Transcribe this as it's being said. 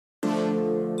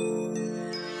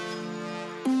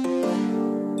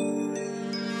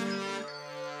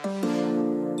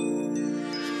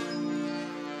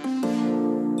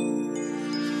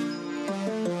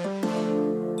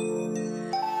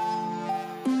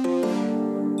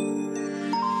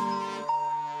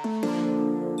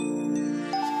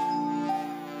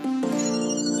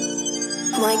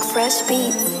Like fresh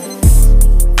beats.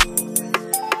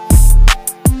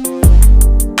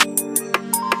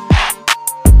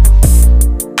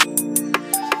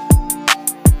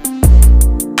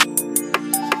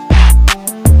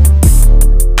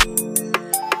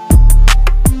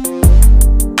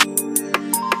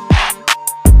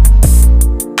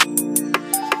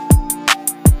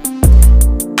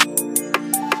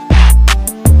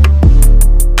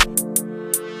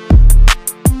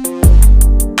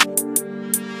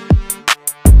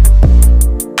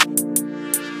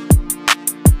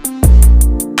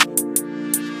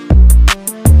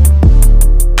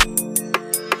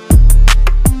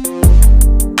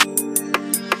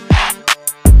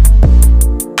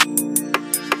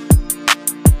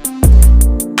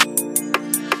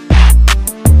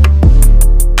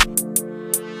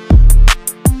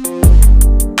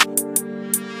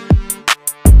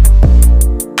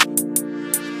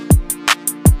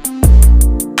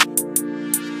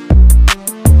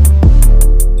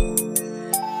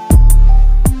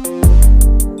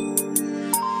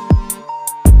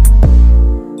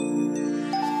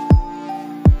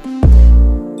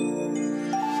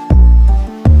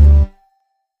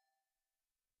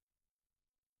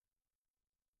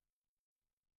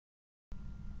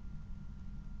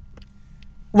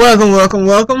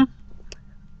 Welcome.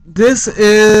 This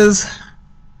is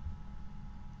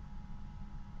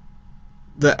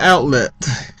the outlet,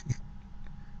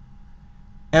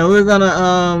 and we're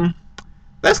gonna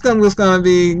just gonna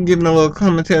be giving a little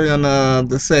commentary on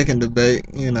the second debate,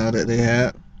 that they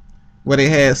had, where they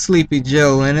had Sleepy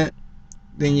Joe in it.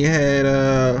 Then you had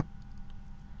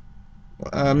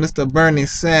Mr. Bernie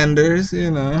Sanders,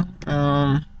 so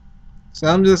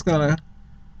I'm just gonna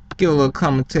give a little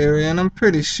commentary, and I'm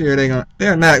pretty sure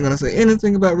they're not gonna say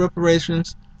anything about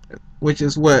reparations, which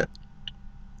is what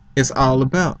it's all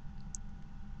about.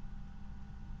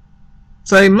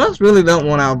 So they must really don't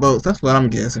want our votes. That's what I'm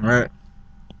guessing, right?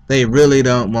 They really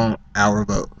don't want our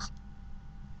votes,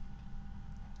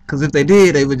 because if they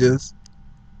did, they would just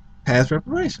pass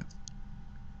reparations.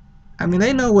 I mean,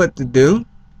 they know what to do.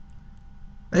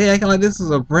 They acting like this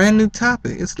is a brand new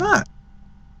topic. It's not.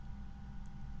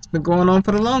 Been going on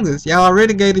for the longest. Y'all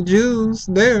already gave the Jews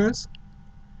theirs,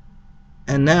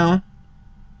 and now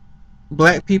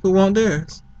black people want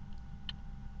theirs.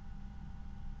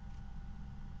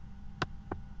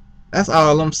 That's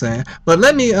all I'm saying. But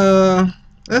let me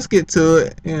let's get to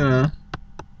it. The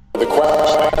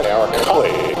question, our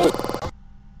colleague.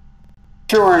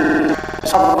 Sure.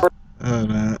 Oh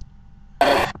man.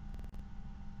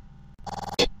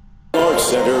 Arts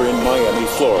Center in Miami,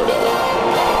 Florida.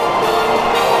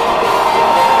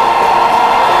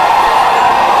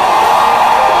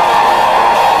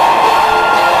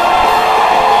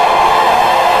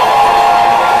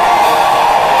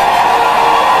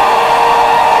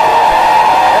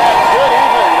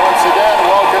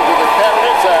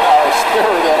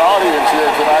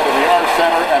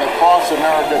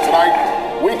 America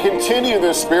tonight, we continue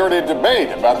this spirited debate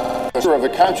about the future of the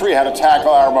country, how to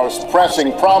tackle our most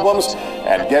pressing problems,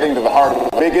 and getting to the heart of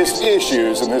the biggest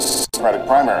issues in this Democratic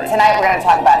primary. Tonight we're going to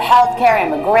talk about healthcare,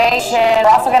 immigration.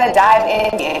 We're also going to dive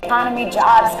into the economy,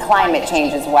 jobs, climate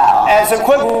change as well. And some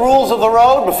quick rules of the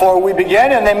road before we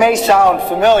begin, and they may sound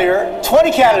familiar.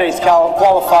 20 candidates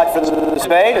qualified for this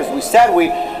debate. As we said, we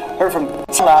heard from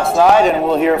 10 last night, and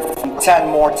we'll hear from 10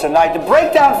 more tonight. The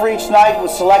breakdown for each night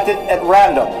was selected at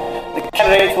random. The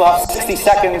candidates will have 60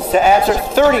 seconds to answer,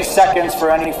 30 seconds for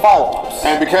any follow-ups.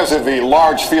 And because of the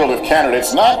large field of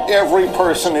candidates, not every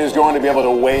person is going to be able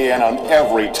to weigh in on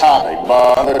every topic.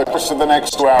 But over the course of the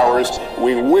next 2 hours,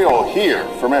 we will hear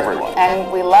from everyone.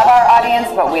 And we love our audience,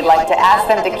 but we'd like to ask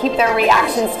them to keep their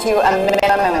reactions to a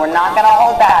minimum, and we're not going to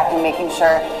hold back in making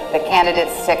sure the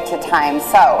candidates stick to time.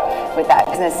 So, with that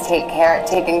business taken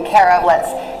care of,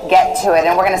 let's get to it.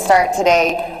 And we're going to start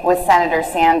today with Senator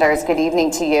Sanders. Good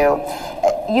evening to you.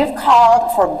 You've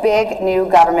called for big new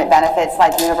government benefits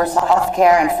like universal health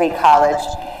care and free college.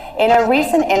 In a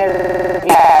recent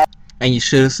interview, and you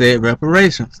should have said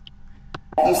reparations.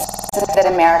 You said that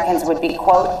Americans would be,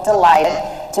 quote, delighted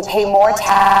to pay more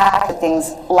tax,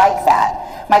 things like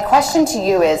that. My question to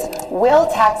you is, will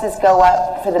taxes go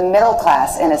up for the middle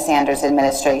class in a Sanders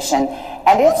administration?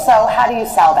 And if so, how do you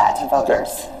sell that to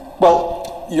voters?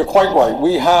 Well, you're quite right.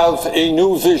 We have a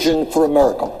new vision for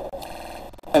America.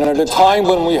 And at a time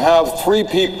when we have 3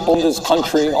 people in this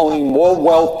country owning more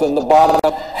wealth than the bottom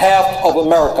half of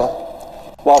America,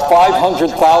 while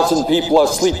 500,000 people are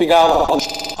sleeping out on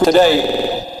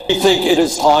today, we think it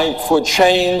is time for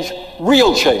change,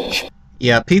 real change.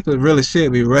 Yeah, people really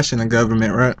should be rushing the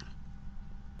government, right?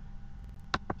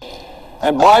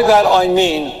 And by that I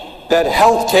mean that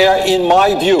health care, in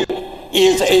my view,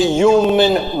 is a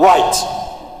human right.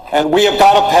 And we have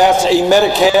got to pass a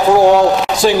Medicare for all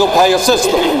single-payer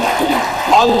system.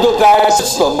 Under that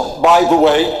system, by the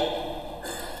way,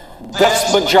 the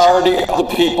vast majority of the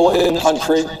people in the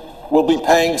country will be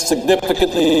paying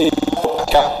significantly more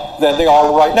than they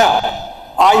are right now.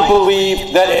 I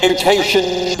believe that education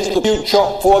is the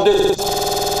future for this.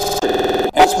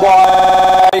 That's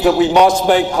why that we must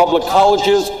make public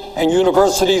colleges and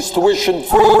universities tuition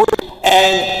free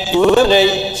and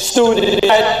eliminate student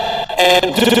debt,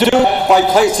 and do it by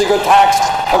placing a tax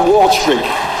on Wall Street.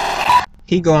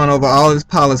 He going over all his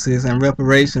policies, and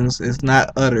reparations is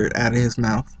not uttered out of his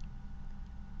mouth.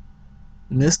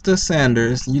 Mr.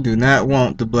 Sanders, you do not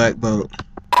want the black vote.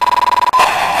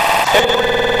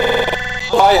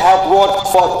 I have brought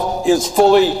forth is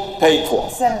fully paid for.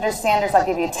 Senator Sanders, I'll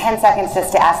give you 10 seconds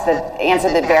just to answer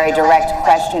the very direct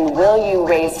question. Will you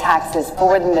raise taxes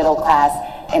for the middle class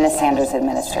in a Sanders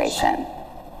administration?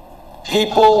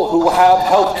 People who have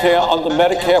health care under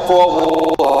Medicare for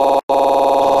all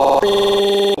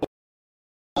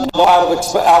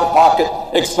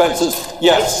out-of-pocket expenses,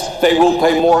 yes, they will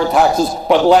pay more in taxes,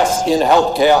 but less in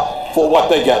health care for what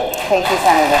they get. Thank you,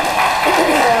 Senator.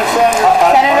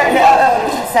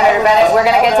 Senator Bennett, we're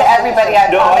going to get to everybody, I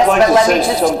promise, but let me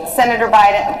just, Senator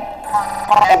Biden,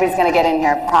 everybody's going to get in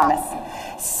here, promise.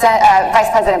 Vice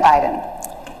President Biden,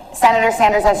 Senator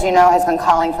Sanders, as you know, has been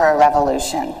calling for a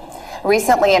revolution.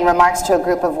 Recently, in remarks to a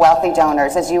group of wealthy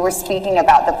donors, as you were speaking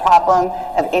about the problem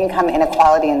of income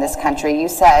inequality in this country, you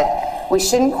said, we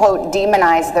shouldn't, quote,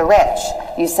 demonize the rich.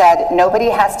 You said, nobody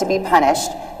has to be punished.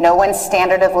 No one's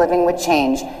standard of living would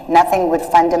change. Nothing would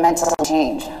fundamentally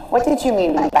change. What did you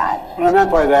mean by that? What I meant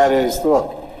by that is,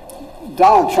 look,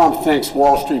 Donald Trump thinks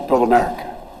Wall Street built America.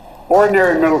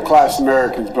 Ordinary middle-class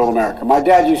Americans built America. My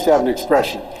dad used to have an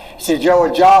expression. He said, Joe,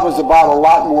 a job is about a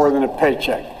lot more than a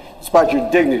paycheck. It's about your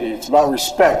dignity. It's about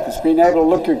respect. It's being able to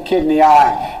look your kid in the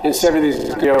eye and say everything's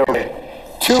going to be okay.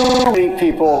 Too many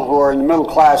people who are in the middle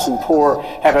class and poor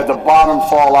have had the bottom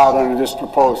fall out under this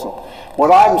proposal.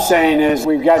 What I'm saying is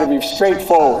we've got to be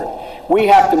straightforward. We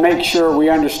have to make sure we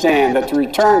understand that to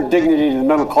return dignity to the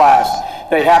middle class,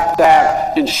 they have to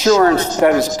have insurance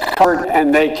that is covered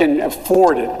and they can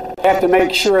afford it. They have to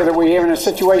make sure that we're in a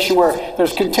situation where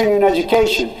there's continuing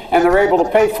education and they're able to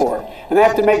pay for it. And they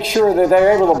have to make sure that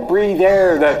they're able to breathe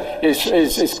air that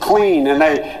is clean and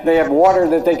they have water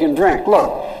that they can drink.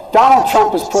 Look, Donald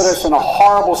Trump has put us in a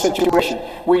horrible situation.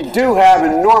 We do have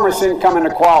enormous income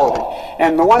inequality.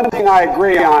 And the one thing I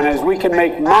agree on is we can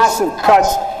make massive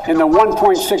cuts in the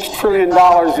 $1.6 trillion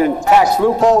in tax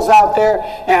loopholes out there,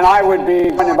 and I would be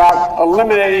about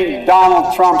eliminating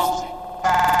Donald Trump's.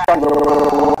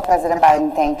 President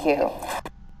Biden, thank you.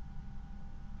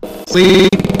 See?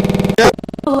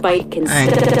 Bite can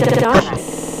stop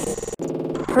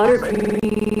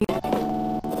buttercream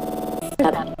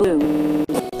boom.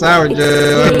 Sour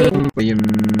Joe.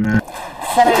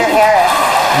 Senator Harris.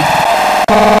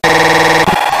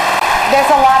 There's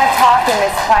a lot of talk in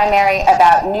this primary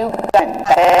about new government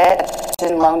benefits,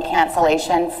 loan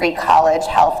cancellation, free college,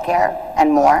 health care,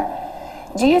 and more.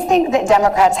 Do you think that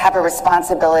Democrats have a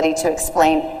responsibility to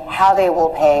explain how they will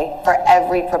pay for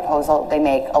every proposal they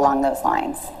make along those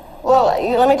lines? Well,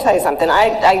 let me tell you something.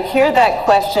 I hear that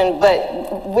question, but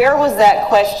where was that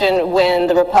question when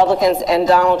the Republicans and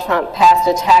Donald Trump passed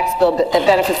a tax bill that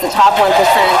benefits the top 1% and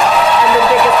the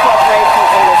biggest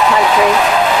corporations in this country,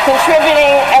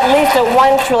 contributing at least a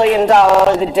 $1 trillion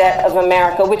to the debt of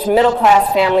America, which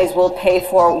middle-class families will pay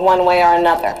for one way or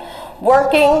another?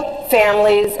 Working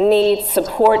families need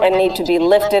support and need to be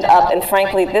lifted up, and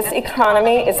frankly, this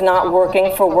economy is not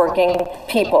working for working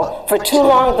people. For too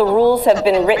long, the rules have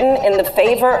been written in the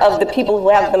favor of the people who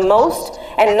have the most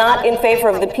and not in favor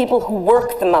of the people who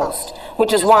work the most,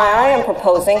 which is why I am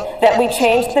proposing that we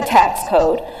change the tax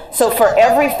code. So for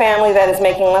every family that is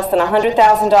making less than $100,000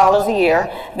 a year,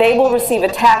 they will receive a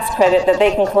tax credit that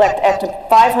they can collect up to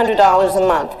 $500 a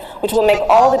month, which will make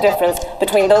all the difference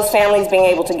between those families being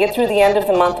able to get through the end of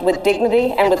the month with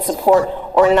dignity and with support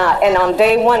or not. And on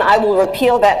day one, I will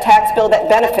repeal that tax bill that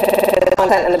benefits the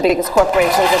 1% and the biggest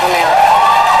corporations of America.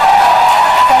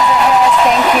 Senator Harris,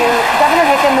 thank you. Governor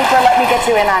Hickenlooper, let me get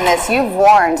you in on this. You've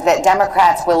warned that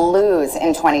Democrats will lose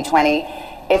in 2020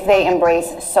 if they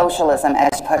embrace socialism,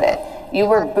 as you put it. You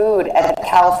were booed at the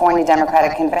California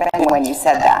Democratic Convention when you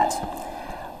said that.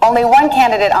 Only one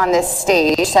candidate on this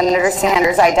stage, Senator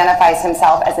Sanders, identifies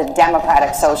himself as a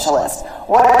democratic socialist.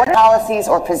 What policies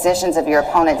or positions of your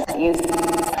opponents that you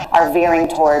are veering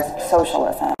towards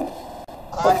socialism?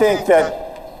 I think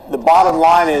that the bottom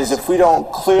line is if we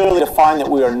don't clearly define that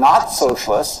we are not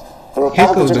socialists, The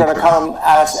Republicans are going to come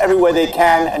at us every way they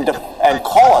can and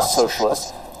call us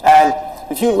socialists. And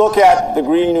if you look at the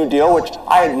Green New Deal, which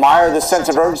I admire the sense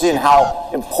of urgency and how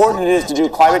important it is to do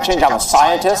climate change, I'm a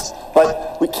scientist,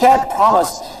 but we can't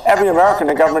promise every American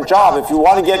a government job. If you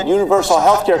want to get universal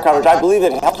health care coverage, I believe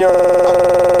that health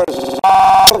care is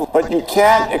but you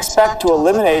can't expect to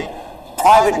eliminate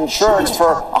private insurance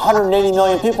for 180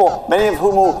 million people, many of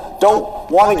whom don't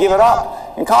want to give it up.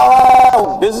 In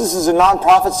Colorado, businesses and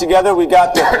nonprofits together, we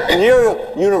got the near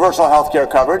universal health care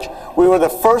coverage. We were the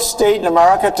first state in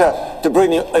America to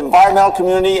bring the environmental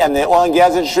community and the oil and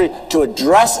gas industry to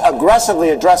aggressively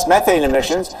address methane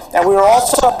emissions. And we were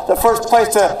also the first place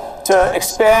to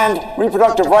expand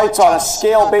reproductive rights on a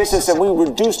scale basis, and we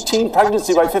reduced teen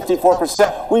pregnancy by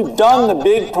 54%. We've done the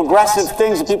big progressive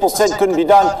things that people said couldn't be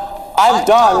done. I've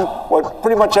done what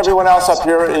pretty much everyone else up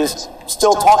here is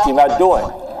still talking about doing.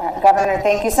 Governor,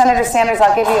 thank you. Senator Sanders,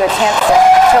 I'll give you a chance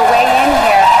to weigh in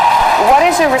here. What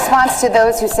is your response to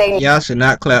those who say y'all should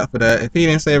not clap for that? If he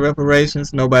didn't say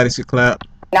reparations, nobody should clap.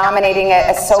 Nominating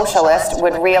a socialist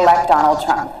would re-elect Donald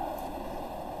Trump?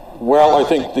 Well, I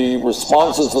think the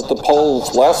responses at the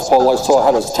polls, last poll I saw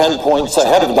had us 10 points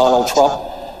ahead of Donald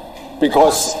Trump,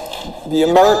 because the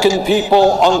American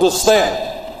people understand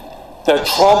that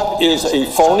Trump is a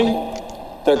phony,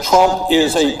 that Trump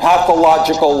is a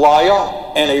pathological liar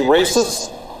and a racist,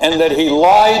 and that he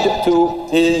lied to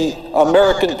the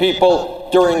American people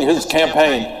during his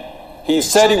campaign. He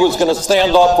said he was going to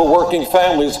stand up for working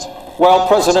families. Well,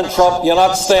 President Trump, you're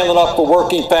not standing up for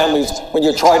working families when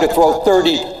you try to throw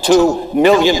 32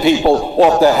 million people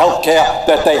off the health care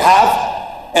that they have,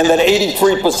 and that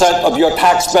 83% of your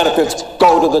tax benefits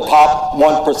go to the top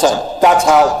 1%. That's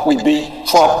how we beat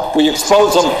Trump. We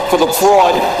expose him for the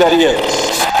fraud that he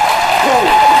is.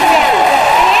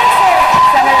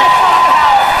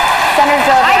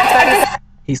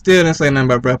 He still didn't say nothing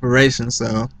about reparations,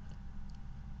 so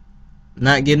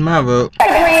not getting my vote. I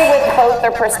agree with both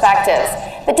their perspectives.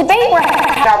 The debate we're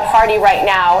having at our party right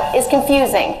now is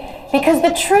confusing, because the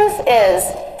truth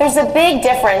is there's a big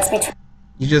difference between...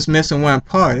 You're just missing one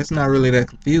part. It's not really that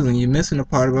confusing. You're missing the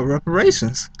part about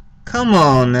reparations. Come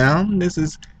on now. This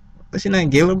is, what's your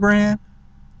name, Gillibrand?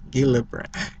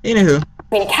 Gillibrand. Anywho.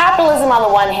 Capitalism on the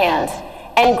one hand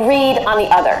and greed on the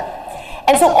other.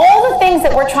 And so all the things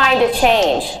that we're trying to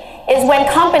change is when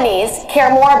companies care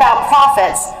more about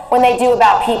profits when they do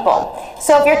about people.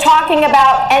 So if you're talking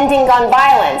about ending gun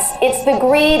violence, it's the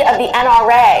greed of the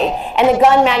NRA and the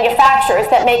gun manufacturers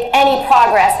that make any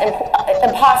progress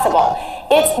impossible.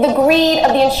 It's the greed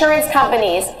of the insurance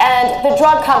companies and the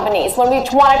drug companies when we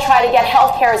want to try to get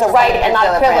health care as a right and not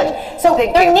a privilege. So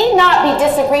there need not be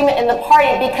disagreement in the party,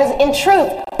 because in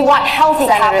truth, we want healthy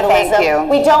capitalism. Thank you.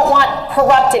 We don't want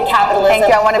corrupted capitalism.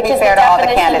 Thank you. I want to be fair to all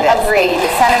the candidates.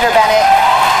 Senator Bennett,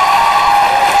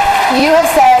 you have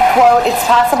said, quote, it's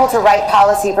possible to write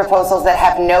policy proposals that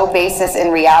have no basis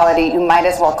in reality. You might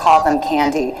as well call them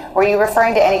candy. Were you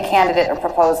referring to any candidate or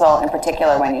proposal in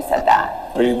particular when you said that?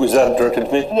 Was that directed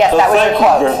to me? Yes, that was your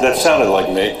quote. That sounded like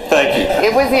me. Thank you.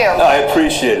 It was you. I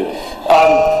appreciate it.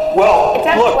 Well,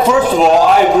 look, first of all,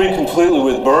 I agree completely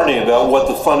with Bernie about what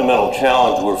the fundamental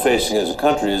challenge we're facing as a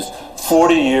country is.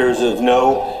 40 years of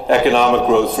no economic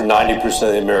growth for 90%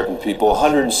 of the American people.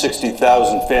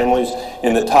 160,000 families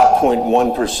in the top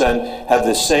 0.1% have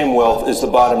the same wealth as the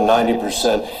bottom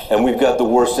 90%, and we've got the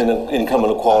worst income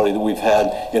inequality that we've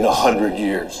had in 100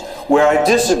 years. Where I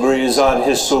disagree is on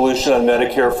his solution on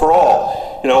Medicare for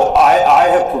all. You know, I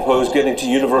have proposed getting to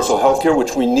universal health care,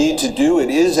 which we need to do.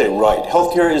 It is a right.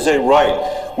 Health care is a right.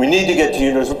 We need to get to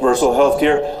universal health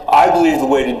care. I believe the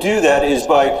way to do that is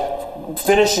by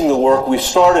finishing the work we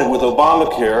started with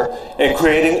Obamacare and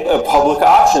creating a public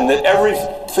option that every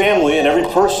family and every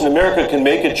person in America can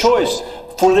make a choice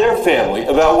for their family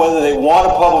about whether they want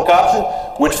a public option,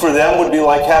 which for them would be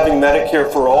like having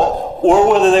Medicare for all, or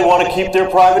whether they want to keep their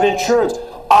private insurance.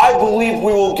 I believe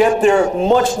we will get there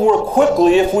much more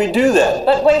quickly if we do that.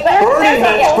 But wait,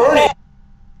 Bernie.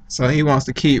 So he wants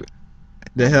to keep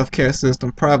the healthcare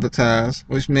system privatized,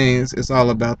 which means it's all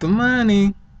about the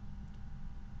money.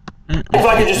 If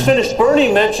I could just finish,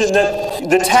 Bernie mentioned that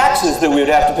the taxes that we would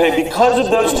have to pay, because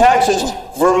of those taxes,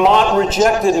 Vermont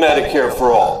rejected Medicare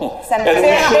for all. Senator, we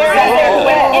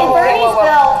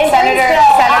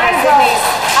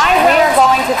are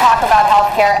going to talk about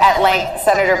health care at length,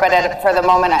 Senator, but for the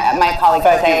moment, my colleague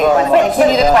will say,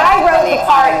 I wrote the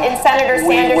part in Senator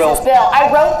Sanders' bill. I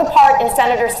wrote the part in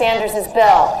Senator Sanders'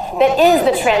 bill that is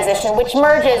the transition, which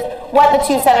merges what the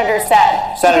two senators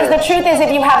said. Because the truth is,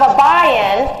 if you have a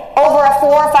buy-in over a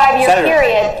 4 or 5 year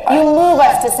period, you move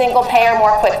us to single payer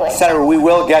more quickly. Senator, we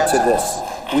will get to this.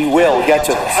 we will get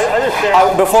to this. I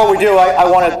understand. Before we do, I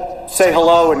want to say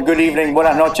hello and good evening,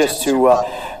 buenas noches to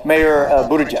Mayor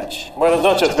Buttigieg. Buenas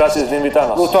noches, gracias de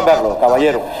invitarnos. Gusto verlo,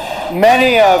 caballero.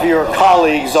 Many of your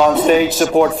colleagues on stage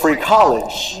support free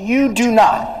college. You do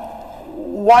not.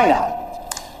 Why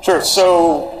not? Sure.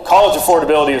 So college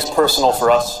affordability is personal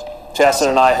for us. Chasten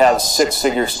and I have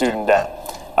six-figure student debt.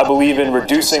 I believe in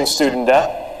reducing student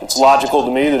debt. It's logical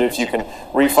to me that if you can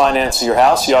refinance your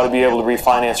house, you ought to be able to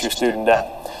refinance your student debt.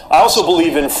 I also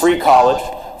believe in free college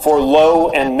for low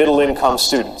and middle income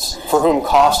students for whom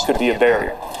cost could be a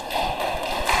barrier.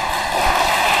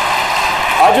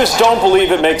 I just don't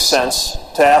believe it makes sense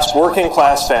to ask working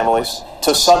class families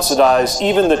to subsidize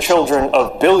even the children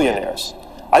of billionaires.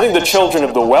 I think the children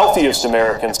of the wealthiest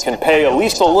Americans can pay at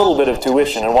least a little bit of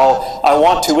tuition, and while I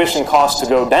want tuition costs to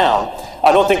go down,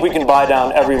 I don't think we can buy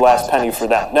down every last penny for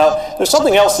them. Now, there's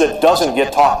something else that doesn't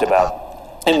get talked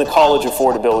about in the college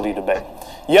affordability debate.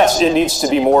 Yes, it needs to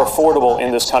be more affordable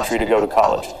in this country to go to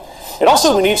college. It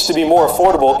also needs to be more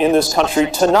affordable in this country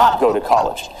to not go to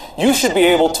college. You should be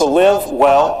able to live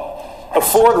well,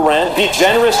 afford rent, be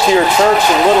generous to your church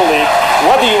and Little League,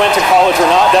 whether you went to college or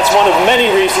not. That's one of many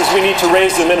reasons we need to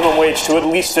raise the minimum wage to at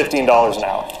least $15 an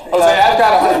hour. Jose, I've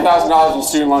got $100,000 in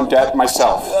student loan debt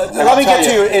myself. Let me get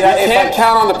to you. You can't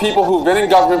count on the people who've been in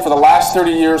government for the last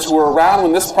 30 years who were around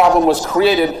when this problem was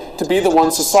created to be the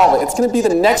ones to solve it. It's going to be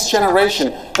the next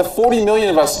generation, the 40 million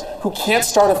of us who can't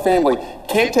start a family,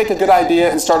 can't take a good idea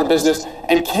and start a business,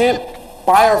 and can't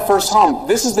buy our first home.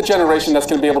 This is the generation that's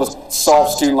going to be able to solve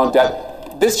student loan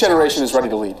debt. This generation is ready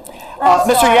to lead.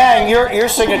 Mr. Yang, your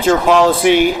signature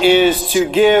policy is to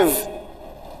give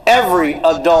every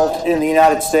adult in the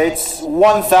United States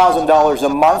 $1,000 a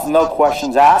month, no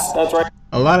questions asked. That's right.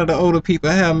 A lot of the older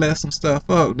people have messed some stuff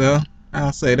up, though.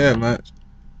 I'll say that much.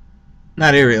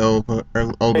 Not every older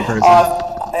person.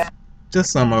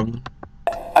 Just some of them.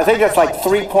 I think that's like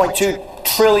 $3.2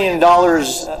 trillion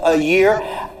a year.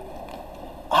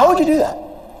 How would you do that?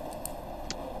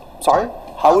 Sorry?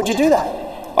 How would you do that?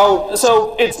 Oh,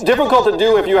 so it's difficult to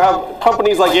do if you have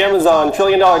companies like Amazon,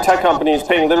 trillion-dollar tech companies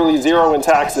paying literally zero in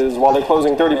taxes while they're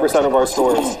closing 30% of our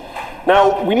stores.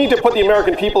 Now, we need to put the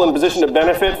American people in a position to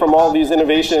benefit from all these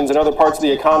innovations in other parts of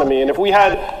the economy. And if we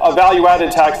had a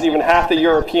value-added tax at even half the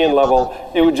European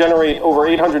level, it would generate over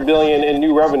 $800 billion in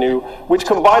new revenue, which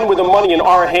combined with the money in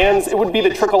our hands, it would be the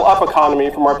trickle-up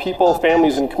economy from our people,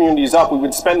 families, and communities up. We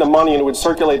would spend the money and it would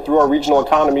circulate through our regional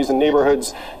economies and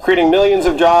neighborhoods, creating millions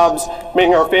of jobs,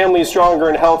 making our families stronger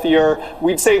and healthier.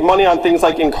 We'd save money on things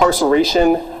like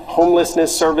incarceration,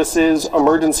 homelessness services,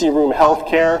 emergency room health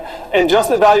care, and just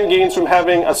the value gains from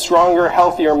having a stronger,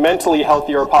 healthier, mentally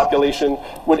healthier population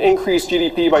would increase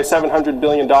GDP by $700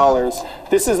 billion.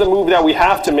 This is the move that we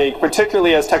have to make,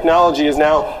 particularly as technology is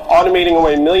now automating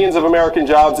away millions of American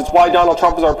jobs. It's why Donald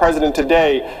Trump is our president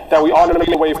today, that we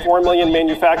automate away 4 million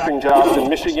manufacturing jobs in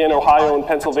Michigan, Ohio, and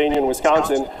Pennsylvania, and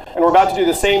Wisconsin. And we're about to do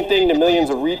the same thing to millions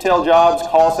of retail jobs,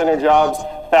 call center jobs,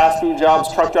 fast food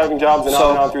jobs, truck driving jobs, and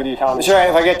on and on through the economy. Mr.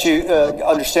 If I get you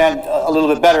understand a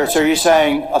little bit better, so you're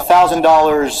saying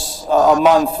 $1,000 a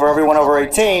month for everyone over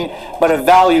 18, but a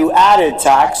value-added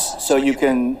tax, so you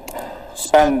can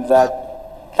spend that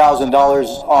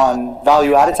 $1,000 on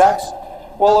value-added tax?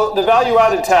 Well, the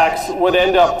value-added tax would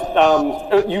end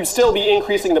up, you'd still be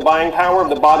increasing the buying power of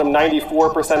the bottom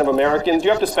 94% of Americans. You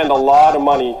have to spend a lot of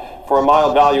money for a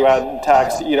mild value-added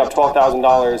tax to eat up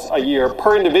 $12,000 a year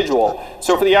per individual.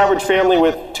 So for the average family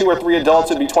with 2 or 3 adults,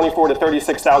 it'd be $24,000 to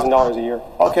 $36,000 a year.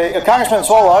 Okay, Congressman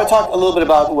Swalwell, I want to talk a little bit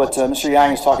about what Mr.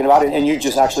 Yang is talking about, and you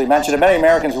just actually mentioned it. Many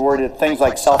Americans are worried that things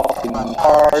like self-helping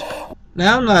cars.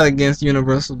 Now, I'm not against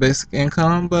universal basic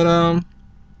income, but I'm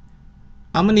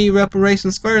gonna need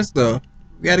reparations first, though.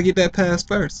 We gotta get that passed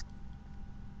first.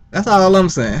 That's all I'm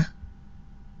saying.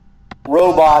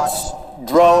 Robots,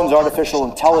 drones, artificial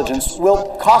intelligence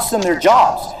will cost them their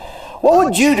jobs. What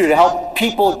would you do to help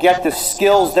people get the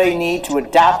skills they need to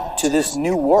adapt to this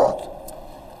new world?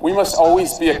 We must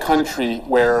always be a country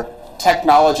where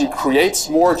technology creates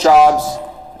more jobs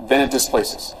than it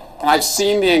displaces. And I've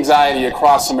seen the anxiety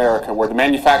across America where the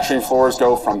manufacturing floors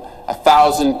go from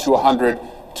 1,000 to 100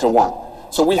 to 1.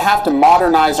 So we have to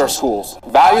modernize our schools,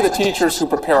 value the teachers who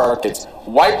prepare our kids,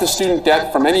 wipe the student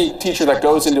debt from any teacher that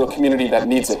goes into a community that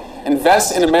needs it,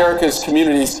 invest in America's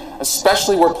communities,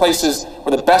 especially where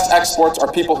the best exports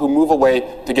are people who move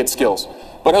away to get skills.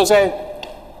 But Jose,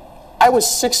 I was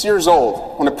 6 years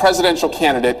old when a presidential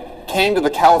candidate came to the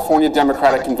California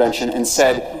Democratic Convention and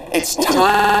said, it's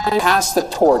time to pass the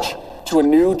torch to a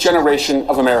new generation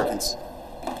of Americans.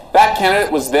 That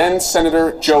candidate was then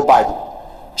Senator Joe Biden.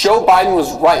 Joe Biden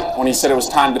was right when he said it was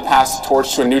time to pass the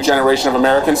torch to a new generation of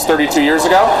Americans 32 years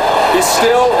ago. He's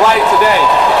still right today.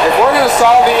 If we're going to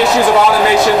solve the issues of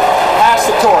automation, pass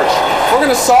the torch. If we're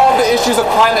going to solve the issues of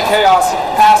climate chaos,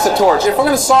 pass the torch. If we're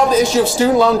going to solve the issue of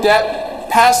student loan debt,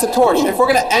 pass the torch. If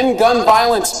we're going to end gun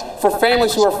violence for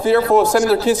families who are fearful of sending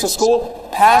their kids to school,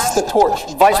 pass the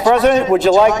torch. Vice President, would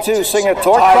you like to sing a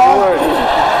torch I call? would.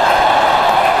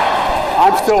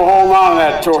 I'm still holding on to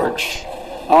that torch.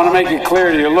 I want to make it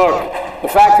clear to you, look, the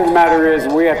fact of the matter is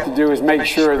what we have to do is make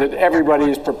sure that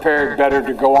everybody is prepared better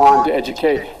to go on to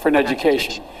educate for an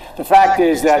education. The fact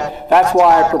is that's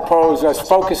why I propose us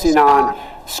focusing on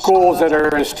schools that are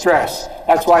in stress.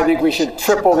 That's why I think we should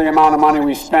triple the amount of money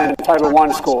we spend in Title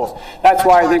I schools. That's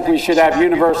why I think we should have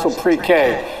universal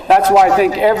pre-K. That's why I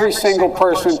think every single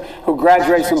person who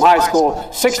graduates from high school,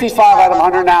 65 out of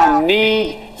 100 now,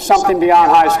 need something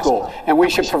beyond high school. And we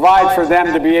should provide for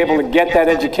them to be able to get that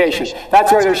education.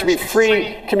 That's why there should be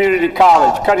free community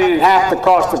college, cutting in half the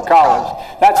cost of college.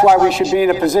 That's why we should be in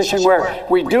a position where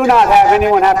we do not have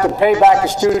anyone have to pay back a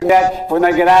student debt when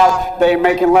they get out. They're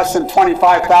making less than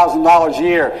 $25,000 a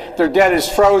year. Their debt is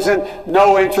frozen,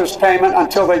 no interest payment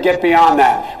until they get beyond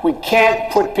that. We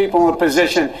can't put people in a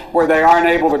position where they aren't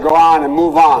able to go on and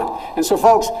move on. And so,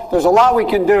 folks, there's a lot we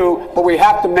can do, but we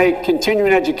have to make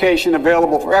continuing education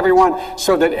available for everyone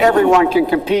so that everyone can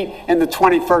compete in the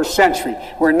 21st century.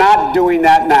 We're not doing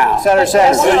that now. Senator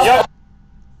Sanders.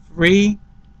 Free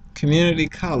community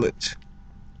college.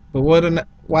 But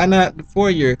why not the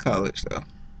 4-year college, though?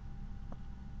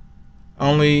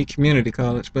 Only community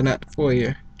college, but not the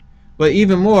 4-year. But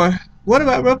even more, what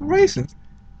about reparations?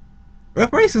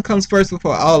 Reparations comes first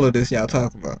before all of this y'all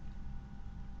talk about.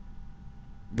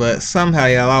 But somehow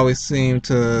y'all always seem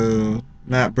to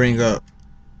not bring up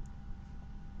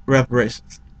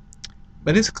reparations.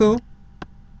 But it's cool.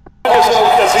 As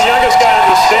the youngest guy on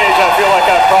the stage, I feel like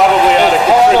I probably ought to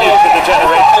contribute to the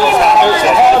generation. As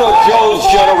part of Joe's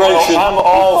generation, I'm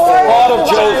all for part of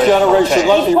Joe's generation,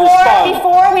 let me respond.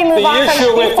 Before we move The on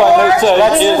issue, from if I may say,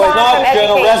 is not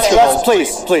generational.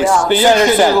 Please. The Senator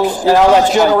issue Sanders, is and I'll not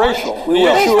let you. generational. The We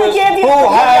will. issue is who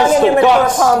has the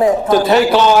guts to take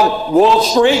on Wall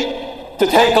Street, to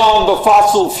take on the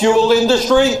fossil fuel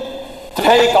industry, to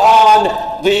take on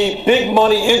the big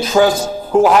money interests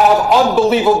who have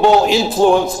unbelievable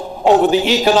influence over the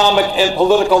economic and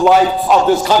political life of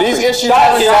this country. These issues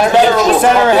Senator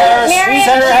Harris,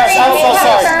 I'm so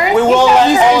sorry. We will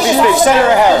let all of you speak.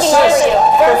 Senator Harris.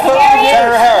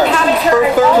 Senator Harris.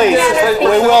 Please,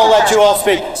 we will let you all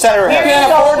speak. Senator Harris. We can't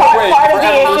afford to wait for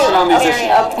evolution on these issues.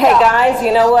 Hey guys,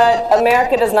 you know what?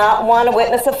 America does not want to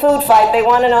witness a food fight. They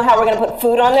want to know how we're going to put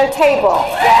food on their table.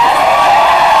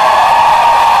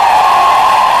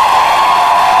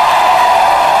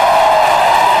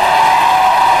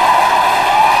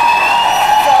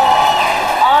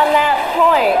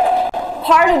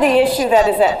 Part of the issue that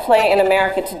is at play in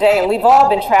America today, and we've all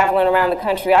been traveling around the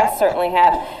country, I certainly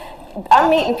have, I'm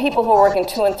meeting people who are working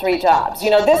 2 and 3 jobs. You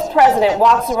know, this president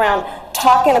walks around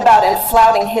talking about and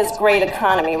flouting his great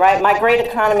economy, right? My great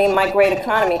economy, my great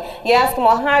economy. You ask him,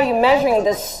 well, how are you measuring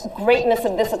this greatness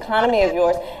of this economy of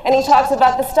yours? And he talks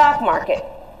about the stock market.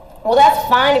 Well, that's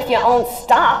fine if you own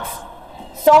stocks.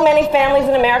 So many families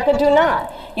in America do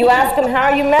not. You ask them,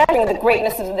 how are you measuring the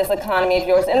greatness of this economy of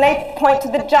yours? And they point to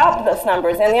the jobless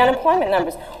numbers and the unemployment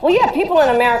numbers. Well, yeah, people in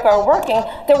America are working.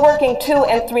 They're working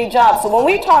 2 and 3 jobs. So when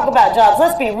we talk about jobs,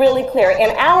 let's be really clear.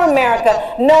 In our America,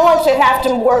 no one should have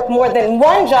to work more than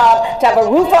 1 job to have a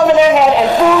roof over their head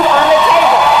and food on the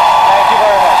table. Thank you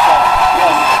very much.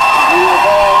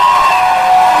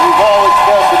 We've all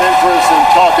expressed an interest in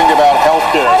talking about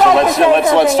healthcare.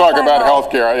 So let's talk about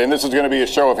healthcare. And this is going to be a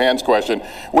show of hands question.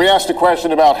 We asked a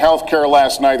question about healthcare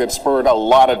last night that spurred a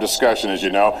lot of discussion, as you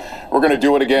know. We're going to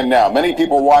do it again now. Many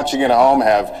people watching at home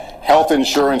have health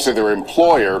insurance of their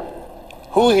employer.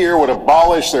 Who here would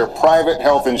abolish their private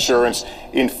health insurance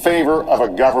in favor of a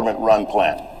government-run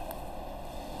plan?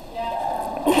 Yeah.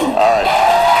 All right.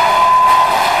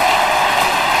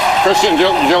 Christian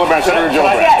Gillibrand, Senator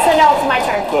Gillibrand. Yeah, so now it's my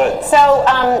turn. Good. So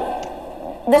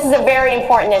this is a very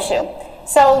important issue.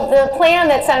 So the plan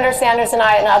that Senator Sanders and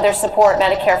I and others support,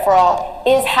 Medicare for All,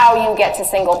 is how you get to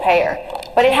single payer.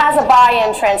 But it has a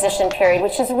buy-in transition period,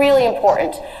 which is really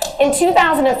important. In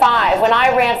 2005, when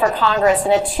I ran for Congress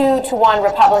in a 2-to-1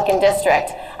 Republican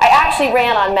district, I actually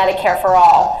ran on Medicare for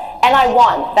All, and I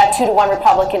won that 2-to-1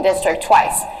 Republican district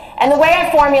twice. And the way I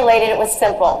formulated it was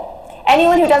simple.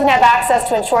 Anyone who doesn't have access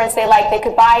to insurance they like, they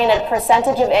could buy in at a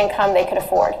percentage of income they could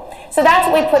afford. So that's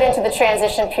what we put into the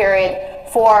transition period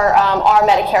for our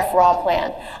Medicare for All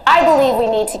plan. I believe we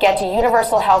need to get to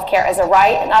universal health care as a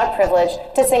right and not a privilege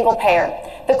to single payer.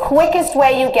 The quickest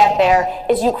way you get there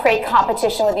is you create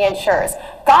competition with the insurers.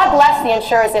 God bless the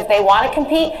insurers if they want to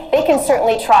compete, they can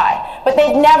certainly try. But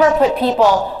they've never put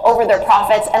people over their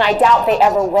profits, and I doubt they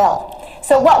ever will.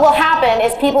 So what will happen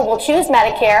is people will choose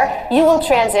Medicare, you will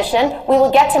transition, we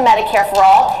will get to Medicare for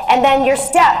All, and then your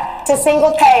step to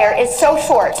single payer is so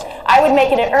short. I would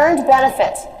make it an earned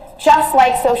benefit, just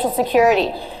like Social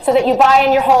Security, so that you buy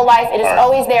in your whole life. It is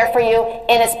always there for you,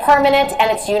 and it's permanent,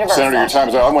 and it's universal. Senator, your time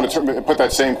is up. I want to put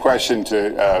that same question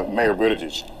to Mayor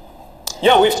Buttigieg.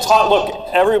 Yeah, we've taught, look,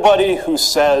 everybody who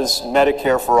says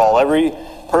Medicare for all, every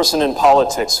person in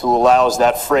politics who allows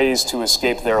that phrase to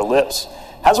escape their lips,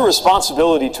 has a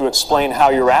responsibility to explain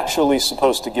how you're actually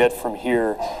supposed to get from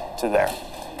here to there.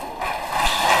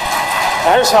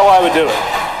 Now, here's how I would do it.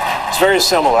 It's very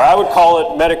similar. I would call it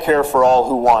Medicare for all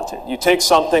who want it. You take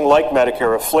something like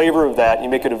Medicare, a flavor of that, you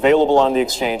make it available on the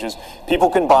exchanges,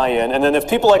 people can buy in, and then if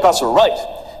people like us are right,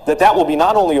 that will be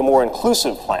not only a more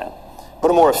inclusive plan, but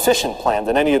a more efficient plan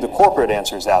than any of the corporate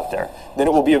answers out there, then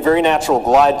it will be a very natural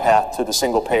glide path to the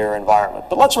single-payer environment.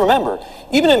 But let's remember,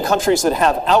 even in countries that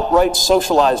have outright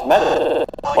socialized Medicare,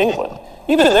 England,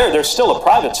 even in there's still a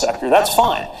private sector. That's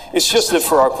fine. It's just that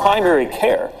for our primary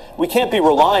care, we can't be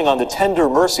relying on the tender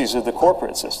mercies of the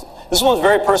corporate system. This one's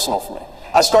very personal for me.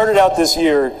 I started out this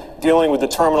year dealing with the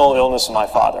terminal illness of my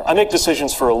father. I make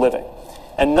decisions for a living.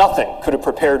 And nothing could have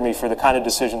prepared me for the kind of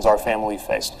decisions our family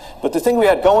faced. But the thing we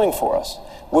had going for us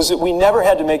was that we never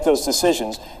had to make those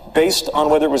decisions based on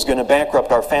whether it was going to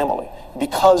bankrupt our family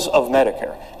because of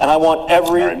Medicare. And I want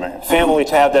every family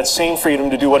to have that same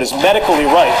freedom to do what is medically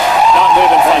right, not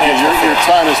live in financial fear. Your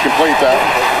time is complete.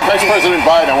 Thanks, President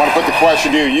Biden. I want to put the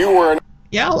question to you. You were...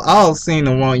 Y'all all seem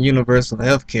to want universal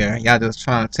health care. Y'all just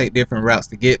trying to take different routes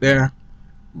to get there.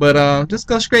 But just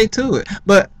go straight to it.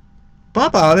 But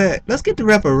bump all that. Let's get to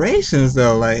reparations,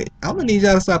 though. Like, I'm gonna need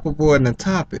y'all to stop avoiding the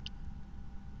topic.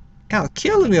 Y'all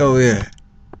killing me over here.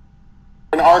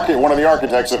 One of the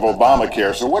architects of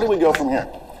Obamacare. So where do we go from here?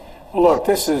 Well, look,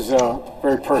 this is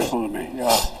very personal to me.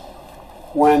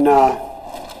 When my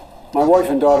wife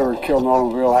and daughter were killed in an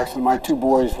automobile accident, my two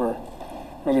boys were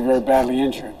really very badly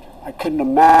injured. I couldn't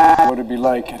imagine what it'd be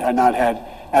like had I not had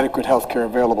adequate health care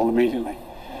available immediately.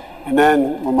 And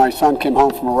then when my son came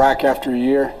home from Iraq after a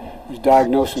year, he was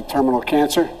diagnosed with terminal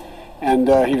cancer, and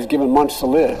he was given months to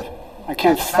live. I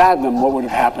can't fathom what would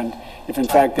have happened if, in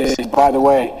fact, they said, by the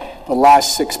way, the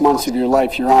last 6 months of your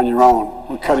life, you're on your own.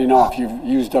 We're cutting off. You've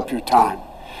used up your time.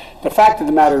 The fact of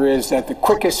the matter is that the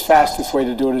quickest, fastest way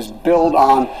to do it is build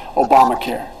on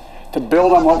Obamacare, to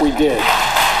build on what we did.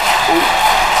 And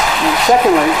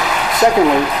secondly,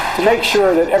 to make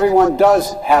sure that everyone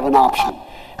does have an option.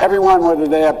 Everyone, whether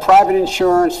they have private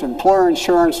insurance, employer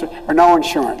insurance, or no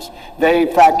insurance, they,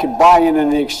 in fact, could buy in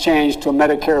the exchange to a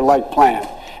Medicare-like plan.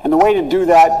 And the way to do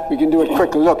that, we can do it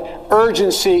quickly. Look,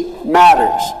 urgency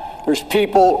matters. There's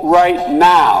people right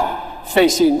now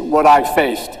facing what I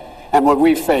faced and what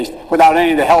we faced without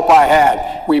any of the help I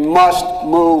had. We must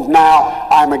move now.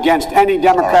 I'm against any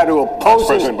Democrat who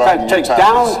opposes, takes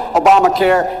down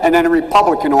Obamacare, and then a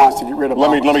Republican who wants to get rid of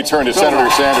Obamacare. Let me turn to Senator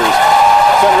Sanders.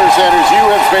 Senator Sanders, you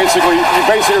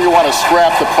basically want to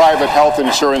scrap the private health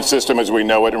insurance system as we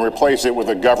know it and replace it with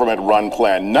a government-run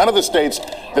plan. None of the states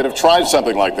that have tried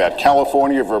something like that,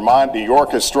 California, Vermont, New York,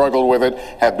 has struggled with it,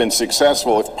 have been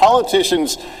successful. If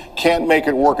politicians can't make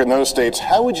it work in those states,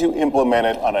 how would you implement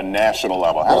it on a national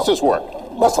level? How does this work?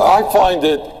 Listen, I find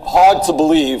it hard to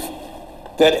believe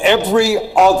that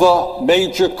every other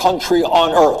major country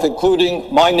on earth,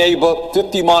 including my neighbor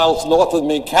 50 miles north of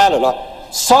me, Canada,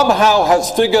 somehow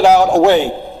has figured out a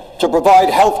way to provide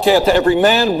health care to every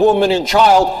man, woman, and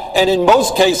child, and in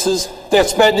most cases, they're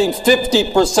spending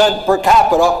 50% per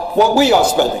capita what we are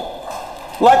spending.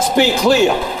 Let's be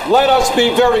clear. Let us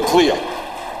be very clear.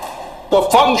 The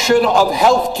function of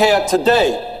health care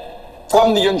today,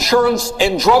 from the insurance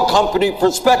and drug company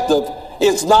perspective,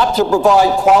 is not to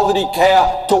provide quality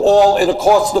care to all in a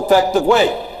cost-effective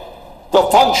way. The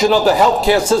function of the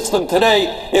healthcare system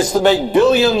today is to make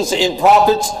billions in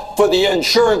profits for the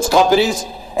insurance companies.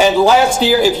 And last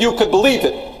year, if you could believe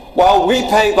it, while we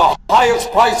pay the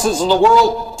highest prices in the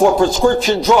world for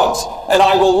prescription drugs, and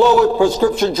I will lower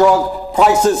prescription drug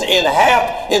prices in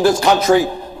half in this country,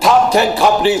 top 10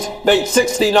 companies made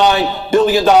 $69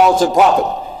 billion in profit.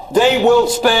 They will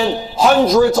spend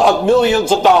hundreds of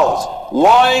millions of dollars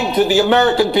lying to the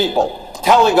American people,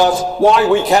 telling us why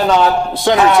we cannot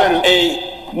have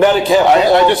a Medicare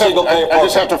I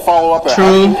just have to follow up.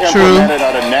 How do you implement it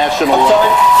on a national level?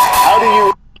 How do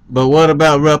you... But what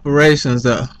about reparations,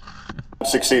 though?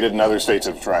 Succeeded and other states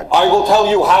have tried. I will tell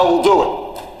you how we'll do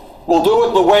it. We'll do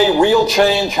it the way real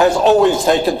change has always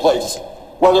taken place,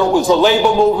 whether it was the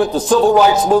labor movement, the civil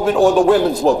rights movement, or the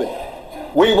women's movement.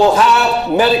 We will have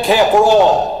Medicare for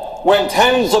all, when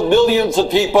tens of millions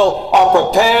of people are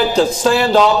prepared to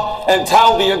stand up and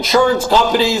tell the insurance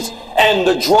companies and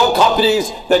the drug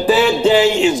companies that their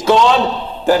day is gone,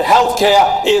 that health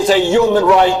care is a human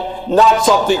right, not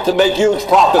something to make huge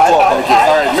profits off.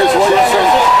 All right, Ms. Williamson.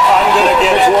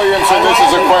 Ms. Williamson, this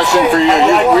is a question for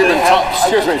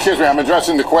you. Excuse me, I'm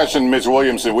addressing the question, Ms.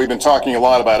 Williamson. We've been talking a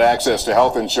lot about access to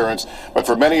health insurance, but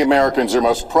for many Americans, their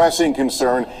most pressing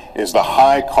concern is the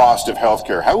high cost of health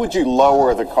care. How would you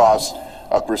lower the cost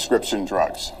of prescription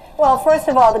drugs? Well, first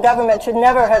of all, the government should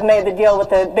never have made the deal with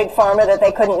the big pharma that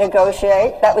they couldn't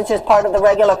negotiate. That was just part of the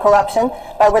regular corruption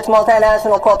by which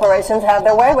multinational corporations have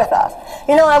their way with us.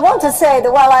 You know, I want to say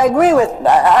that while I agree with,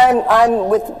 I'm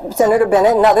with Senator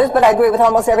Bennett and others, but I agree with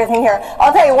almost everything here.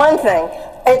 I'll tell you one thing.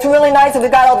 It's really nice that we've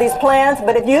got all these plans,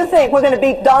 but if you think we're going to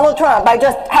beat Donald Trump by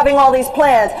just having all these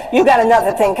plans, you've got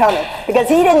another thing coming. Because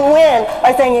he didn't win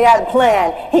by saying he had a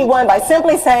plan. He won by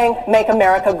simply saying, make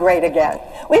America great again.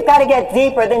 We've got to get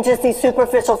deeper than just these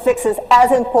superficial fixes,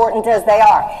 as important as they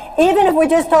are. Even if we're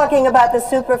just talking about the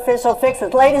superficial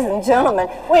fixes, ladies and gentlemen,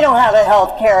 we don't have a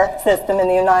health care system in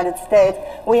the United States.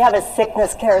 We have a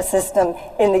sickness care system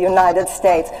in the United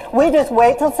States. We just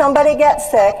wait till somebody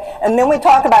gets sick, and then we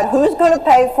talk about who's going to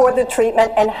pay for the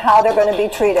treatment and how they're going to be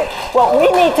treated. What we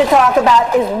need to talk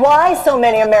about is why so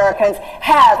many Americans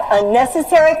have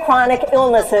unnecessary chronic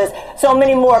illnesses, so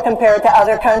many more compared to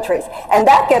other countries. And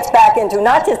that gets back into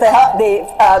not just the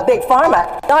big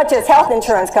pharma, not just health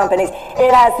insurance companies.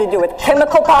 It has to do with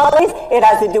chemical policies. It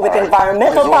has to do with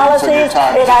environmental policies.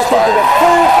 It has to do with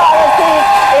food policies.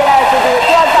 It has to do with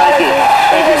drug policies.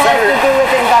 It has to do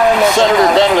with environmental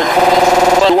Senator Benedict,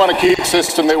 we want to keep the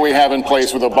system that we have in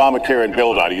place with Obamacare and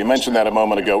Build Out. You mentioned that a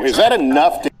moment ago. Is that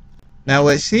enough to... Now,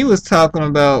 what she was talking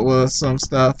about was some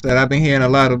stuff that I've been hearing a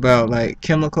lot about, like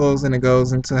chemicals, and it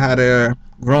goes into how they're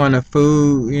growing the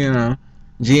food, you know,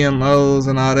 GMOs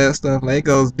and all that stuff. Like, it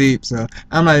goes deep, so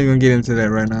I'm not even going to get into that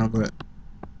right now, but...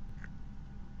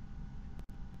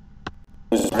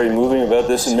 was very moving about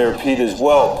this, and Mayor Pete as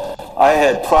well. I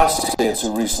had prostate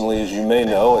cancer recently, as you may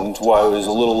know, and that's why I was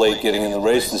a little late getting in the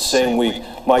race. The same week,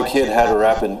 my kid had her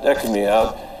appendectomy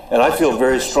out, and I feel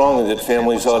very strongly that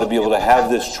families ought to be able to have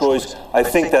this choice. I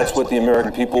think that's what the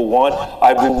American people want.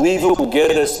 I believe it will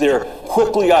get us there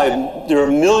quickly. There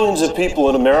are millions of people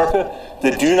in America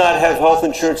that do not have health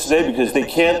insurance today because they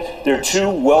can't, they're too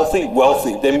wealthy.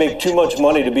 They make too much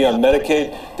money to be on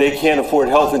Medicaid. They can't afford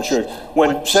health insurance.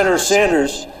 When Senator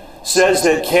Sanders says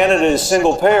that Canada is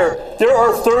single payer, there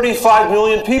are 35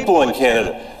 million people in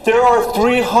Canada. There are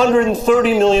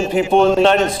 330 million people in the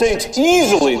United States,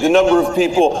 easily the number of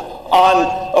people on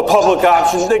a public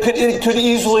option. It could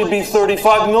easily be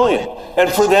 35 million. And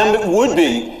for them, it would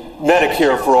be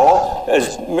Medicare for all,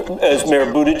 as Mayor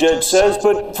Buttigieg says,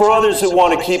 but for others that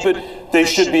want to keep it, they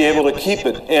should be able to keep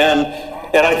it. And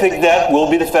I think that will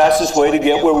be the fastest way to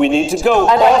get where we need to go.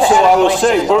 Also, I will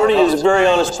say, Bernie is a very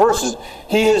honest person.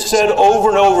 He has said over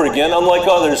and over again, unlike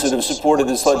others that have supported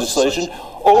this legislation,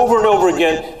 over and over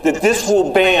again, that this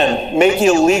will ban, make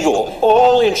illegal,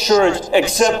 all insurance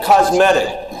except cosmetic,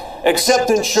 except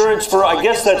insurance for, I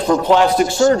guess that's for plastic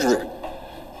surgery.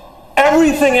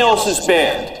 Everything else is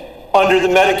banned under the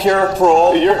Medicare for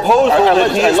all proposal.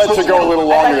 I'd let you go a little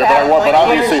longer, but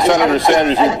obviously, Senator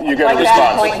Sanders, you got a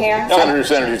response. Senator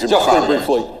Sanders, just very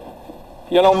briefly.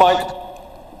 You know, Mike,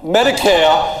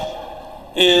 Medicare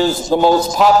is the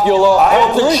most popular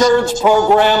health insurance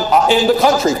program in the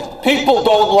country. People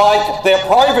don't like their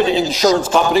private insurance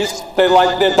companies. They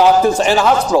like their doctors and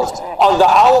hospitals. Under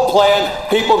our plan,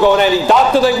 people go to any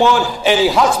doctor they want, any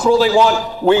hospital they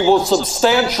want. We will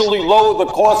substantially lower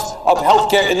the cost of health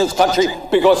care in this country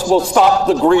because we'll stop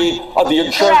the greed of the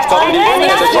insurance companies.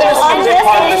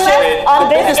 On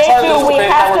this issue, we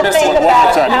have to think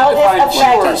about how this affects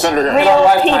real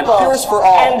people.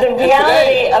 And the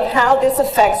reality of how this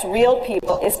affects real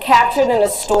people is captured in a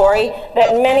story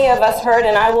that many of us heard,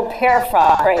 and I will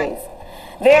paraphrase.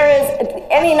 There is,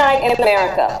 any night in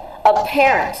America, a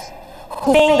parent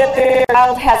seeing that their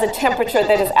child has a temperature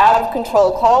that is out of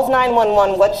control, calls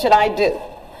 911, what should I do?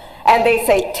 And they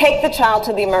say, take the child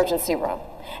to the emergency room.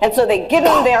 And so they get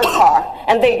in their car,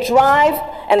 and they drive,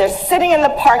 and they're sitting in the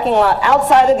parking lot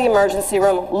outside of the emergency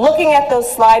room, looking at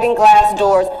those sliding glass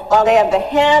doors while they have the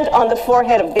hand on the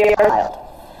forehead of their child,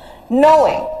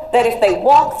 knowing that if they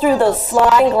walk through those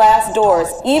sliding glass doors,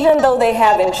 even though they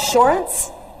have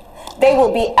insurance, they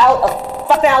will be out of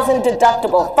 $5,000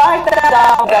 deductible, $5,000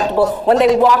 deductible when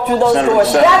they walk through those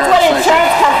doors. That's what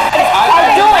insurance companies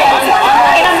are doing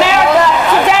in America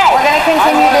today. We're going to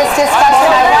continue this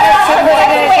discussion. I wanted to put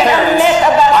it in a myth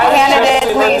about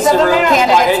candidates, please.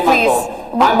 Candidates, please.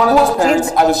 I'm one of those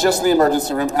parents. I was just in the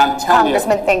emergency room, and I'm telling you,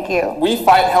 Congressman, thank you. We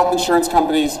fight health insurance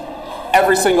companies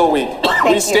every single week.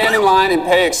 We stand in line and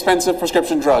pay expensive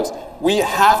prescription drugs. We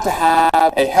have to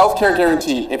have a health care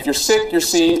guarantee. If you're sick, you're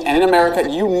seen, and in America,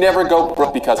 you never go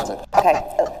broke because of it. Okay.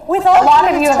 A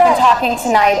lot of you have been talking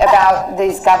tonight about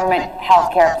these government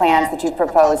health care plans that you've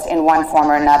proposed in one form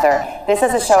or another. This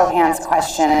is a show of hands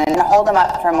question, and hold them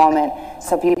up for a moment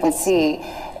so people can see.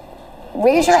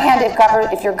 Raise your hand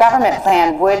if your government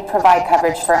plan would provide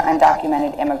coverage for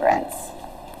undocumented immigrants.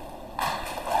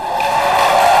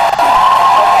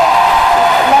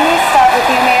 Let me start with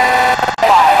you, Mayor.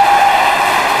 Why?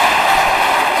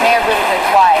 Mayor Buttigieg,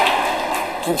 why?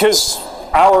 Because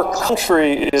our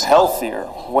country is healthier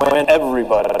when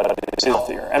everybody is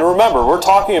healthier. And remember, we're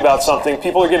talking about something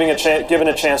people are given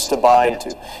a chance to buy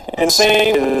into. And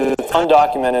same with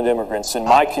undocumented immigrants in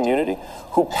my community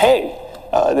who pay.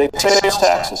 They pay sales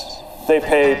taxes. They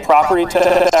pay property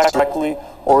tax directly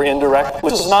or indirectly.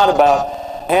 This is not about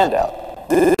handout.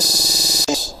 This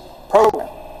is a program.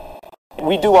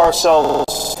 We do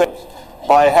ourselves favors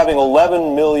by having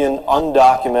 11 million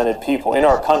undocumented people in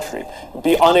our country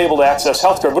be unable to access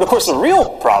health care. But of course, the real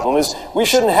problem is we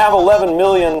shouldn't have 11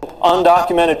 million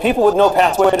undocumented people with no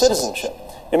pathway to citizenship.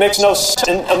 It makes no sense.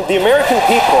 And the American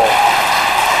people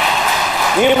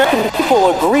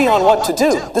agree on what to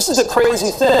do. This is a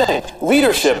crazy thing.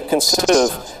 Leadership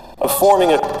consists of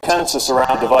forming a consensus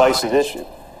around a divisive issue.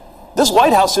 This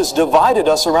White House has divided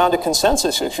us around a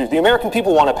consensus issue. The American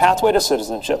people want a pathway to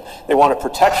citizenship. They want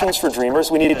protections for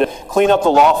dreamers. We need to clean up the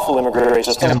lawful immigration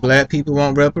system. And black people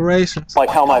want reparations. Like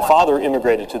how my father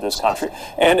immigrated to this country.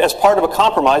 And as part of a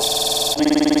compromise, we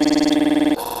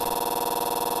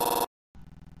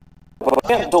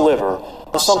can't deliver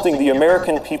on something the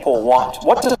American people want.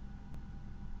 What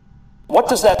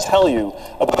does that tell you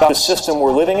about the system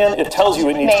we're living in? It tells you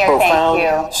it needs Mayor,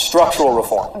 profound structural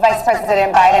reform. Vice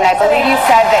President Biden, I believe you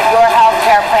said that your health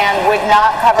care plan would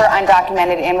not cover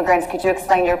undocumented immigrants. Could you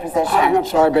explain your position? I'm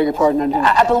sorry, beg your pardon.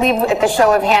 I believe at the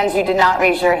show of hands you did not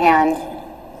raise your hand.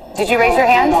 Did you raise your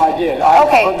hand? No, I did.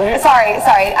 Okay, sorry.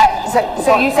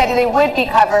 So you said they would be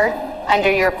covered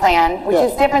under your plan, which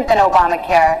is different than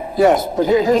Obamacare. Yes, but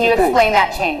here's the thing. Can you explain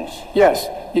that change? Yes.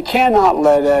 You cannot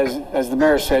let, as the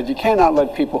mayor said, you cannot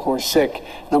let people who are sick,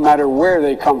 no matter where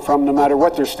they come from, no matter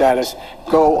what their status,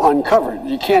 go uncovered.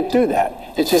 You can't do that.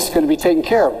 It's just going to be taken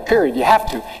care of, period. You have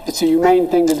to. It's a humane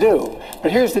thing to do.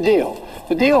 But here's the deal.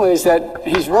 The deal is that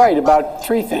he's right about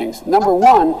three things. Number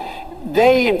one,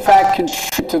 they, in fact,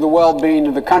 contribute to the well-being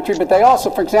of the country, but they also,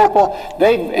 for example,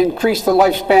 they've increased the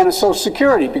lifespan of Social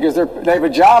Security because they have a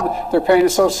job, they're paying a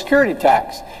Social Security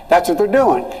tax. That's what they're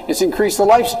doing. It's increased the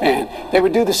lifespan. They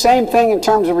would do the same thing in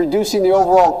terms of reducing the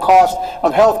overall cost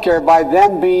of health care by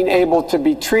them being able to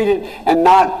be treated and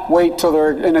not wait till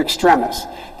they're in extremis.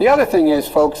 The other thing is,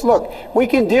 folks, look, we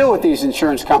can deal with these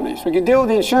insurance companies. We can deal with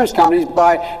the insurance companies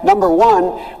by, number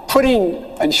one, putting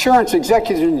insurance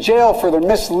executives in jail for their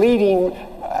misleading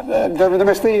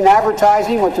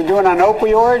advertising, what they're doing on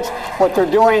opioids, what they're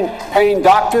doing paying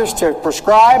doctors to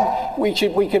prescribe. We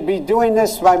could be doing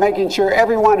this by making sure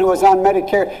everyone who is on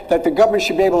Medicare, that the government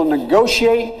should be able to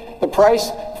negotiate the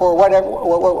price for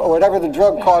whatever the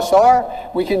drug costs are.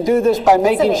 We can do this by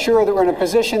making sure that we're in a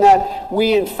position that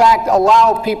we in fact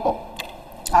allow people.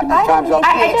 I just want to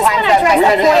address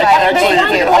that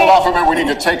point. Hold off a minute. We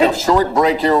need to take a short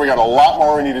break here. We got a lot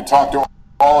more we need to talk to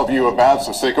all of you about,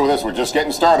 so stick with us. We're just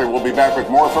getting started. We'll be back with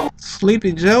more from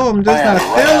Sleepy Joe. I'm just not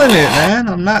feeling it, man.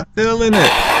 I'm not feeling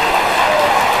it.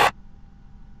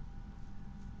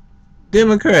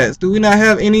 Democrats, do we not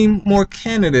have any more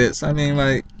candidates? I mean,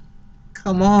 like,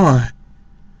 come on.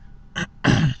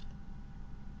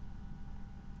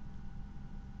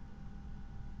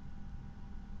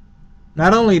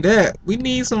 Not only that, we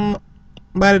need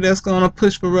somebody that's gonna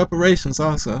push for reparations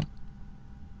also.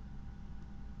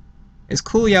 It's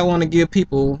cool y'all want to give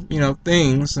people,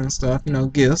 things and stuff,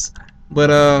 gifts,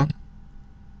 but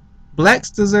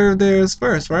blacks deserve theirs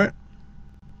first, right?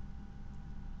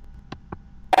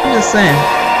 I'm just saying.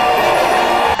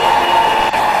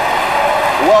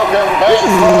 Welcome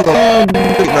back.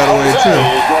 By the way, too.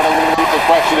 Is going to lead the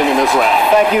questioning in this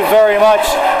round. Thank you very much,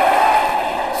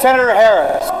 Senator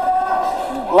Harris.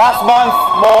 Last month,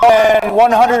 more than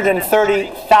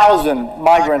 130,000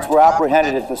 migrants were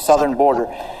apprehended at the southern border.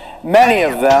 Many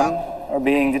of them are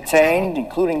being detained,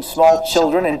 including small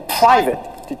children, in private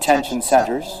detention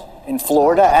centers in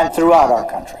Florida and throughout our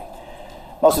country.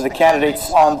 Most of the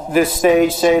candidates on this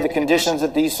stage say the conditions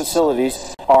at these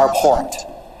facilities are abhorrent.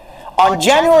 On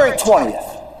January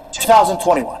 20th,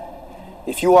 2021,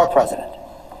 if you are president,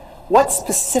 what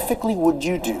specifically would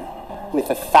you do with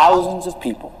the thousands of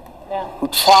people who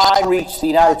try to reach the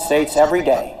United States every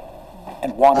day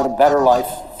and wanted a better life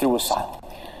through asylum?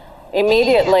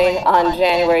 Immediately on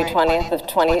January 20th of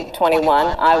 2021,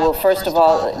 I will, first of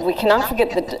all, we cannot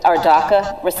forget our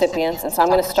DACA recipients, and so I'm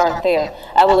going to start there.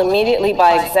 I will immediately,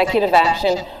 by executive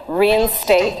action,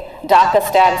 reinstate DACA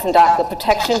status and DACA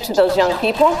protection to those young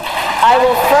people. I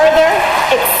will further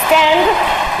extend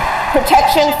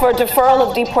protection for deferral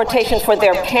of deportation for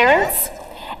their parents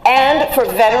and for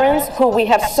veterans, who we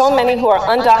have so many who are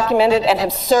undocumented and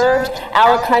have served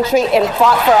our country and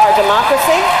fought for our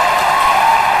democracy.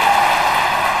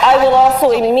 I will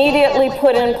also immediately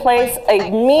put in place a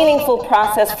meaningful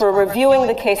process for reviewing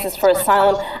the cases for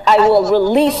asylum. I will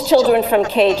release children from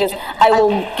cages. I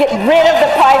will get rid of the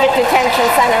private detention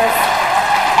centers.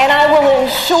 And I will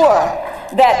ensure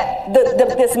that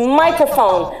this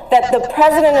microphone that the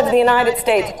President of the United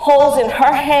States holds in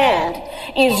her hand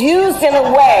is used in a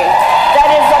way that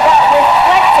is about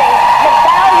reflecting the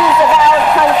values of our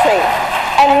country,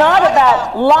 and not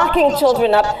about locking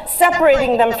children up,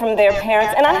 separating them from their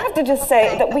parents. And I have to just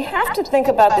say that we have to think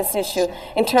about this issue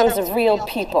in terms of real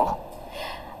people.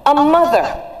 A mother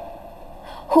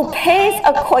who pays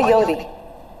a coyote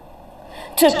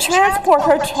to transport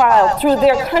her child through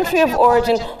their country of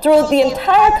origin, through the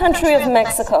entire country of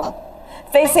Mexico,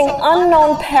 facing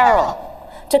unknown peril,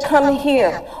 to come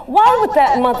here. Why would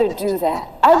that mother do that?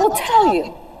 I will tell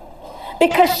you.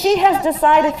 Because she has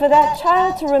decided for that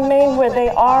child to remain where they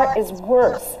are is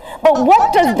worse. But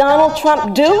what does Donald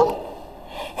Trump do?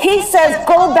 He says,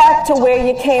 go back to where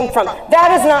you came from.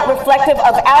 That is not reflective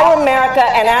of our America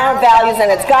and our values,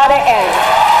 and it's got to end.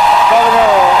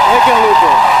 Governor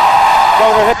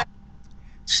Hickenlooper.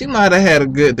 She might have had a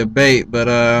good debate, but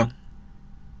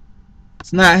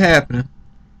it's not happening.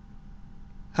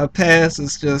 Her past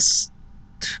is just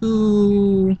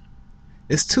too...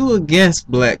 It's too against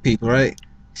black people, right?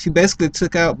 She basically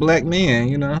took out black men,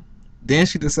 you know. Then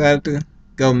she decided to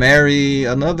go marry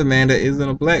another man that isn't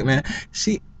a black man.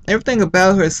 Everything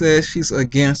about her says she's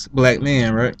against black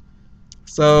men, right?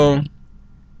 So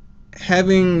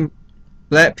having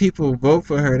black people vote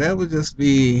for her, that would just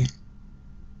be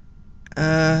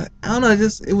I don't know,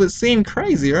 it would seem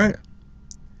crazy, right?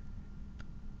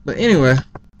 But anyway,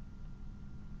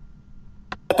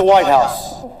 at the White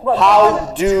House,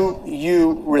 how do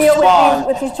you respond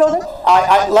with these children?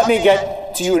 Let me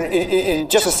get to you in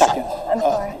just a second. I'm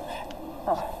sorry.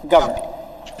 Governor,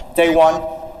 day one,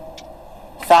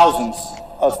 thousands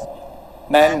of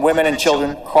men, women, and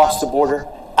children cross the border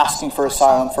asking for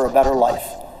asylum for a better life.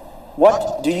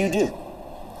 What do you do?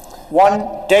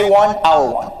 Day one,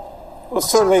 hour one. Well,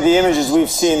 certainly the images we've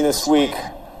seen this week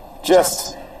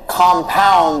just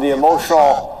compound the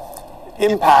emotional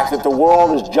impact that the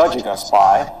world is judging us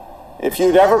by. If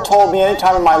you'd ever told me any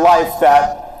time in my life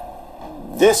that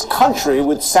this country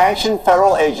would sanction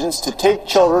federal agents to take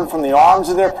children from the arms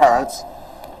of their parents,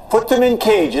 put them in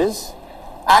cages,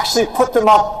 actually put them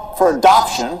up for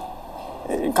adoption,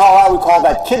 in Colorado we call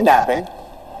that kidnapping,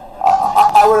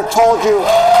 I would have told you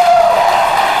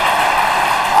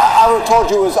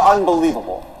it was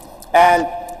unbelievable. And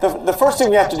the first thing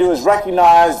we have to do is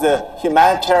recognize the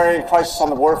humanitarian crisis on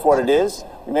the border for what it is.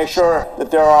 We make sure that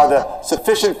there are the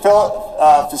sufficient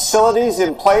facilities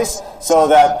in place so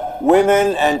that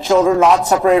women and children are not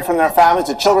separated from their families,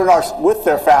 the children are with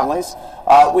their families.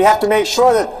 We have to make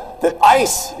sure that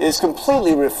ICE is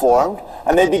completely reformed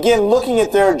and they begin looking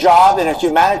at their job in a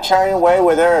humanitarian way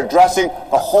where they're addressing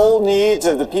the whole needs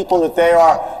of the people that they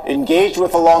are engaged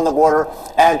with along the border.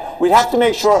 And we'd have to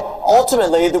make sure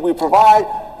ultimately that we provide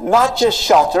not just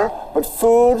shelter, but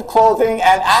food, clothing,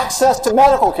 and access to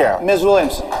medical care. Ms.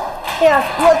 Williamson. Yes,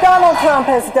 what Donald Trump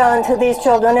has done to these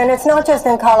children, and it's not just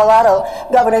in Colorado,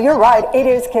 Governor, you're right, it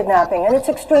is kidnapping, and it's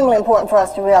extremely important for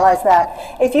us to realize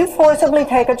that. If you forcibly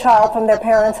take a child from their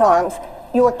parents' arms,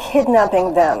 you are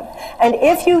kidnapping them. And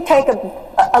if you take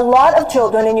a lot of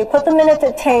children and you put them in a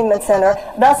detainment center,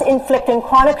 thus inflicting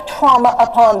chronic trauma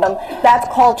upon them, that's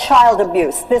called child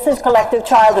abuse. This is collective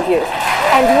child abuse.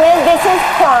 And when this is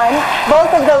crime,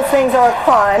 both of those things are a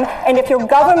crime, and if your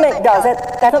government does it,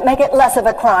 that doesn't make it less of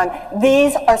a crime.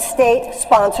 These are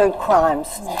state-sponsored crimes.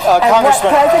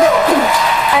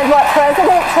 And what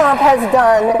President Trump has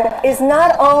done is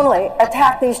not only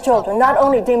attack these children, not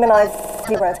only demonize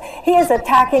difference. He is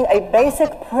attacking a basic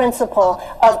principle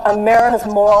of America's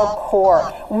moral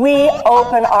core. We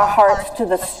open our hearts to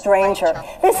the stranger.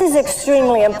 This is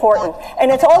extremely important,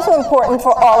 and it's also important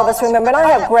for all of us to remember. And I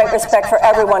have great respect for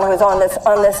everyone who is on this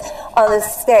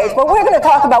stage. But we're going to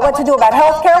talk about what to do about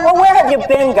health care. Well, where have you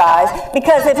been, guys?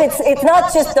 Because if it's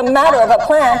not just a matter of a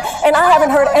plan, and I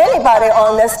haven't heard anybody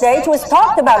on this stage who has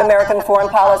talked about American foreign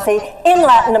policy in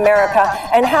Latin America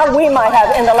and how we might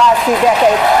have, in the last few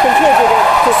decades, contributed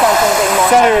to something big more.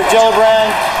 Senator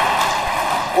Gillibrand,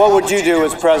 what would you do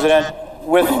as president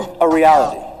with a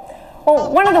reality?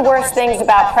 Well, one of the worst things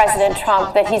about President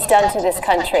Trump that he's done to this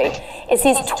country is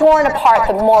he's torn apart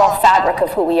the moral fabric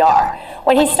of who we are.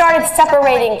 When he started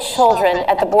separating children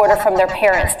at the border from their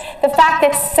parents, the fact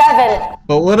that 7...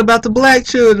 But what about the black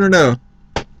children, though?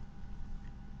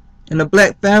 And the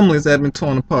black families that have been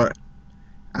torn apart?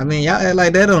 I mean, y'all act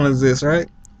like that don't exist, right?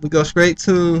 We go straight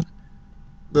to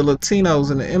the Latinos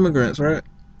and the immigrants, right?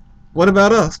 What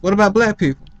about us? What about black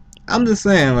people? I'm just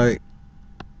saying, like,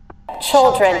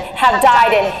 children have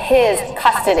died in his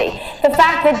custody. The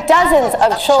fact that dozens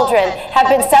of children have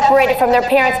been separated from their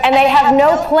parents and they have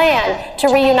no plan to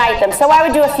reunite them. So I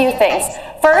would do a few things.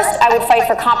 First, I would fight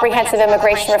for comprehensive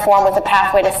immigration reform with a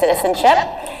pathway to citizenship.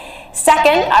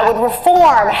 Second, I would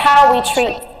reform how we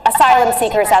treat asylum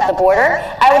seekers at the border.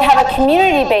 I would have a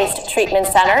community-based treatment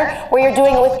center where you're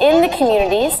doing it within the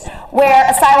communities, where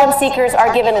asylum seekers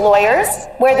are given lawyers,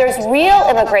 where there's real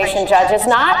immigration judges,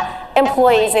 not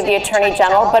employees of the Attorney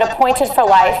General, but appointed for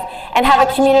life, and have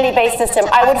a community-based system.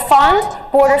 I would fund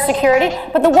border security,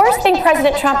 but the worst thing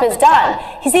President Trump has done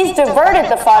is he's diverted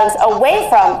the funds away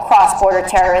from cross-border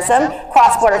terrorism,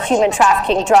 cross-border human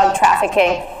trafficking, drug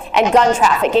trafficking, and gun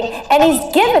trafficking, and he's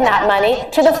given that money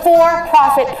to the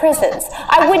for-profit prisons.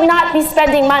 I would not be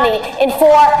spending money in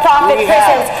for-profit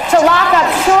prisons to lock up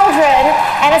children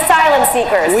and asylum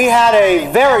seekers. We had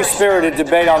a very spirited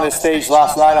debate on this stage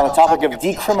last night on the topic of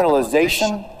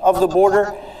decriminalization of the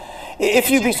border.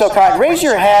 If you'd be so kind, raise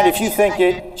your hand if you think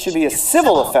it should be a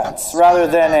civil offense rather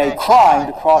than a crime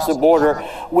to cross the border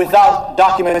without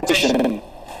documentation.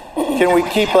 Can we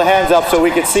keep the hands up so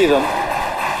we can see them?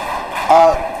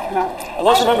 And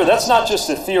let's remember, that's not just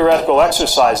a theoretical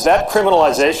exercise. That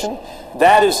criminalization,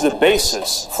 that is the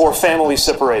basis for family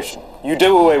separation. You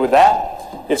do away with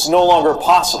that, it's no longer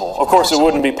possible. Of course, it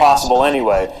wouldn't be possible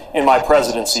anyway in my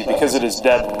presidency because it is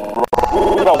dead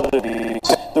wrong.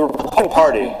 The Republican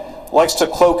Party likes to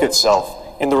cloak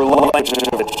itself in the religion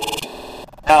of it.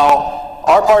 Now,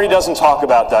 our party doesn't talk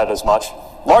about that as much,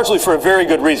 largely for a very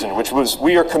good reason, which was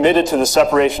we are committed to the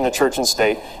separation of church and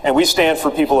state, and we stand for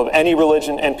people of any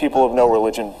religion and people of no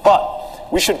religion.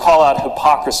 But we should call out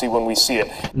hypocrisy when we see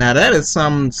it. Now that is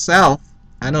some South.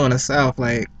 I know in the South,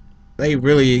 like, they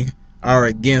really are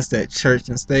against that church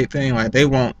and state thing. Like, they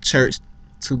want church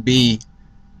to be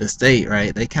the state,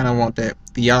 right? They kind of want that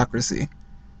theocracy.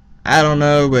 I don't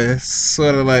know, but it's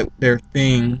sort of like their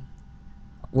thing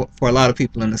for a lot of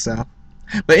people in the South.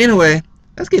 But anyway,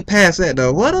 let's get past that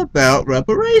though. What about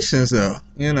reparations though?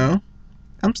 You know,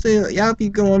 I'm still, y'all be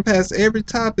going past every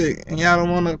topic and y'all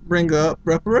don't want to bring up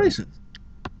reparations.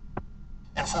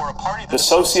 And for a party that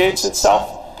associates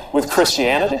itself with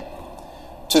Christianity,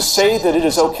 to say that it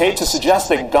is okay to suggest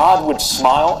that God would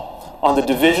smile on the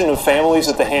division of families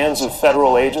at the hands of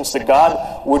federal agents, that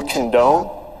God would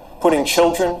condone putting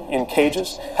children in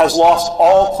cages, has lost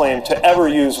all claim to ever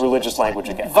use religious language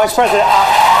again. Vice President,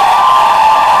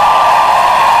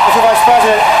 Mr. Vice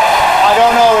President, I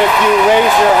don't know if you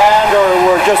raised your hand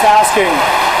or were just asking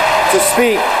to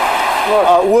speak.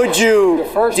 Would you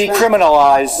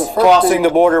decriminalize crossing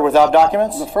the border without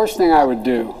documents? The first thing I would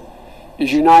do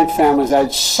is unite families.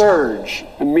 I'd surge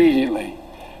immediately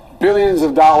billions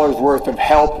of dollars worth of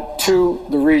help to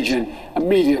the region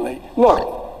immediately.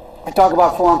 Look, I talk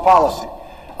about foreign policy.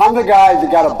 I'm the guy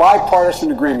that got a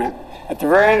bipartisan agreement at the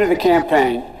very end of the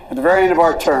campaign, at the very end of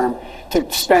our term,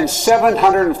 to spend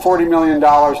 $740 million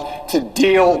to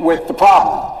deal with the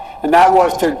problem. And that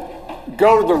was to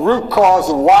go to the root cause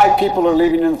of why people are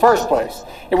leaving in the first place.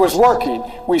 It was working.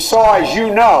 We saw, as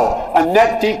you know, a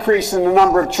net decrease in the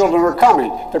number of children who were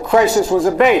coming. The crisis was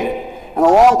abated. And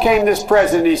along came this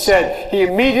president. He said he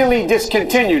immediately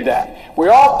discontinued that. We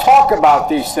all talk about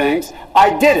these things.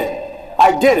 I did it.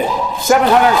 I did it. $740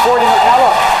 million. Now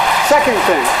look, second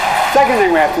thing. Second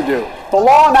thing we have to do, the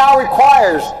law now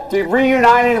requires the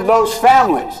reuniting of those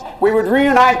families. We would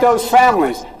reunite those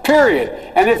families, period.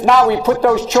 And if not, we put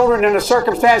those children in a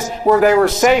circumstance where they were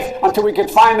safe until we could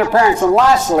find their parents. And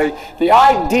lastly, the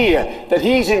idea that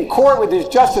he's in court with his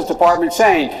Justice Department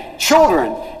saying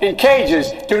children in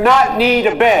cages do not need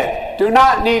a bed, do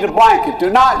not need a blanket, do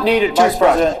not need a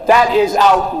toothbrush. That is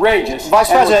outrageous.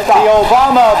 Vice President, the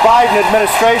Obama-Biden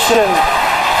administration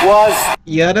was...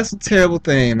 Yeah, that's a terrible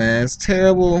thing, man. It's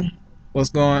terrible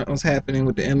what's happening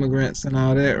with the immigrants and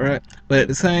all that, right? But at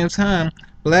the same time,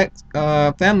 black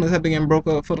families have been getting broke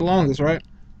up for the longest, right?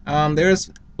 There's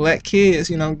black kids,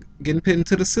 you know, getting put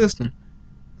into the system.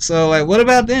 So, like, what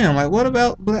about them? Like, what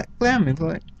about black families?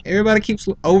 Like, everybody keeps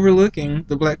overlooking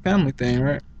the black family thing,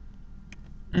 right?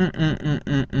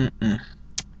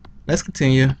 Let's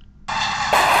continue.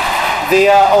 The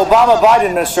Obama-Biden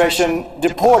administration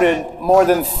deported more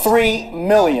than 3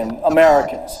 million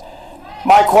Americans.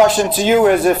 My question to you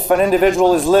is, if an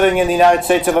individual is living in the United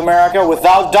States of America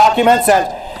without documents and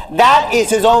that is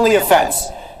his only offense,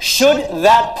 should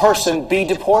that person be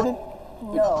deported?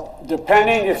 No.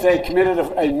 Depending if they committed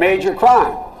a major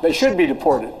crime, they should be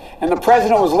deported. And the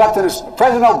president was left in his...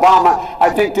 President Obama,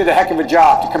 I think, did a heck of a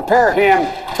job. To compare him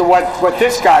to what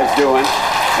this guy's doing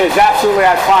is absolutely,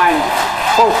 I find,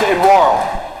 close to immoral.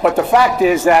 But the fact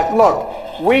is that, look,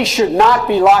 we should not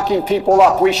be locking people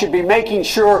up. We should be making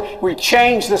sure we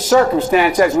change the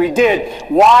circumstance, as we did,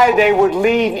 why they would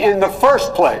leave in the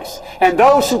first place. And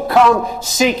those who come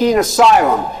seeking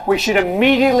asylum, we should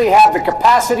immediately have the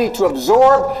capacity to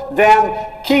absorb them,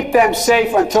 keep them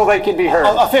safe until they can be heard.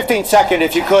 A 15-second,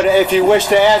 if you could, if you wish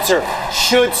to answer.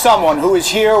 Should someone who is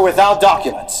here without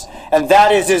documents, and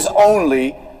that is his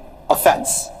only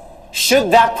offense,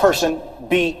 should that person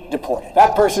be deported?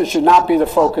 That person should not be the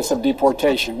focus of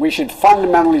deportation. We should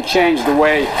fundamentally change the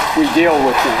way we deal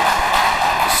with things.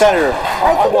 Senator,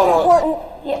 I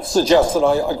want to suggest that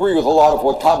I agree with a lot of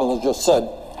what Kamala just said.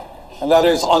 And that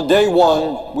is, on day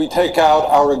one, we take out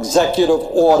our executive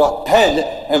order pen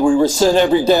and we rescind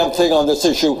every damn thing on this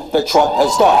issue that Trump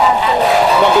has done.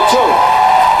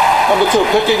 Number two,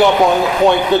 picking up on the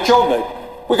point that Joe made,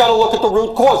 we got to look at the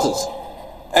root causes.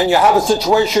 And you have a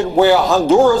situation where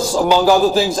Honduras, among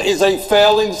other things, is a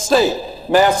failing state.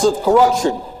 Massive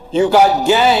corruption. You got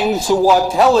gangs who are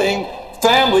telling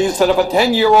families that if a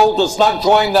 10-year-old does not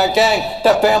join that gang,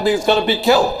 that family is going to be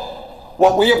killed.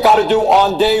 What we have got to do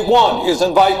on day one is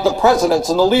invite the presidents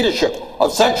and the leadership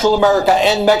of Central America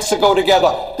and Mexico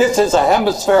together. This is a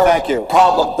hemispheric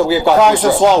problem that we have got to address.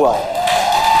 Congressman Swalwell,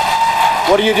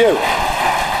 what do you do?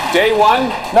 Day one?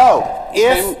 No.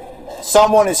 If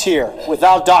someone is here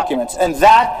without documents and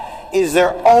that is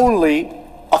their only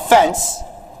offense,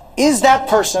 is that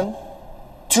person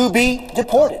to be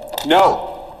deported? No.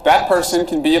 That person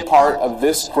can be a part of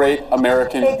this great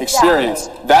American experience.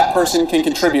 That person can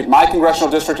contribute. My congressional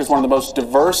district is one of the most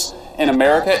diverse in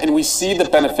America, and we see the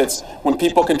benefits when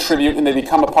people contribute and they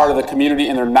become a part of the community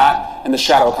and they're not in the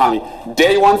shadow economy.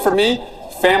 Day one for me,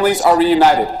 families are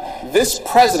reunited. This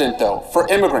president, though, for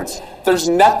immigrants, there's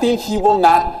nothing he will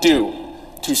not do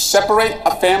to separate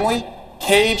a family,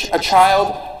 cage a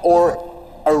child, or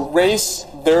erase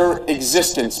their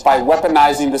existence by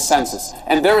weaponizing the census.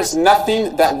 And there is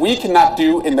nothing that we cannot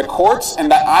do in the courts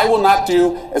and that I will not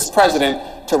do as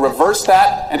president to reverse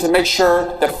that and to make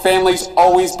sure that families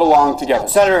always belong together.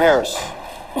 Senator Harris.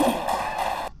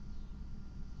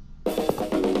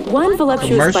 One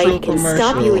voluptuous bite can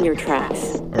stop you in your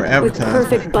tracks. With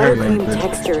perfect buttercream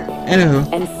texture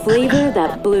and flavor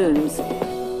that blooms.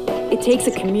 It takes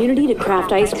a community to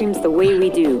craft ice creams the way we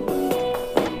do.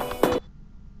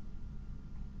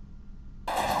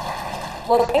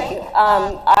 Well, thank you.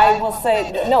 I will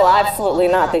say, no, absolutely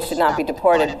not. They should not be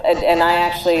deported. And I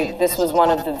actually, this was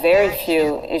one of the very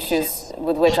few issues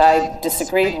with which I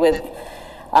disagreed with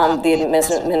the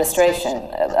administration,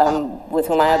 with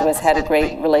whom I otherwise had a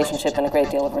great relationship and a great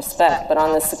deal of respect. But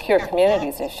on the secure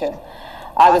communities issue,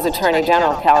 I was Attorney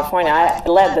General of California. I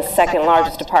led the second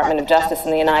largest Department of Justice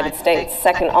in the United States,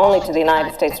 second only to the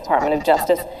United States Department of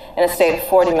Justice, in a state of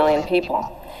 40 million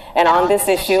people. And on this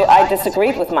issue, I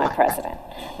disagreed with my president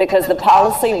because the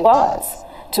policy was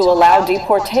to allow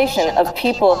deportation of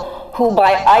people who,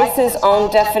 by ICE's own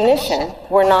definition,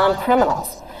 were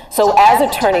non-criminals. So as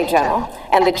Attorney General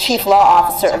and the Chief Law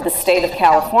Officer of the state of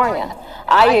California,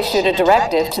 I issued a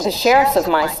directive to the sheriffs of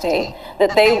my state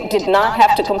that they did not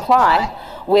have to comply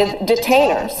with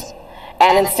detainers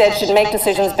and instead should make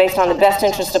decisions based on the best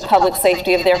interest of public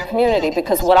safety of their community.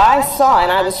 Because what I saw,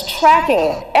 and I was tracking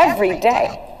it every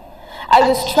day, I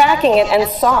was tracking it and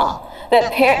saw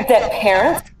that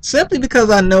parents... Simply because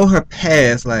I know her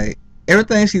past, like,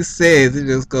 everything she says, it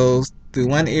just goes through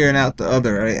one ear and out the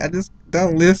other, right? I just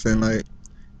don't listen. Like,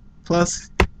 plus,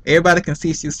 everybody can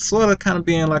see she's sort of kind of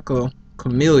being like a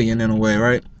chameleon in a way,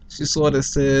 right? She sort of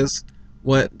says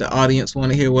what the audience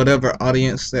want to hear, whatever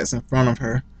audience that's in front of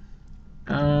her.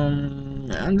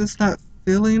 I'm just not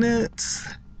feeling it.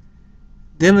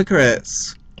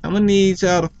 Democrats, I'm gonna need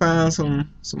y'all to find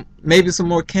maybe some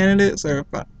more candidates or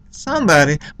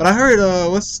somebody. But I heard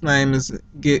what's his name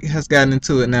has gotten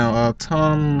into it now.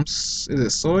 Tom, is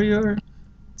it Sawyer,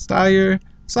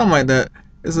 something like that.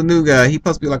 It's a new guy. He's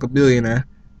supposed to be like a billionaire.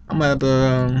 I'm gonna have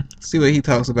to see what he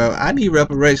talks about. I need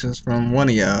reparations from one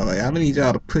of y'all. Like, I'm gonna need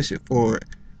y'all to push it forward.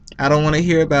 I don't want to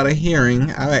hear about a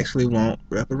hearing. I actually want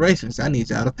reparations. I need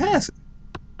y'all to pass it.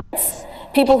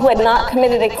 People who had not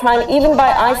committed a crime, even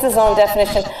by ICE's own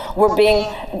definition, were being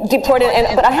deported.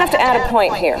 But I have to add a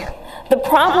point here. The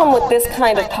problem with this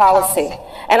kind of policy,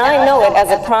 and I know it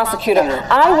as a prosecutor,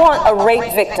 I want a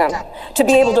rape victim to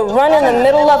be able to run in the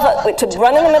middle of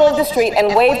the street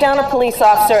and wave down a police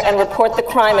officer and report the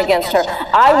crime against her.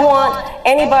 I want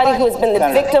anybody who has been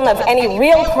the victim of any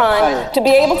real crime to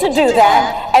be able to do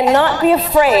that and not be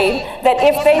afraid that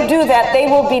if they do that, they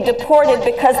will be deported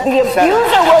because the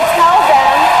abuser will tell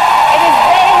them it is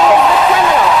they who is the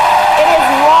criminal. It is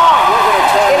wrong.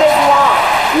 It is wrong.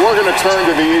 We're going to turn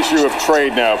to the issue of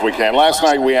trade now, if we can. Last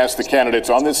night, we asked the candidates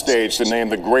on this stage to name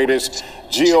the greatest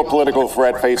geopolitical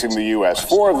threat facing the U.S.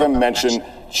 4 of them mention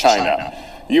China.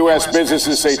 U.S.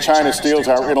 businesses say China steals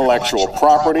our intellectual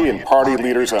property, and party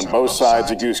leaders on both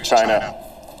sides accuse China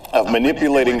of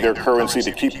manipulating their currency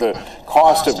to keep the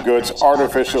cost of goods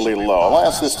artificially low. I'll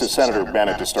ask this to Senator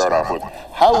Bennett to start off with.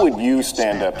 How would you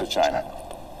stand up to China?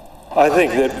 I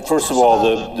think that, first of all,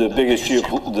 the biggest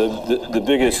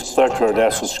threat to our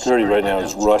national security right now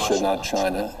is Russia, not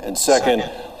China. And second,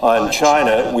 on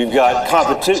China, we've got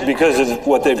competition because of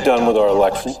what they've done with our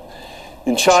election.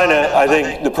 In China, I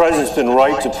think the president's been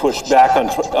right to push back on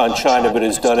China, but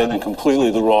has done it in completely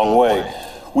the wrong way.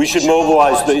 We should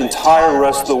mobilize the entire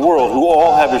rest of the world, who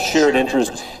all have a shared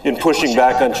interest in pushing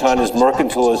back on China's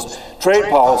mercantilist trade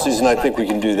policies, and I think we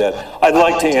can do that. I'd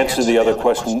like to answer the other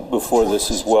question before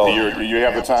this as well. You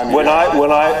have the time? When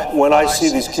I see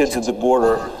these kids at the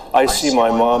border, I see my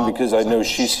mom because I know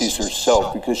she sees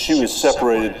herself, because she was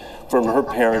separated from her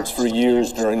parents for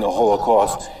years during the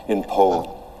Holocaust in Poland.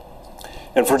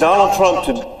 And for Donald Trump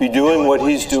to be doing what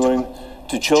he's doing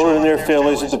to children and their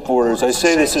families at the borders, I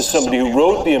say this as somebody who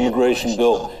wrote the immigration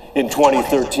bill in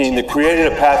 2013 that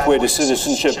created a pathway to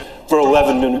citizenship for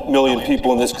 11 million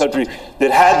people in this country,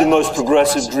 that had the most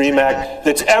progressive DREAM Act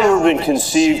that's ever been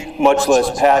conceived, much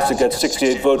less passed. It got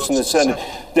 68 votes in the Senate,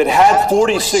 that had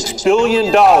 $46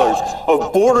 billion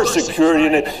of border security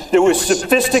in it, that was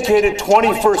sophisticated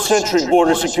 21st century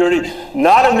border security,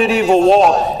 not a medieval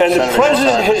wall. And the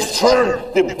president has turned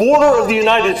the border of the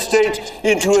United States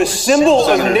into a symbol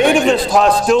of nativist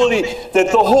hostility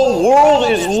that the whole world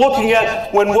is looking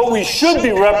at, when what we should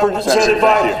be represented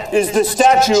by is the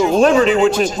Statue of Liberty,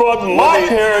 which has brought my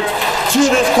parents to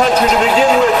this country to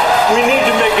begin with. We need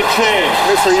to make a change.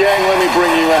 Mr. Yang, let me bring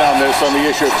you in on this, on the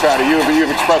issue of China. You've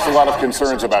expressed a lot of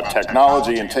concerns about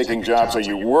technology and taking jobs. Are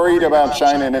you worried about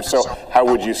China? And if so, how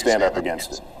would you stand up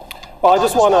against it? Well, I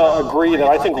just want to agree that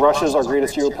I think Russia's our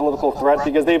greatest geopolitical threat,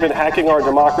 because they've been hacking our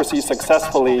democracy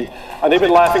successfully, and they've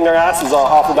been laughing their asses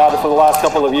off about it for the last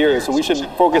couple of years. So we should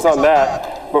focus on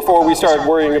that before we start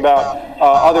worrying about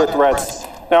other threats.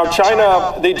 Now,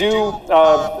 China, they do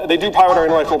pirate our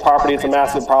intellectual property. It's a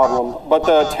massive problem. But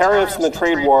the tariffs and the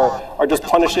trade war are just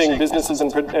punishing businesses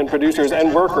and producers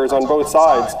and workers on both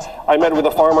sides. I met with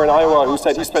a farmer in Iowa who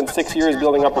said he spent 6 years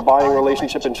building up a buying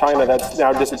relationship in China that's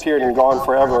now disappeared and gone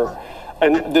forever.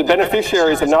 And the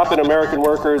beneficiaries have not been American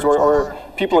workers or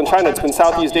people in China. It's been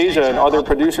Southeast Asia and other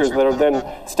producers that have then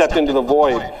stepped into the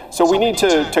void. So we need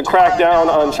to crack down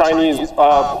on Chinese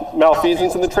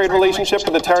malfeasance in the trade relationship,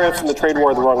 but the tariffs and the trade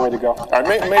war are the wrong way to go. All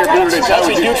right, Mayor Buttigieg, how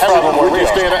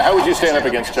would you stand up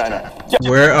against China?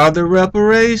 Where are the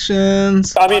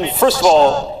reparations? I mean, first of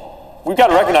all, we've got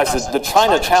to recognize this, the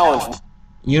China challenge.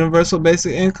 Universal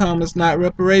basic income is not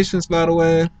reparations, by the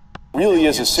way. Really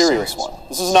is a serious one.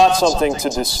 This is not something to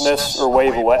dismiss or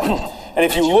wave away. And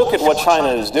if you look at what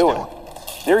China is doing,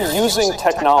 they're using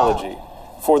technology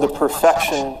for the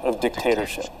perfection of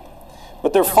dictatorship.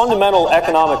 But their fundamental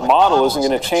economic model isn't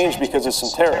going to change because of some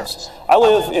tariffs. I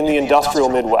live in the industrial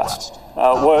Midwest.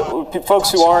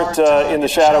 Folks who aren't in the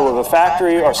shadow of a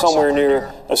factory are somewhere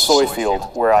near a soy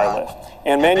field where I live.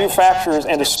 And manufacturers,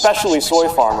 and especially soy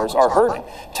farmers, are hurting.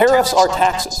 Tariffs are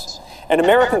taxes. And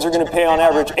Americans are going to pay on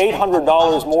average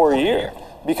 $800 more a year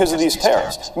because of these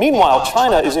tariffs. Meanwhile,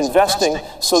 China is investing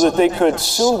so that they could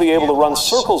soon be able to run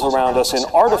circles around us in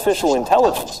artificial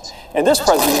intelligence. And this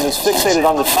president is fixated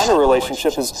on the China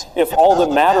relationship as if all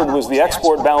that mattered was the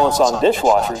export balance on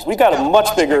dishwashers. We got a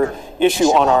much bigger issue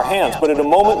on our hands, but at a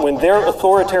moment when their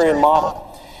authoritarian model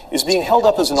is being held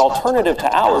up as an alternative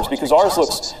to ours because ours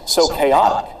looks so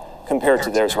chaotic compared to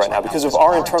theirs right now because of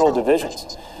our internal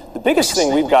divisions. The biggest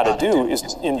thing we've got to do is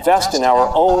invest in our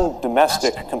own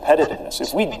domestic competitiveness.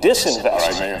 If we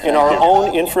disinvest in our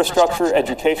own infrastructure,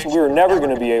 education, we are never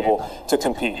going to be able to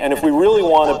compete. And if we really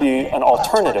want to be an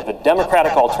alternative, a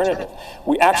democratic alternative,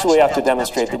 we actually have to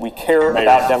demonstrate that we care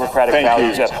about democratic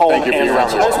values at home and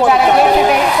around the world. We've got a good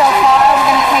debate so far. We're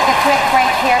going to take a quick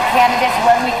break here, candidates.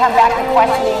 When we come back, the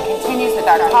questioning continues with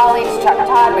our colleagues. Chuck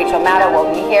Todd, Rachel Maddow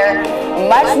will be here.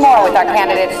 Much more with our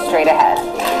candidates straight ahead.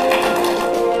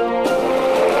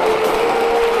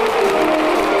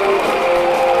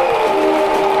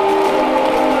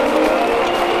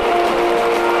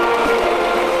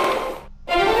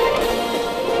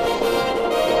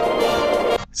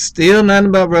 Still nothing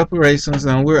about reparations,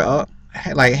 and we're all,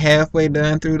 like halfway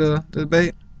done through the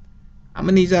debate. I'm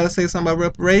gonna need y'all to say something about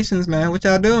reparations, man. What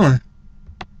y'all doing?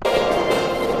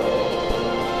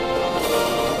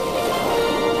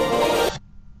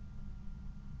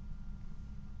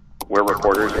 We're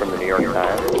reporters from the New York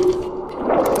Times.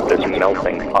 This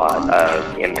melting pot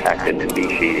of impacted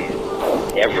species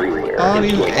everywhere is going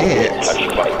to get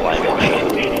touched by climate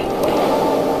change.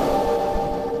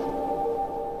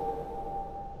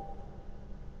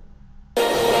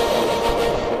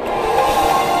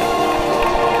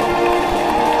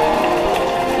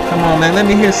 Come on, man, let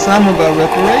me hear some about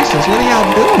reparations. What are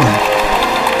y'all doing?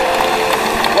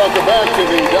 Welcome back to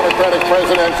the Democratic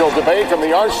presidential debate from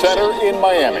the Arts Center in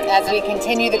Miami. As we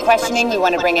continue the questioning, we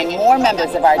want to bring in more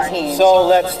members of our team. So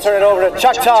let's turn it over to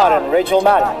Chuck Todd and Rachel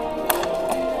Maddow.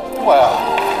 Well,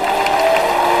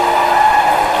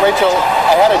 Rachel,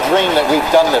 I had a dream that we've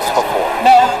done this before.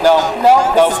 No,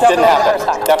 didn't happen.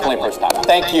 Definitely first time.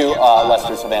 Thank you,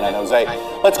 Lester, Savannah, and Jose.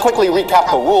 Let's quickly recap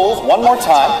the rules one more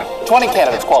time. 20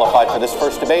 candidates qualified for this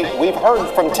first debate. We've heard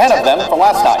from 10 of them from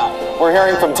last night. We're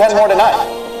hearing from 10 more tonight.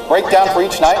 Breakdown for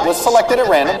each night was selected at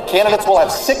random. Candidates will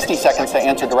have 60 seconds to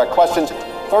answer direct questions,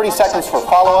 30 seconds for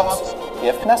follow-ups,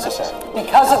 if necessary.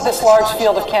 Because of this large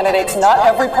field of candidates, not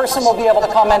every person will be able to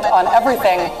comment on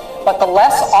everything, but the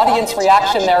less audience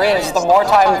reaction there is, the more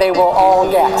time they will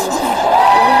all get.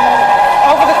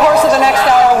 Over the course of the next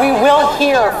hour, we will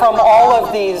hear from all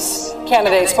of these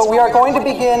candidates, but we are going to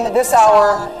begin this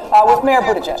hour with Mayor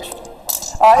Buttigieg.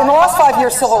 In the last 5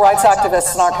 years, civil rights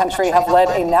activists in our country have led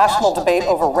a national debate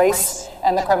over race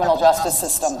and the criminal justice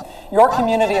system. Your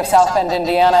community of South Bend,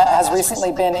 Indiana, has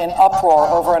recently been in uproar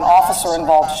over an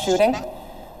officer-involved shooting.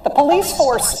 The police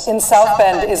force in South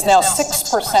Bend is now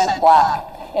 6% black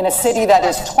in a city that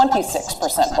is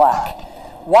 26% black.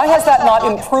 Why has that not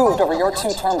improved over your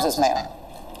 2 terms as mayor?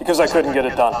 Because I couldn't get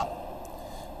it done.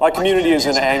 My community is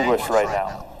in anguish right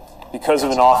now because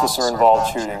of an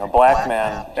officer-involved shooting. A black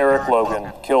man, Eric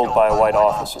Logan, killed by a white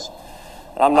officer.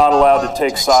 And I'm not allowed to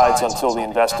take sides until the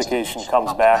investigation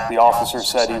comes back. The officer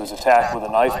said he was attacked with a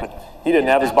knife, but he didn't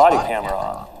have his body camera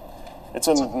on. It's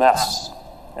a mess,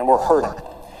 and we're hurting.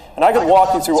 And I could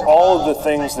walk you through all of the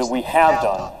things that we have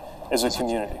done as a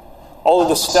community, all of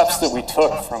the steps that we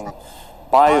took from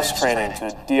bias training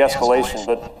to de-escalation,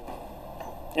 but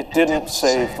it didn't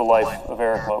save the life of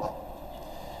Eric Logan.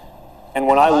 And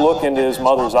when I look into his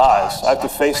mother's eyes, I have to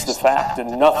face the fact that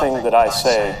nothing that I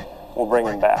say will bring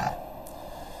him back.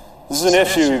 This is an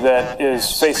issue that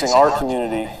is facing our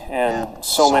community and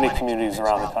so many communities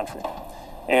around the country.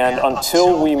 And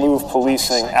until we move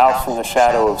policing out from the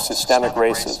shadow of systemic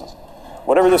racism,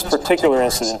 whatever this particular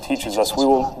incident teaches us, we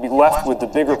will be left with the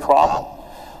bigger problem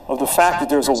of the fact that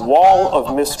there's a wall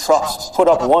of mistrust put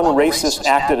up one racist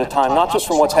act at a time, not just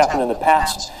from what's happened in the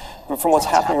past, but from what's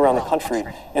happening around the country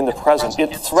in the present.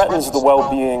 It threatens the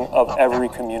well-being of every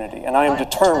community. And I am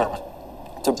determined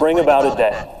to bring about a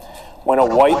day when a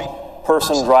white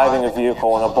person driving a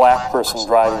vehicle and a black person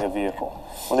driving a vehicle,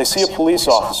 when they see a police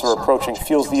officer approaching,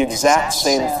 feels the exact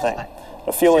same thing,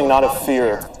 a feeling not of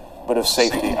fear, but of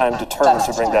safety. I am determined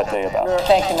to bring that day about.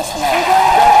 Thank you, Mr. Mayor.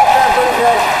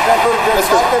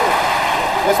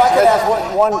 If I could ask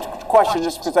one question,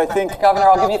 just because I think... Governor,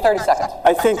 I'll give you 30 seconds.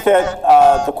 I think that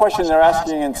the question they're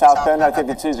asking in South Bend, I think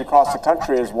it sees across the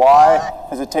country, is why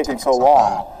has it taken so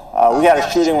long? We had a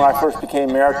shooting when I first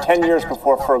became mayor, 10 years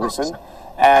before Ferguson,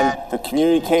 and the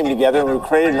community came together and we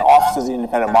created an Office of the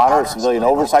Independent Monitor, a Civilian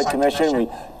Oversight Commission. We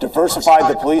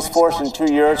diversified the police force in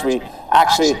 2 years. We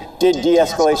actually did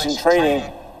de-escalation training.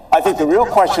 I I think the real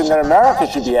question that America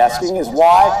should be asking is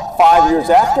why 5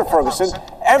 years after Ferguson,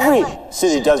 every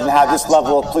city doesn't have this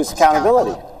level of police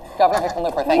accountability. Governor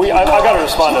Hickenlooper, thank you. I got to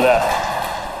respond to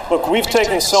that. Look, we've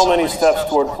taken so many steps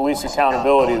toward police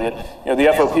accountability that the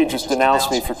FOP just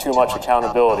denounced me for too much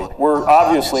accountability. We're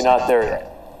obviously not there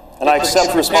yet. And I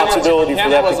accept responsibility for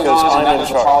that because I'm in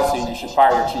charge. Policy, you should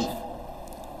fire your chief.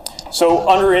 So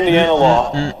under Indiana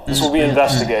law, this will be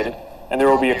investigated, and there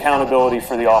will be accountability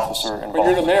for the officer involved. But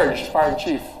you're the mayor, you should fire your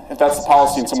chief if that's the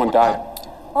policy and someone died.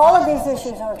 All of these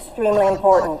issues are extremely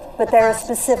important, but there are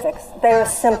specifics, there are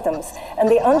symptoms, and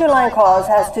the underlying cause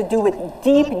has to do with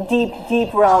deep, deep,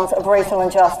 deep realms of racial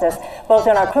injustice, both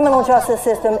in our criminal justice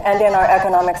system and in our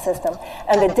economic system.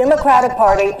 And the Democratic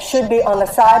Party should be on the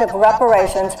side of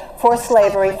reparations for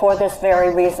slavery for this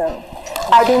very reason.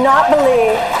 I do not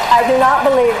believe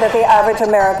that the average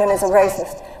American is a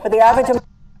racist, but the average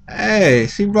Hey,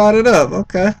 she brought it up,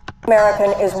 okay.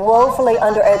 American is woefully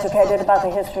undereducated about the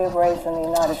history of race in the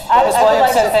United States. Ms.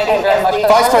 Williamson, thank you very much.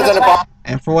 Vice President Obama.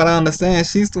 And from what I understand,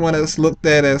 she's the one that's looked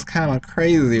at as kind of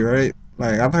crazy, right?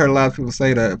 Like, I've heard a lot of people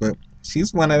say that, but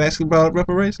she's the one that actually brought up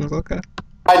reparations, okay.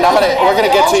 All right, we're going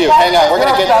to get to you. Hang on, we're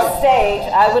going to get to you.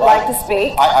 Stage, I would like to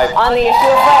speak on the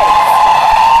issue of race.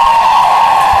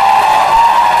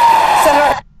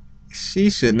 Senator, she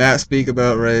should not speak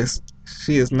about race.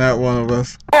 She is not one of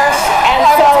us. And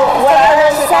so what I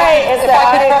will say is that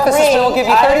I could preface this, we'll give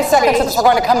you 30 seconds since we're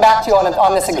going to come back to you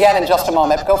on this again in just a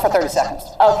moment. Go for 30 seconds.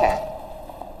 Okay.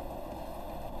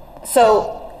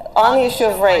 So on the issue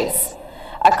of race,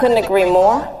 I couldn't agree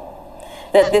more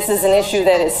that this is an issue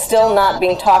that is still not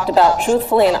being talked about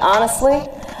truthfully and honestly.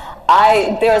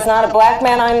 There is not a black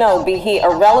man I know, be he a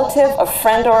relative, a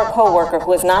friend, or a coworker,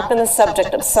 who has not been the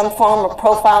subject of some form of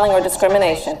profiling or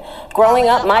discrimination. Growing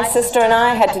up, my sister and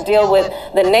I had to deal with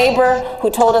the neighbor who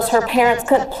told us her parents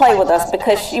couldn't play with us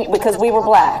because we were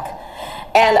black.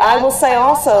 And I will say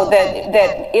also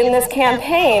that in this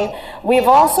campaign, we've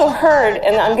also heard,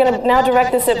 and I'm going to now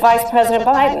direct this at Vice President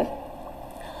Biden,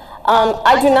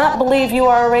 I do not believe you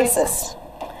are a racist.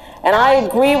 And I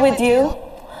agree with you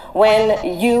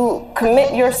when you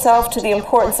commit yourself to the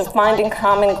importance of finding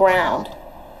common ground.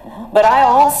 But I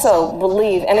also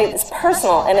believe, and it's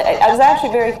personal, and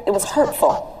it was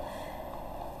hurtful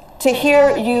to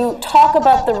hear you talk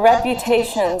about the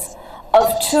reputations of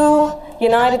two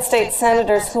United States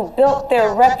senators who built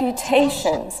their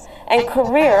reputations and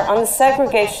career on the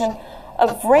segregation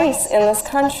of race in this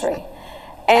country.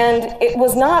 And it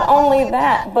was not only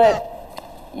that, but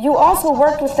you also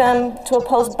worked with them to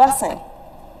oppose busing.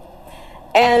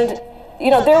 And,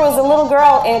 there was a little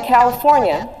girl in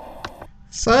California.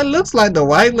 So it looks like the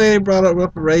white lady brought up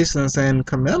reparations, and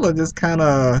Camilla just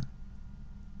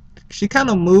she kind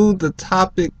of moved the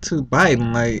topic to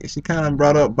Biden. Like, she kind of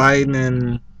brought up Biden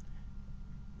and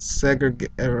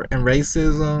and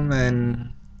racism,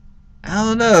 and I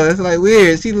don't know, it's like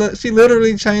weird. She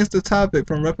literally changed the topic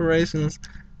from reparations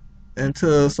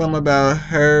into something about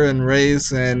her and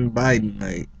race and Biden.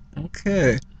 Like,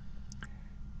 okay.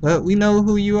 But we know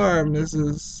who you are,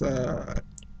 Mrs.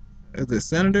 Is it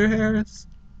Senator Harris?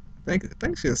 I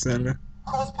think she's a senator.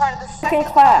 I was part of the second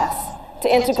class to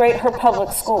integrate her public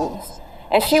schools,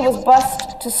 and she was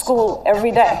bused to school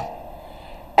every day.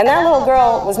 And that little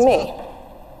girl was me.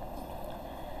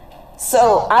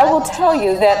 So I will tell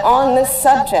you that on this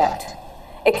subject,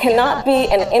 it cannot be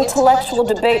an intellectual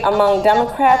debate among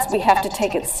Democrats. We have to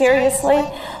take it seriously.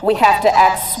 We have to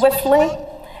act swiftly.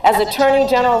 As Attorney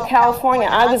General of California,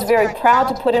 I was very proud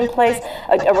to put in place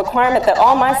a requirement that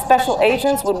all my special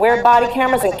agents would wear body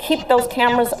cameras and keep those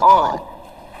cameras on.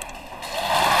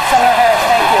 Senator Harris,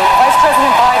 thank you. Vice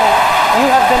President Biden, you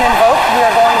have been invoked. We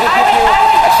are going to give you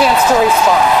a chance to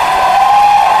respond.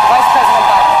 Vice President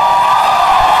Biden.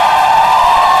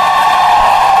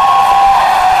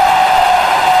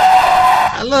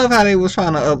 I love how they was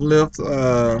trying to uplift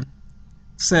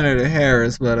Senator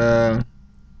Harris, but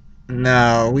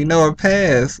no, we know her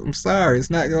past. I'm sorry, it's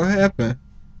not gonna happen.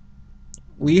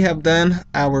 We have done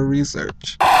our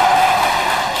research.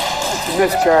 It's a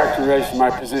mischaracterization of my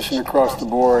position across the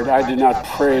board. I did not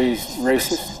praise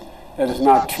racists. That is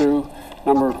not true.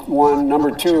 Number one. Number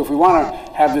two, if we want to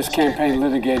have this campaign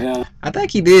litigated, I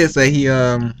think he did say he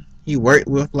worked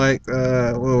with what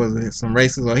was it, some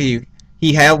racists, or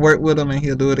he had worked with them and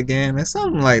he'll do it again. It's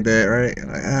something like that, right?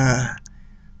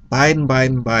 Like,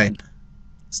 Biden.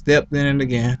 Stepped in it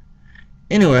again.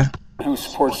 Anyway. Who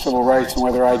supports civil rights, and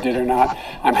whether I did or not,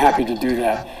 I'm happy to do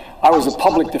that. I was a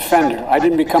public defender. I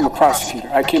didn't become a prosecutor.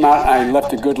 I came out and I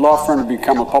left a good law firm to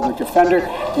become a public defender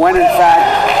when in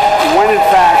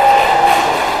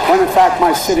fact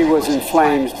my city was in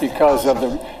flames because of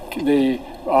the the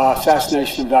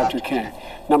assassination of Dr. King.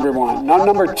 Number one.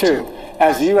 Number two,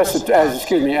 as the Vice President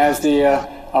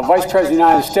of the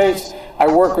United States, I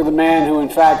work with a man who, in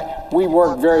fact, we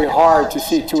worked very hard to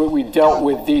see to it we dealt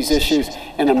with these issues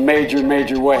in a major,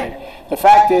 major way. The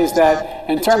fact is that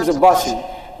in terms of busing,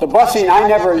 the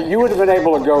busing, you would have been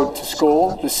able to go to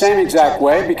school the same exact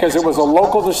way because it was a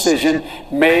local decision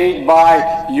made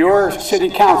by your city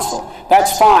council.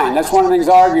 That's fine. That's one of the things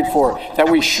I argued for, that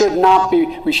we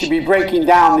should be breaking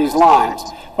down these lines.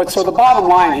 But so the bottom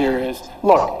line here is,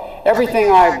 look,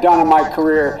 everything I've done in my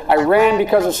career, I ran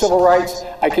because of civil rights.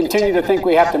 I continue to think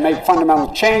we have to make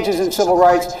fundamental changes in civil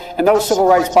rights. And those civil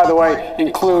rights, by the way,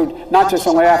 include not just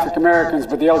only African Americans,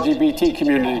 but the LGBT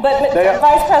community. But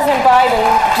Vice President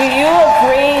Biden, do you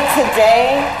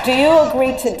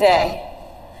agree today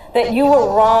that you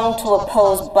were wrong to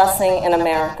oppose busing in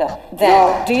America then?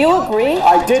 No, do you agree?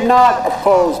 I did not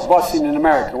oppose busing in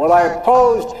America. What I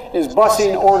opposed is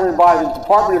busing ordered by the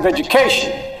Department of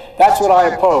Education. That's what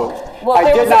I opposed. Well,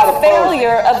 there was a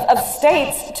failure of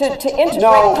states to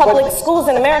integrate public schools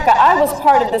in America. I was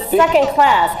part of the second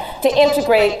class to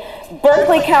integrate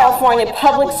Berkeley, California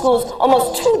public schools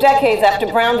almost 2 decades after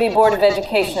Brown v. Board of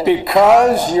Education.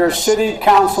 Because your city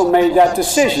council made that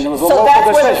decision. It was a local decision. So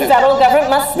that's where the federal government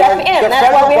must step in.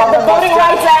 That's why we have the Voting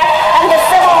Rights Act and the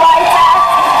Civil Rights Act.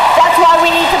 That's why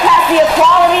we need to pass the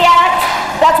Equality Act.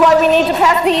 That's why we need to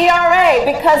pass the ERA,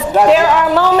 because there are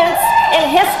moments in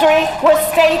history where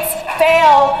states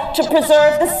fail to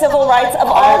preserve the civil rights of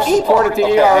all people. I supported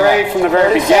the ERA from the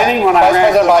very beginning when I ran.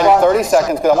 Vice President Biden, 30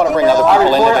 seconds, because I want to bring other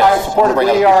people into this. I supported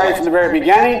the ERA from the very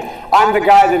beginning. I'm the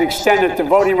guy that extended the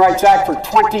Voting Rights Act for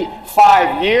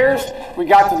 25 years. We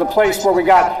got to the place where we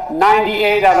got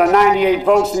 98 out of 98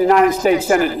 votes in the United States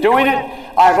Senate doing it.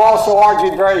 I've also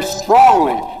argued very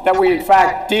strongly that we, in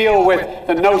fact, deal with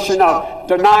the notion of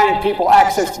denying people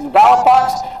access to the ballot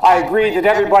box. I agree that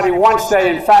everybody, once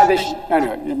they, in fact,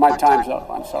 anyway, my time's up.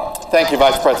 I'm sorry. Thank you,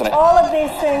 Vice President. All of these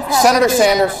things have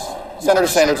Senator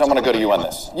Sanders, I'm going to go to you on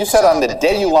this. You said on the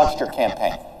day you launched your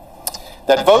campaign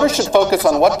that voters should focus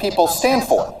on what people stand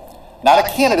for, not a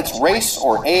candidate's race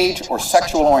or age or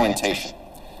sexual orientation.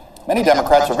 Many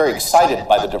Democrats are very excited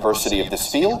by the diversity of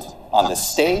this field, on this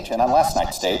stage and on last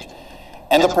night's stage,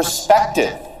 and the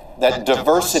perspective that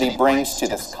diversity brings to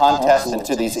this contest and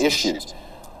to these issues.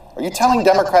 Are you telling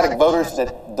Democratic voters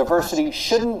that diversity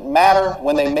shouldn't matter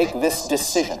when they make this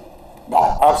decision?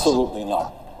 No, absolutely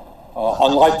not.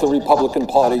 Unlike the Republican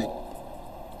Party,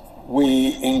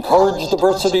 we encourage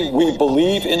diversity. We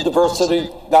believe in diversity.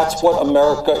 That's what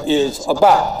America is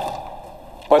about.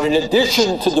 But in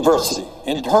addition to diversity,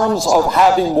 in terms of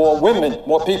having more women,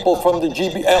 more people from the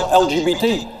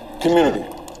LGBT community,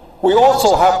 we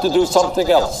also have to do something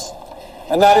else.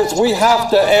 And that is, we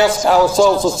have to ask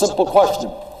ourselves a simple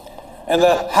question. And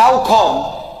that, how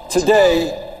come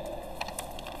today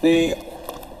the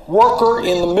worker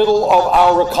in the middle of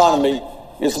our economy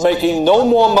is making no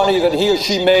more money than he or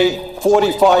she made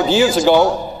 45 years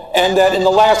ago, and that in the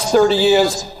last 30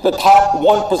 years, the top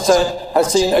 1%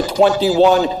 has seen a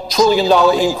 $21 trillion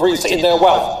increase in their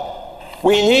wealth?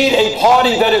 We need a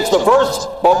party that is diverse,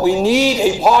 but we need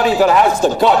a party that has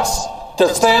the guts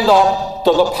to stand up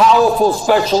to the powerful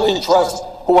special interests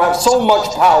who have so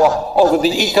much power over the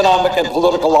economic and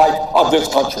political life of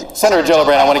this country. Senator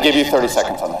Gillibrand, I want to give you 30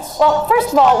 seconds on this. Well,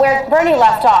 first of all, where Bernie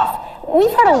left off,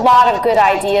 we've heard a lot of good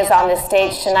ideas on this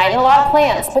stage tonight and a lot of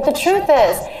plans, but the truth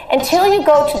is, until you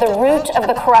go to the root of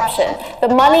the corruption, the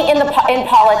money in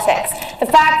politics, the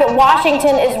fact that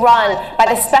Washington is run by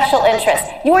the special interests,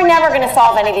 you are never going to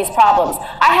solve any of these problems.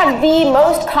 I have the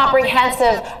most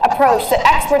comprehensive approach that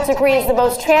experts agree is the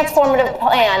most transformative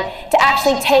plan to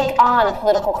actually take on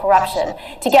political corruption,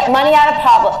 to get money out of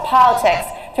politics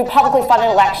through publicly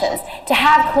funded elections, to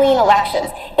have clean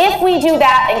elections. If we do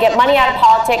that and get money out of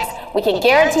politics, we can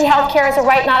guarantee health care is a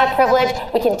right, not a privilege.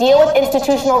 We can deal with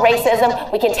institutional racism.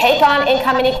 We can take on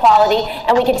income inequality,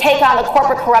 and we can take on the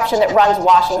corporate corruption that runs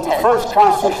Washington. The first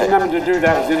Constitution amendment to do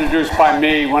that was introduced by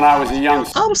me when I was a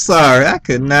youngster. I'm sorry, I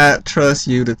could not trust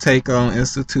you to take on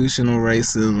institutional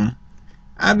racism.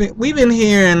 We've been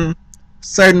hearing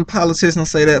certain politicians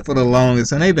say that for the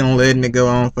longest, and they've been letting it go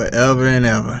on forever and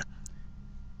ever.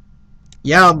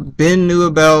 Y'all been knew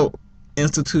about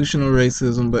institutional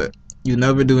racism, but you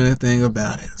never do anything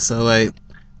about it. So, like,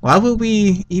 why would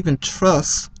we even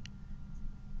trust,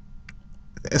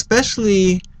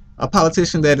 especially a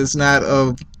politician that is not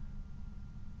of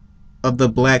the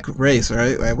black race,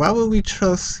 right? Like, why would we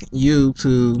trust you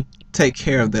to take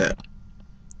care of that,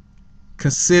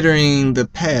 considering the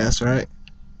past, right?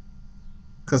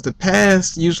 Because the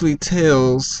past usually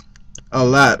tells a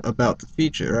lot about the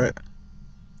future, right?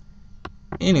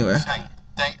 Anyway.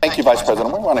 Thank you, Vice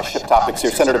President. We want to shift topics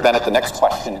here. Senator Bennett, the next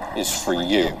question is for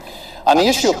you. On the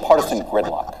issue of partisan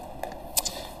gridlock,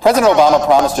 President Obama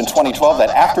promised in 2012 that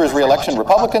after his re-election,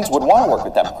 Republicans would want to work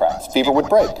with Democrats. Fever would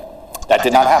break. That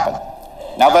did not happen.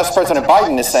 Now Vice President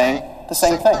Biden is saying the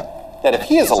same thing, that if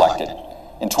he is elected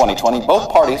in 2020, both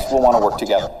parties will want to work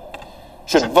together.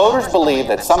 Should voters believe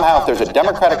that somehow if there's a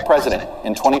Democratic president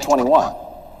in 2021,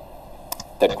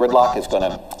 that gridlock is going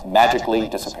to magically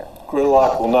disappear?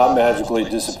 Gridlock will not magically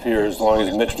disappear as long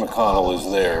as Mitch McConnell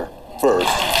is there, first.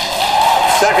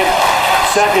 Second,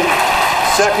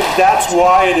 that's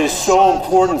why it is so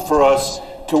important for us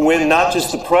to win not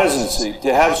just the presidency,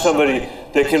 to have somebody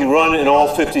that can run in all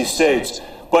 50 states,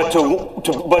 but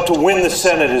to win the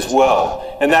Senate as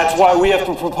well. And that's why we have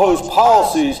to propose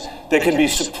policies that can be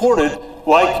supported,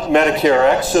 like Medicare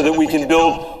X, so that we can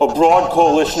build a broad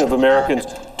coalition of Americans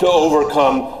to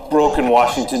overcome broken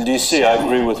Washington, D.C. I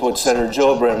agree with what Senator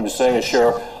Gillibrand was saying. I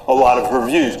share a lot of her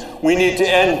views. We need to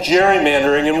end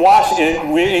gerrymandering in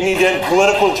Washington. We need to end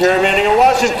political gerrymandering in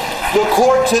Washington. The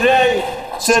court today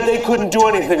said they couldn't do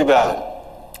anything about it.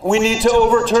 We need to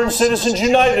overturn Citizens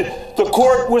United. The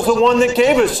court was the one that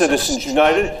gave us Citizens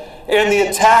United. And the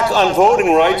attack on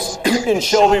voting rights in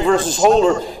Shelby versus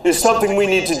Holder is something we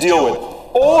need to deal with.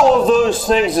 All of those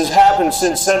things has happened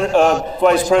since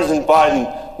Vice President Biden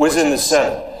was in the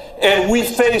Senate. And we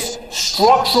face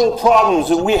structural problems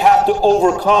that we have to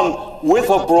overcome with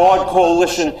a broad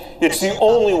coalition. It's the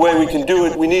only way we can do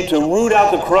it. We need to root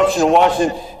out the corruption in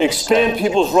Washington, expand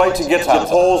people's right to get to the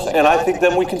polls, and I think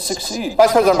then we can succeed.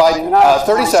 Vice President Biden,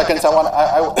 30 seconds.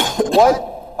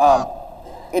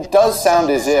 It does sound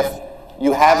as if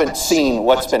you haven't seen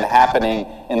what's been happening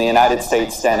in the United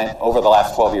States Senate over the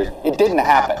last 12 years. It didn't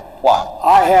happen. Why?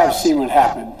 I have seen what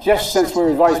happened. Just since we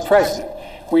were vice president,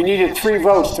 we needed 3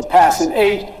 votes to pass an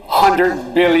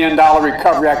 $800 billion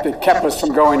recovery act that kept us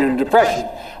from going into depression.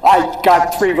 I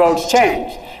got 3 votes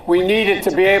changed. We needed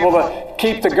to be able to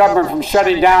keep the government from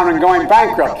shutting down and going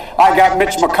bankrupt. I got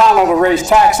Mitch McConnell to raise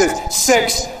taxes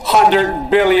 $600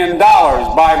 billion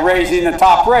by raising the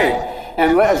top rate.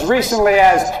 And as recently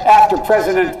as after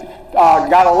President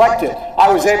got elected,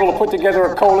 I was able to put together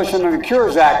a coalition on the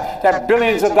Cures Act that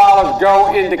billions of dollars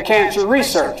go into cancer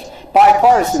research.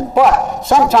 Bipartisan, but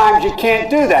sometimes you can't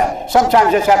do that.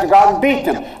 Sometimes you just have to go out and beat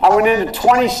them. I went into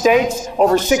 20 states,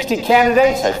 over 60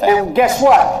 candidates, and guess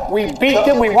what? We beat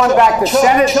them, we won back the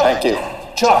Senate. Thank you.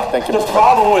 Chuck, thank you, the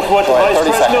problem with what the Vice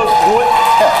President...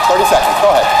 30 seconds, go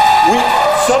ahead.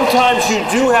 Sometimes you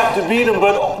do have to beat him,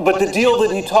 but the deal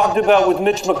that he talked about with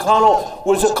Mitch McConnell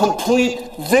was a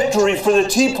complete victory for the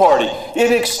Tea Party.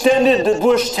 It extended the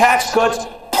Bush tax cuts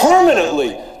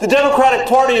permanently. The Democratic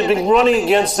Party had been running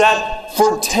against that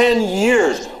for 10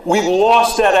 years. We've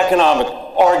lost that economic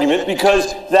argument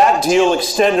because that deal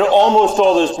extended almost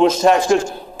all those Bush tax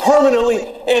cuts permanently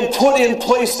and put in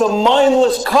place the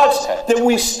mindless cuts that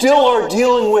we still are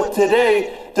dealing with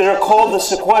today that are called the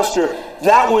sequester.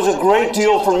 That was a great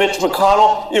deal for Mitch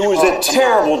McConnell. It was a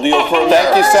terrible deal for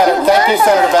America. Thank you,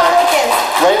 Senator Bennett.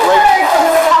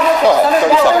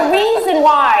 The reason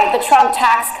why the Trump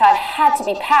tax cut had to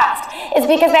be passed is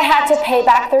because they had to pay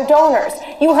back their donors.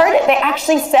 You heard it. They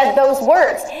actually said those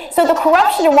words. So the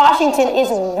corruption in Washington is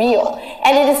real,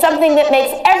 and it is something that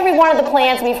makes every one of the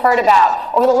plans we've heard about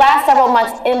over the last several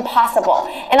months impossible.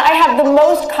 And I have the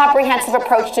most comprehensive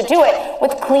approach to do it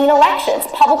with clean elections,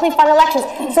 publicly funded elections.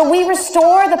 So we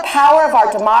restore the power of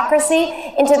our democracy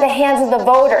into the hands of the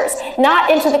voters, not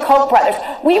into the Koch brothers.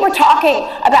 We were talking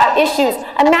about issues.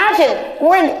 Imagine,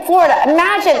 we're in Florida,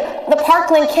 imagine the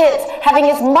Parkland kids having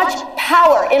as much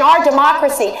power in our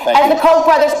democracy as the Koch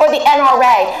brothers or the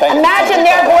NRA. Imagine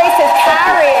their voices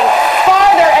carrying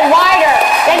farther and wider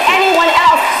than anyone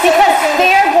else because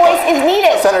their voice is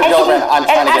needed. Senator Gillibrand, I'm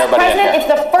trying to get everybody in here. As president, it's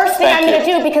the first thing I'm going to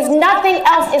do because nothing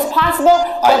else is possible,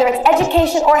 whether it's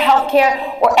education or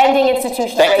healthcare or ending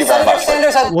institutional racism. Thank you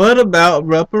very much. What about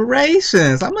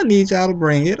reparations? I'm gonna need y'all to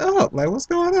bring it up. Like, what's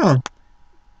going on?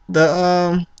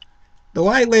 The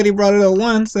white lady brought it up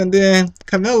once, and then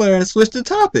Camilla and switched the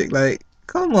topic. Like,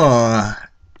 come on.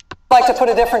 I'd like to put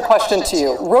a different question to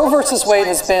you. Roe versus Wade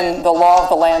has been the law of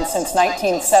the land since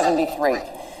 1973.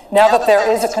 Now that there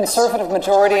is a conservative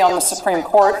majority on the Supreme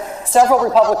Court, several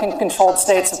Republican-controlled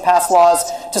states have passed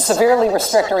laws to severely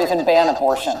restrict or even ban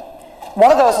abortion. One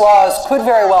of those laws could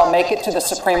very well make it to the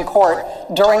Supreme Court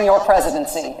during your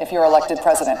presidency, if you're elected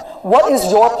president. What is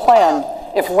your plan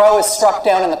if Roe is struck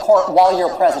down in the court while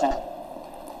you're president?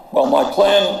 Well, my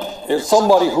plan is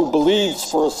somebody who believes,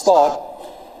 for a start,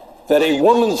 that a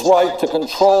woman's right to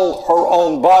control her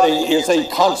own body is a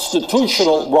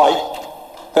constitutional right,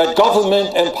 that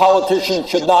government and politicians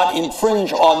should not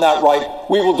infringe on that right.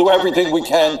 We will do everything we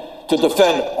can to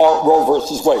defend our Roe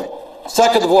versus Wade.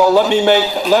 Second of all, let me make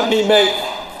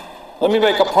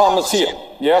a promise here.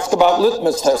 You ask about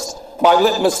litmus test. My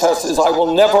litmus test is I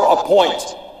will never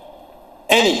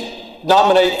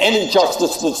nominate any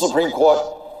justice to the Supreme Court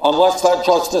unless that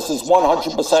justice is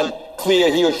 100%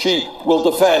 clear he or she will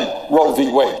defend Roe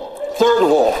v. Wade. Third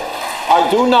of all, I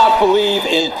do not believe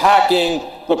in packing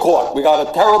the court. We got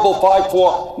a terrible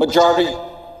 5-4 majority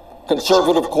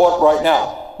conservative court right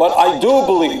now. But I do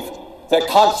believe that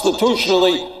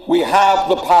constitutionally we have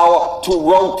the power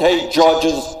to rotate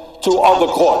judges to other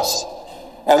courts.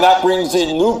 And that brings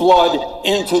in new blood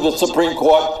into the Supreme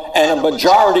Court, and a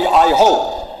majority, I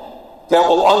hope, that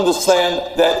will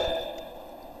understand that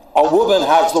a woman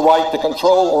has the right to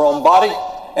control her own body,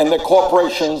 and that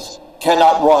corporations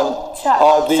cannot run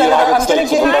the United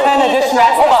States of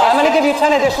America. I'm going to give you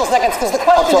 10 additional seconds, because the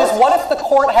question is, what if the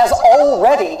court has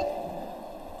already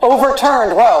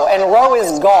overturned Roe, and Roe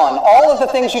is gone? All of the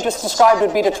things you just described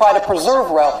would be to try to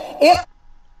preserve Roe.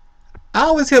 I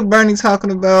always hear Bernie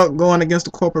talking about going against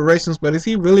the corporations, but is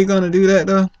he really going to do that,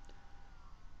 though?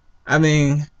 I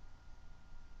mean,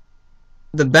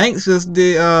 the banks just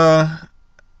did,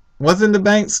 wasn't the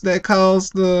banks that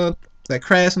caused that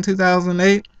crash in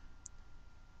 2008?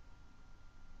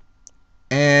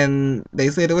 And they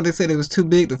said, what they said, it was too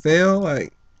big to fail,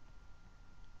 like.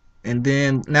 And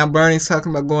then now Bernie's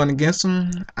talking about going against them.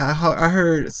 I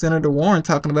heard Senator Warren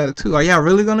talking about it too. Are y'all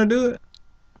really gonna do it?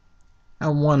 I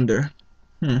wonder.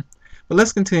 But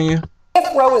let's continue.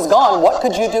 If Roe is gone, what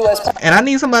could you do as president? And I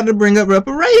need somebody to bring up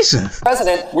reparations. To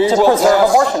preserve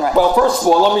abortion rights. Well, first of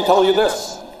all, let me tell you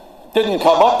this. Didn't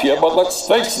come up yet, but let's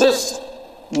face this.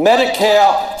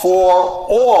 Medicare for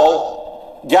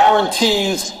all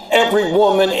guarantees every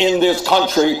woman in this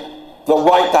country the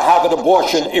right to have an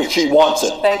abortion if she wants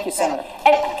it. Thank you, Senator.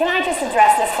 And can I just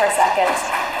address this for a second?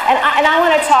 And I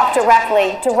want to talk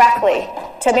directly to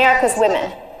America's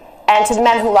women and to the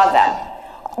men who love them.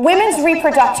 Women's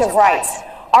reproductive rights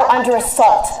are under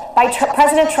assault by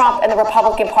President Trump and the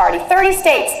Republican Party. 30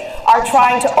 states are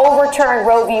trying to overturn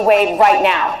Roe v. Wade right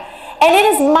now. And it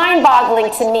is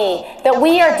mind-boggling to me that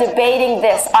we are debating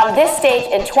this on this stage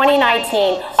in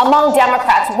 2019 among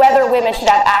Democrats, whether women should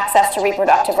have access to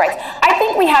reproductive rights. I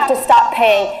think we have to stop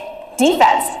playing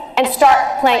defense and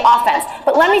start playing offense.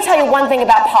 But let me tell you one thing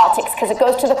about politics, because it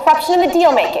goes to the corruption and the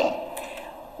deal-making.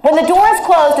 When the door is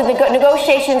closed and the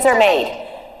negotiations are made,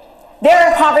 there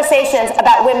are conversations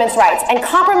about women's rights, and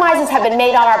compromises have been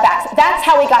made on our backs. That's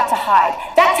how we got to Hyde.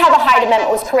 That's how the Hyde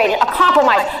Amendment was created, a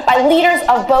compromise by leaders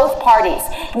of both parties.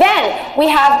 Then we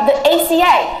have the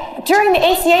ACA. During the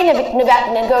ACA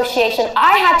negotiation,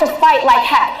 I had to fight like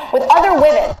heck with other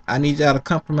women. I need y'all to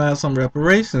compromise on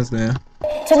reparations then.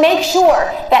 To make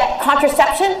sure that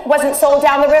contraception wasn't sold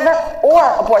down the river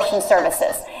or abortion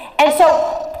services. And so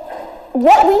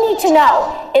what we need to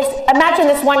know is, imagine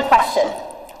this one question.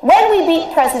 When we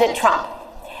beat President Trump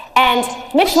and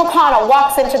Mitch McConnell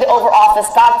walks into the Oval Office,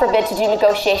 God forbid, to do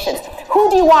negotiations,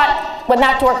 who do you want, when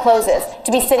that door closes,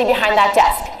 to be sitting behind that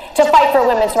desk to fight for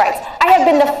women's rights? I have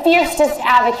been the fiercest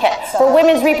advocate for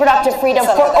women's reproductive freedom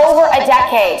for over a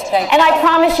decade. And I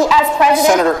promise you, as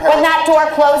president, when that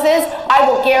door closes, I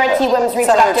will guarantee women's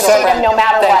reproductive freedom no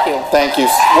matter what. Thank you.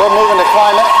 We're moving to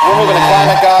climate.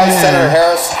 Guys. Senator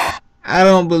Harris. I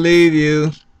don't believe you.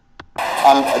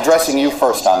 I'm addressing you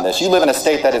first on this. You live in a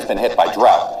state that has been hit by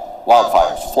drought,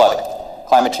 wildfires, flooding.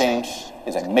 Climate change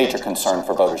is a major concern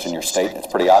for voters in your state. It's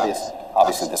pretty obvious.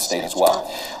 Obviously, this state as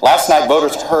well. Last night,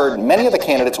 voters heard many of the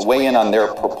candidates weigh in on their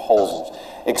proposals.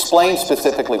 Explain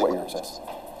specifically what yours is.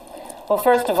 Well,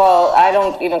 first of all, I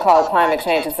don't even call it climate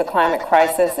change. It's a climate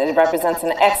crisis. It represents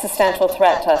an existential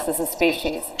threat to us as a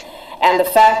species. And the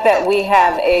fact that we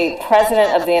have a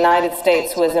president of the United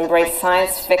States who has embraced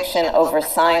science fiction over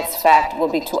science fact will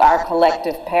be to our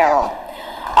collective peril.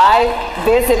 I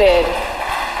visited,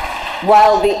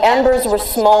 while the embers were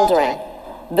smoldering,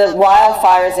 the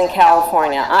wildfires in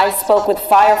California. I spoke with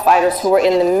firefighters who were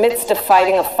in the midst of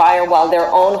fighting a fire while their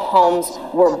own homes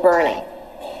were burning.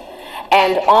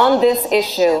 And on this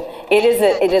issue,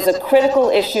 it is a critical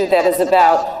issue that is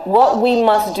about what we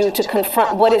must do to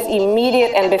confront what is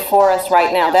immediate and before us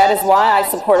right now. That is why I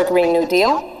support a Green New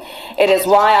Deal. It is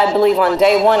why I believe on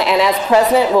day one, and as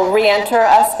president, will re-enter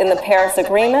us in the Paris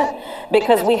Agreement,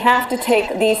 because we have to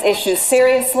take these issues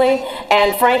seriously.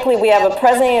 And frankly, we have a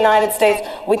president of the United States.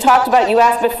 We talked about, you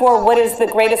asked before, what is the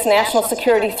greatest national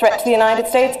security threat to the United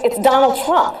States? It's Donald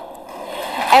Trump.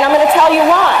 And I'm going to tell you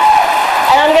why.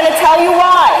 And I'm going to tell you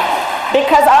why.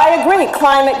 Because I agree,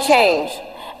 climate change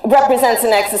represents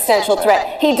an existential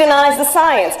threat. He denies the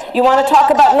science. You want to talk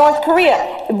about North Korea,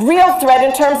 real threat in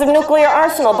terms of nuclear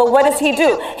arsenal, but what does he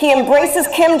do? He embraces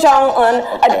Kim Jong-un,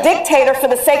 a dictator for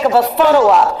the sake of a photo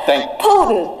op.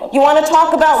 Putin, you want to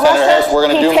talk about Russia?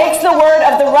 He takes the word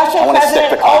of the Russian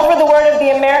president over the word of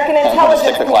the American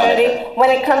intelligence community when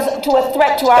it comes to a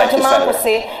threat to our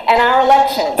democracy and our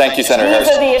elections. Thank you, Senator Harris.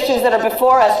 These are the issues that are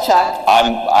before us, Chuck.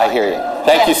 I hear you.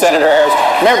 Thank you, Senator Harris.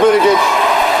 Mayor Buttigieg,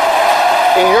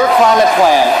 in your climate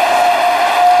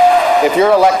plan, if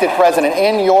you're elected president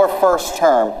in your first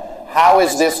term, how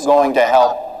is this going to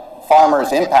help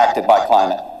farmers impacted by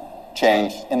climate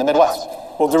change in the Midwest?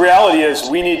 Well, the reality is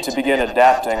we need to begin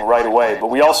adapting right away, but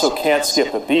we also can't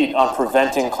skip a beat on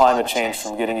preventing climate change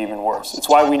from getting even worse. It's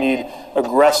why we need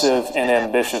aggressive and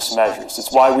ambitious measures.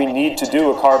 It's why we need to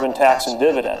do a carbon tax and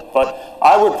dividend. But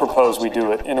I would propose we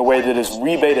do it in a way that is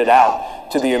rebated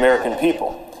out to the American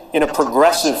people in a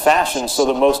progressive fashion so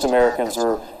that most Americans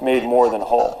are made more than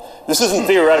whole. This isn't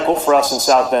theoretical for us in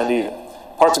South Bend either.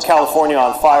 Parts of California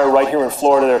on fire. Right here in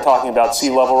Florida, they're talking about sea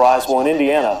level rise. Well, in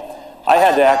Indiana, I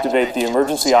had to activate the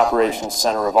Emergency Operations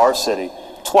Center of our city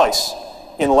twice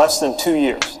in less than 2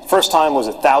 years. First time was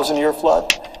a 1,000-year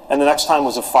flood, and the next time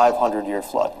was a 500-year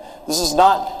flood. This is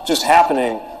not just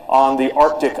happening on the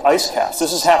Arctic ice caps.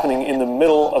 This is happening in the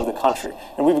middle of the country,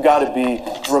 and we've got to be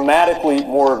dramatically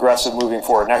more aggressive moving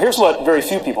forward. Now, here's what very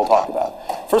few people talk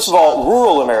about. First of all,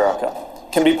 rural America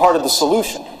can be part of the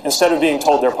solution instead of being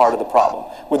told they're part of the problem.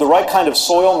 With the right kind of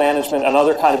soil management and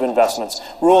other kind of investments,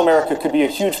 rural America could be a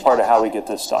huge part of how we get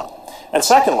this done. And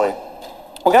secondly,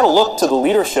 we've got to look to the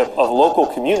leadership of local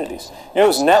communities. You know,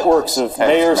 those networks of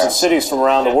mayors and cities from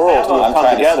around the world who have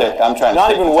come together,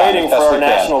 not even waiting for our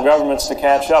national governments to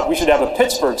catch up. We should have a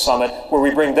Pittsburgh summit where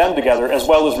we bring them together as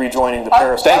well as rejoining the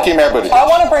Paris. Thank you, Mayor Buttigieg. I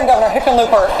want to bring Governor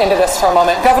Hickenlooper into this for a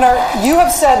moment. Governor, you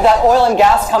have said that oil and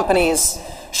gas companies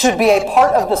should be a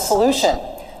part of the solution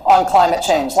on climate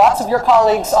change. Lots of your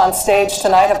colleagues on stage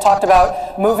tonight have talked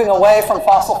about moving away from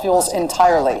fossil fuels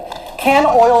entirely. Can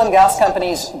oil and gas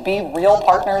companies be real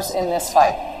partners in this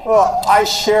fight? Well, I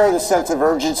share the sense of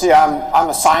urgency. I'm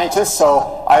a scientist,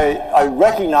 so I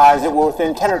recognize that we're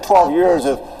within 10 or 12 years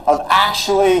of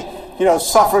actually,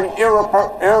 suffering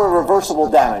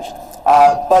irreversible damage.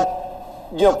 But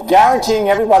guaranteeing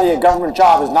everybody a government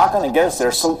job is not going to get us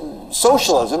there. So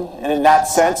socialism, and in that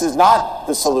sense, is not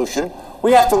the solution.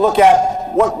 We have to look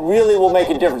at what really will make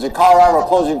a difference. In Colorado, we're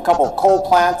closing a couple of coal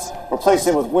plants,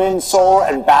 replacing them with wind, solar,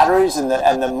 and batteries, and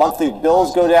the monthly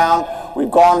bills go down. We're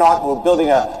building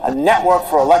a network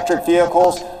for electric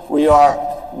vehicles. We are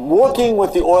working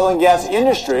with the oil and gas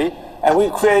industry, and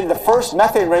we've created the first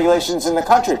methane regulations in the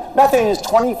country. Methane is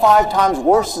 25 times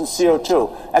worse than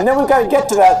CO2. And then we've got to get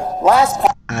to that last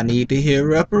part. I need to hear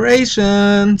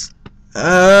reparations.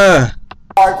 The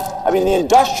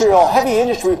industrial, heavy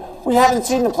industry, we haven't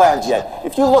seen the plans yet.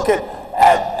 If you look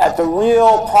at the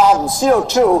real problem,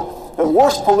 CO2, the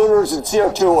worst polluters in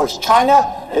CO2 is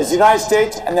China, is the United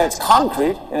States, and then it's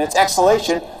concrete and it's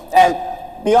exhalation. And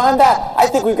beyond that, I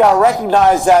think we've got to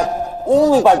recognize that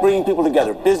only by bringing people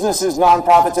together, businesses,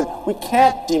 nonprofits, and we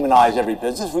can't demonize every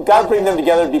business. We've got to bring them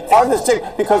together to be part of this thing,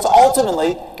 because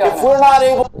ultimately, if we're not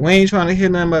able... We ain't trying to hear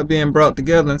nothing about being brought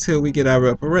together until we get our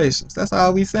reparations. That's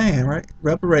all we saying, right?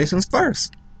 Reparations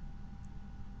first.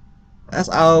 That's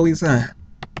all we saying.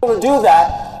 To do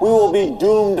that, we will be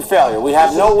doomed to failure. We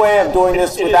have no way of doing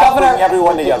this without bringing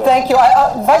everyone together. Thank you.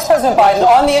 Vice President Biden,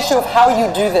 on the issue of how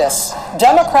you do this,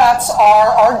 Democrats are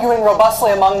arguing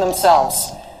robustly among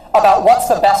themselves about what's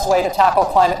the best way to tackle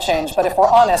climate change. But if we're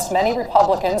honest, many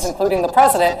Republicans, including the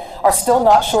president, are still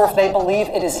not sure if they believe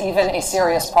it is even a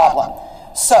serious problem.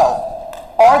 So,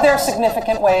 are there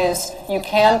significant ways you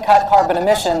can cut carbon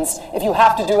emissions if you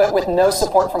have to do it with no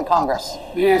support from Congress?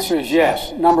 The answer is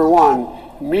yes. Number one,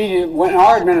 in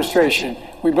our administration,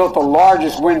 we built the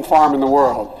largest wind farm in the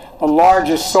world, the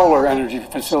largest solar energy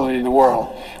facility in the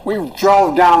world. We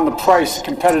drove down the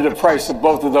competitive price of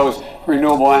both of those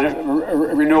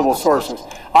renewable sources.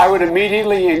 I would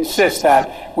immediately insist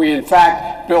that we, in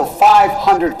fact, build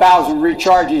 500,000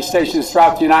 recharging stations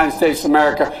throughout the United States of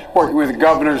America, working with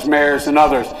governors, mayors, and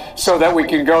others, so that we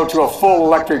can go to a full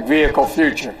electric vehicle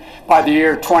future by the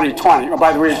year 2020, or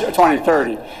by the year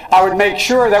 2030. I would make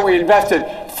sure that we invested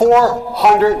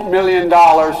 $400 million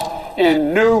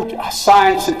in new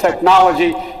science and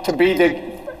technology to be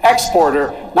the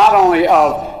exporter, not only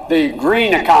of the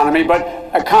green economy, but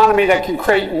economy that can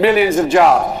create millions of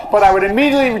jobs. But I would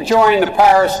immediately join the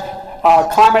Paris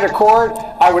climate accord.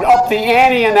 I would up the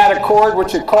ante in that accord,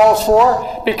 which it calls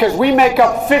for, because we make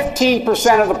up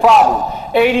 15% of the problem.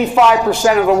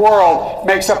 85% of the world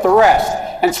makes up the rest.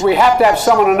 And so we have to have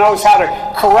someone who knows how to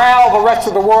corral the rest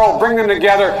of the world, bring them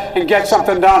together, and get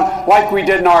something done like we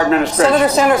did in our administration. Senator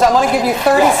Sanders, I'm going to give you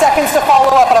 30 seconds to follow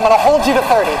up, and I'm going to hold you to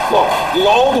 30. Look, the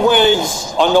old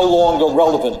ways are no longer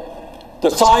relevant.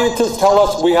 The scientists tell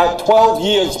us we have 12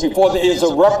 years before there is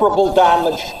irreparable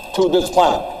damage to this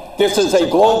planet. This is a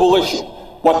global issue.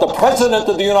 What the President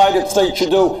of the United States should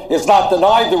do is not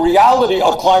deny the reality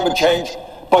of climate change,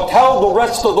 but tell the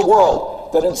rest of the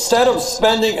world that instead of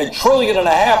spending $1.5 trillion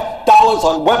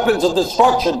on weapons of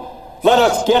destruction, let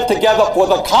us get together for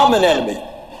the common enemy.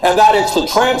 And that is to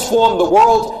transform the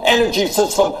world's energy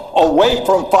system away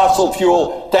from fossil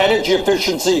fuel to energy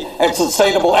efficiency and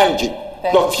sustainable energy.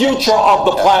 The future of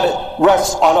the planet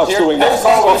rests on us doing that.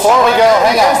 Before we go,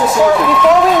 hang on.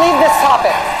 Before we leave this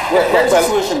topic. Here's the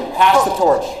solution. Pass the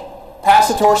torch.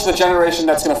 Pass the torch to the generation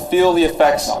that's going to feel the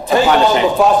effects of Take climate on change.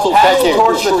 the fossil Pass the fuel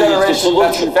torch to the generation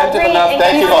that's inventive enough.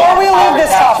 Thank you. Before we leave this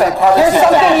topic, here's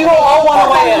something you will all want to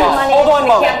weigh in on. Hold on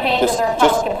one moment.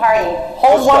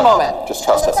 Hold one moment. Just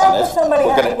trust us The on fact this. that somebody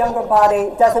has a younger body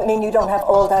doesn't mean you don't have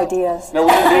old ideas. No,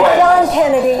 we didn't do it.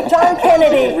 John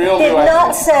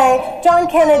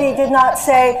Kennedy did not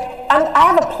say, I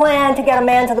have a plan to get a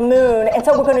man to the moon, and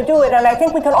so we're going to do it, and I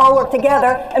think we can all work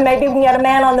together, and maybe we can get a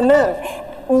man on the moon.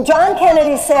 John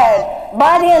Kennedy said,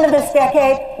 by the end of this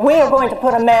decade, we are going to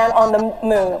put a man on the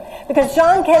moon. Because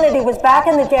John Kennedy was back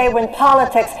in the day when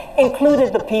politics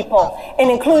included the people, and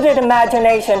included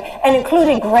imagination, and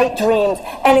included great dreams,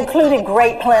 and included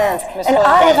great plans. And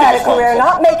I have had a career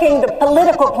not making the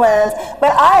political plans,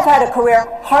 but I've had a career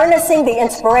harnessing the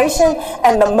inspiration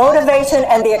and the motivation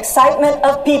and the excitement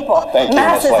of people,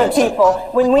 masses of people,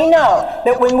 when we know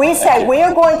that when we say we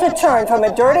are going to turn from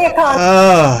a dirty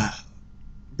economy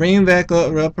bring back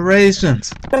up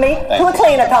reparations to a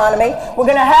clean economy. We're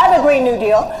going to have a Green New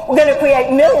Deal. We're going to create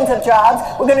millions of jobs.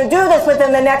 We're going to do this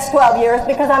within the next 12 years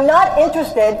because I'm not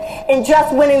interested in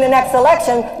just winning the next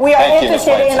election. We are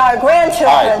interested in our grandchildren.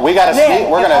 All right, we're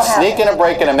going to sneak in a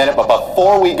break in a minute, but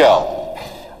before we go,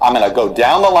 I'm going to go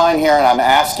down the line here, and I'm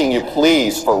asking you,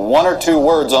 please, for 1 or 2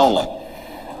 words only.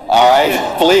 All right,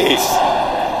 please.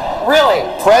 Really?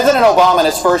 President Obama in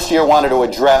his first year wanted to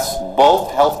address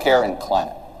both healthcare and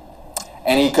climate.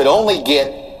 And he could only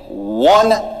get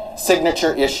one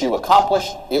signature issue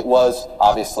accomplished. It was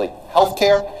obviously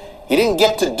healthcare. He didn't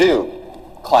get to do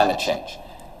climate change.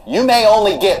 You may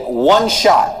only get one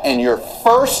shot, and your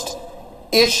first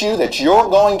issue that you're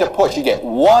going to push, you get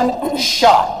one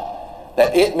shot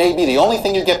that it may be the only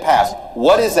thing you get passed.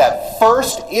 What is that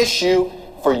first issue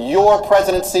for your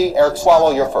presidency? Eric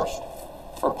Swalwell, you're first.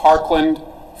 For Parkland,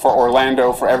 for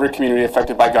Orlando, for every community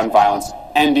affected by gun violence,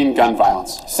 ending gun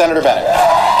violence. Senator Bennett.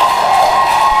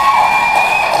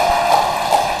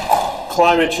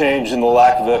 Climate change and the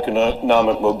lack of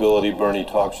economic mobility Bernie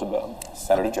talks about.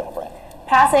 Senator Gillibrand.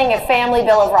 Passing a family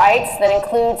bill of rights that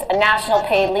includes a national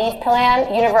paid leave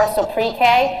plan, universal pre-K,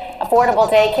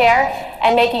 affordable daycare,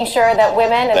 and making sure that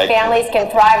women and families can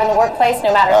thrive in the workplace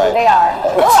no matter who they are.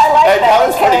 Oh, I like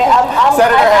that. Okay,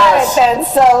 Senator Harris. Then.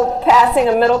 So passing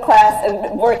a middle class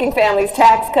and working families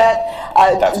tax cut,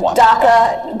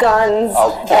 DACA, guns.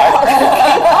 Okay.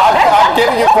 I'm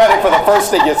giving you credit for the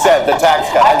first thing you said, the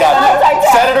tax cut. I got you.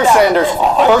 Senator Sanders,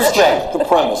 first thing. The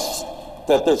premise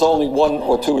that there's only 1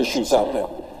 or 2 issues out there.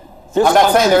 This I'm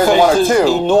not saying there isn't 1 or 2.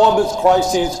 Enormous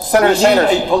crises. Senator Sanders.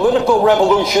 We need a political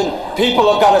revolution.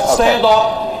 People have got to stand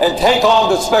up and take on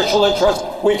the special interests.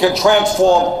 We can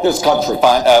transform this country.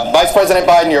 Fine. Vice President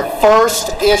Biden, your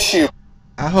first issue.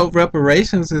 I hope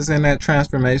reparations is in that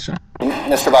transformation.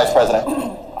 Mr. Vice President.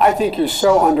 I think you're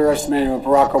so underestimating what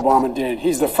Barack Obama did.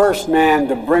 He's the first man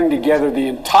to bring together the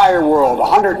entire world,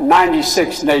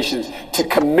 196 nations, to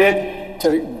commit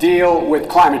to deal with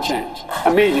climate change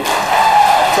immediately.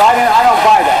 So I don't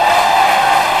buy that.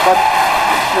 But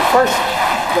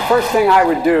the first thing I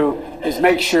would do is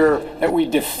make sure that we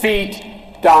defeat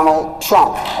Donald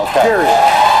Trump. Okay. Period.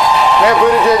 Mayor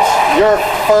Buttigieg, your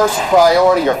first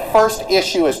priority, your first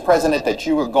issue as president that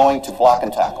you were going to block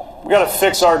and tackle. We got to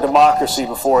fix our democracy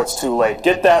before it's too late.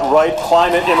 Get that right.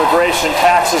 Climate, immigration,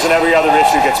 taxes, and every other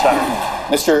issue gets better.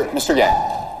 Mr.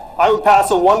 Yang. I would pass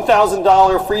a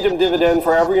 $1,000 freedom dividend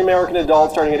for every American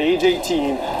adult starting at age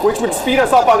 18, which would speed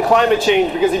us up on climate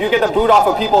change, because if you get the boot off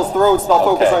of people's throats, they'll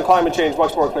focus on climate change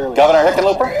much more clearly. Governor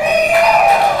Hickenlooper?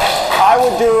 I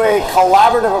would do a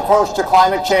collaborative approach to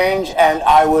climate change, and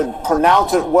I would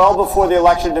pronounce it well before the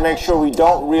election to make sure we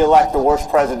don't re-elect the worst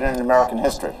president in American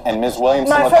history. And Ms.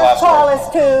 Williamson, My with the last first call word. is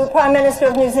to Prime Minister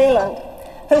of New Zealand,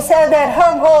 who said that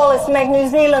her goal is to make New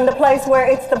Zealand a place where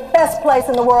it's the best place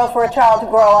in the world for a child to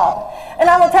grow up. And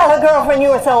I will tell her girlfriend you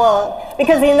were so on,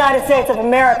 because the United States of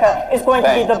America is going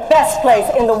to be the best place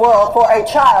in the world for a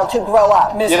child to grow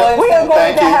up. You know,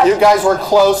 thank you. You guys were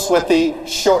close with the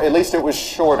short, at least it was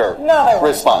shorter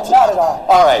response. Not at all.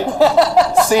 All right.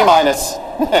 C minus.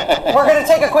 We're going to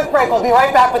take a quick break. We'll be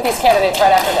right back with these candidates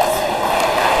right after this.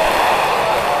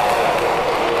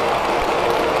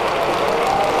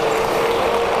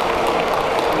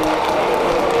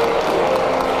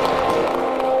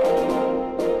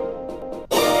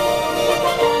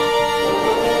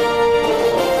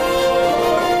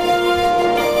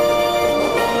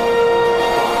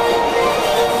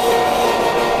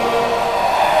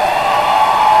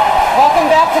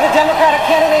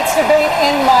 Candidates debate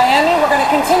in Miami. We're going to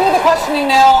continue the questioning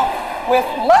now with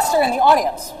Lester in the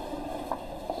audience.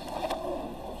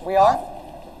 We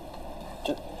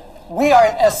are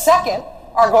in a second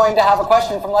are going to have a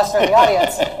question from Lester in the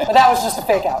audience, but that was just a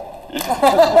fake out.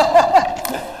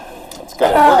 That's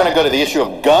good. We're going to go to the issue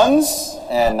of guns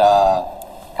and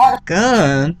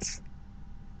guns.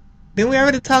 Didn't we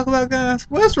already talk about guns?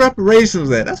 Where's reparations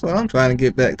at? That's what I'm trying to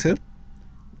get back to.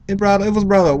 It was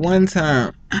brought up one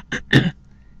time.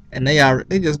 And they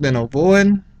just been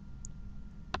avoiding.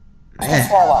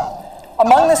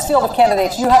 Among this field of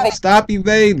candidates, you have stop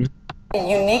evading. A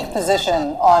unique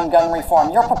position on gun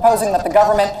reform. You're proposing that the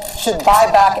government should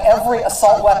buy back every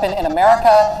assault weapon in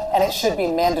America, and it should be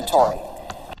mandatory.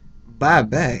 Buy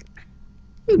back?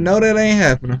 You know that ain't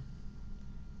happening.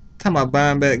 Talking about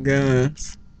buying back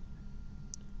guns.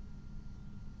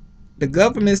 The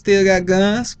government still got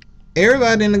guns.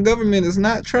 Everybody in the government is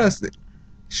not trusted.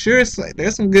 Sure, it's like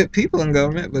there's some good people in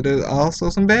government, but there's also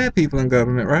some bad people in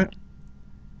government, right?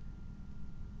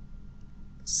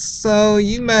 So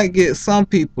you might get some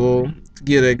people to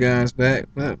get their guns back,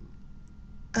 but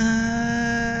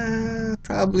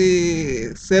probably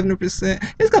 70%.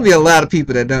 There's gonna be a lot of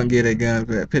people that don't get their guns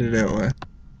back. Put it that way.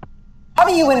 How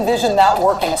do you envision that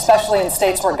working, especially in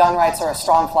states where gun rights are a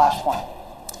strong flashpoint?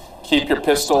 Keep your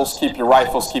pistols, keep your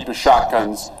rifles, keep your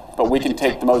shotguns, but we can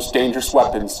take the most dangerous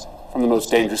weapons from the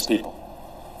most dangerous people.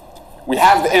 We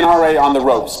have the NRA on the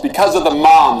ropes because of the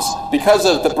moms, because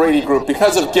of the Brady Group,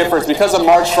 because of Giffords, because of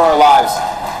March for Our Lives.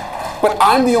 But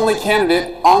I'm the only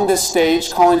candidate on this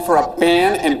stage calling for a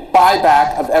ban and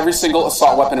buyback of every single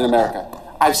assault weapon in America.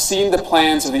 I've seen the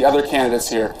plans of the other candidates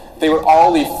here. They would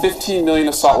all leave 15 million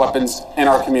assault weapons in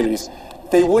our communities.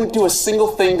 They wouldn't do a single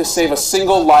thing to save a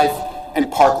single life in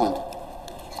Parkland.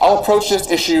 I'll approach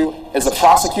this issue as a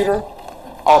prosecutor.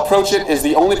 I'll approach it as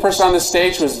the only person on this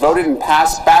stage who has voted and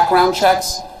passed background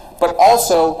checks, but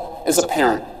also as a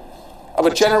parent of a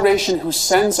generation who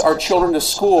sends our children to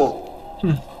school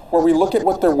where we look at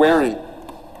what they're wearing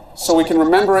so we can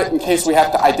remember it in case we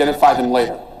have to identify them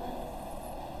later.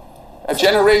 A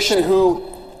generation who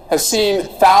has seen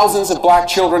thousands of black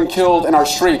children killed in our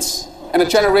streets, and a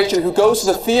generation who goes to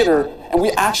the theater and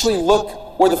we actually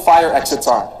look where the fire exits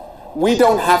are. We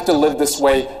don't have to live this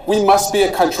way. We must be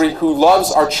a country who loves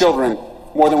our children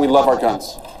more than we love our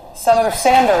guns. Senator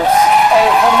Sanders,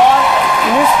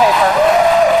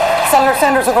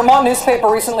 a Vermont newspaper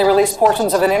recently released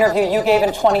portions of an interview you gave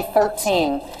in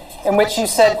 2013 in which you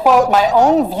said, quote, "My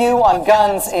own view on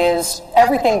guns is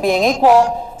everything being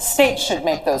equal, states should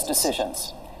make those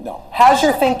decisions." No. Has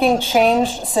your thinking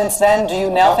changed since then? Do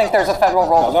you now think there's a federal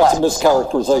role to play? That's a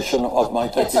mischaracterization of my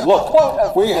thinking. Look,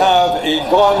 we you. have a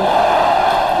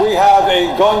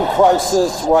gun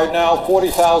crisis right now.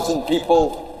 40,000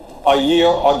 people a year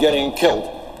are getting killed.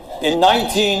 In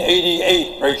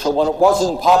 1988, Rachel, when it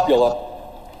wasn't popular,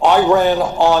 I ran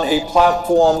on a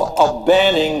platform of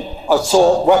banning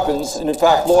assault weapons, and in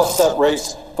fact lost that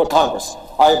race for Congress.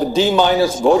 I have a D-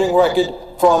 voting record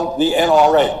from the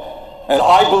NRA. And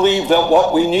I believe that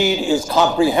what we need is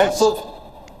comprehensive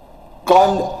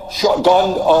gun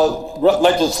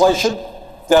legislation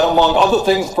that, among other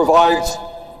things, provides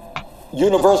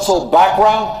universal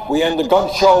background. We end the gun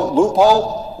show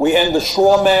loophole. We end the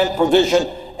straw man provision.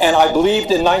 And I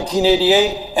believed in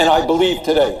 1988, and I believe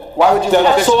today. Why would you that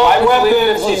leave assault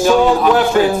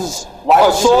weapons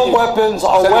are weapons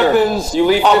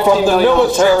from the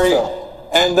military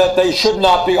and that they should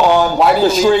not be on the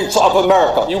streets of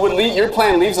America. Your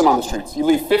plan leaves them on the streets. You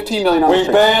leave 15 million on the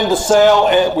streets. We banned the sale,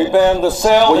 and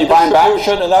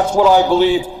distribution, and that's what I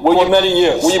believe for many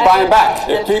years. Will you buy them back?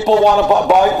 If people want to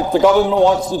buy, if the government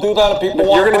wants to do that, if people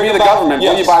want to bring them back, you're going to be the government.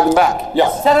 Yes. Will you buy them back?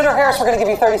 Yes. Senator Harris, we're going to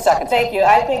give you 30 seconds. Thank you.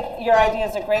 I think your idea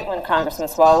is a great one, Congressman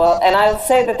Swalwell, and I would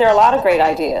say that there are a lot of great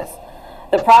ideas.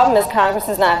 The problem is Congress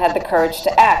has not had the courage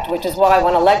to act, which is why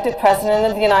when elected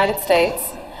President of the United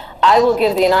States, I will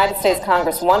give the United States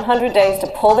Congress 100 days to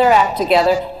pull their act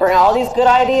together, bring all these good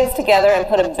ideas together, and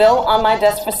put a bill on my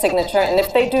desk for signature. And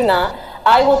if they do not,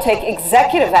 I will take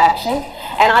executive action,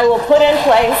 and I will put in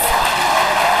place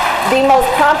the most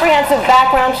comprehensive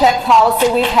background check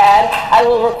policy we've had. I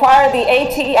will require the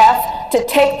ATF to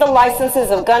take the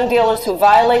licenses of gun dealers who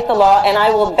violate the law, and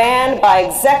I will ban by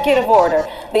executive order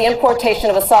the importation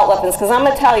of assault weapons. Because I'm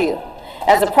going to tell you,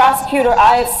 as a prosecutor,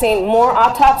 I have seen more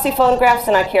autopsy photographs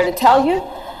than I care to tell you.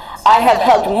 I have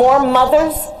hugged more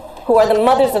mothers who are the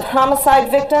mothers of homicide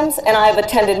victims, and I have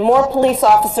attended more police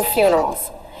officer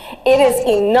funerals. It is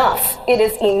enough. It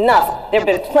is enough. There have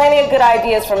been plenty of good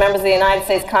ideas from members of the United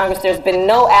States Congress. There's been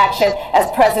no action. As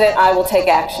president, I will take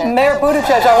action. Mayor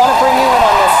Buttigieg, I want to bring you in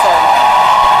on this, sir.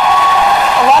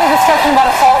 A lot of discussion about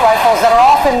assault rifles that are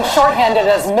often shorthanded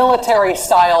as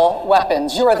military-style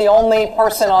weapons. You are the only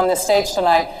person on this stage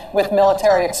tonight with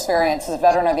military experience as a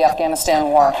veteran of the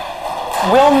Afghanistan war.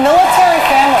 Will military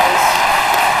families,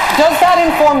 does that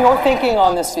inform your thinking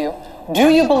on this view? Do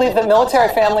you believe that military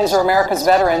families or America's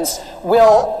veterans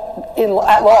will,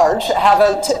 at large, have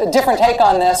a different take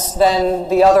on this than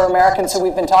the other Americans who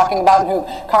we've been talking about and who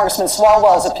Congressman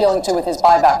Swalwell is appealing to with his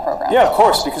buyback program? Yeah, of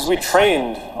course, because we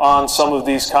trained on some of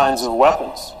these kinds of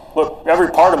weapons. Look, every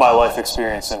part of my life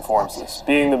experience informs this.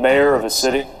 Being the mayor of a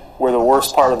city where the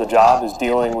worst part of the job is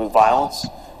dealing with violence,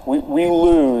 we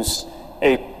lose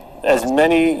as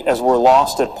many as were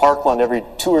lost at Parkland every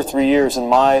 2 or 3 years in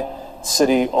my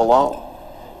city alone.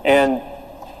 And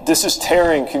this is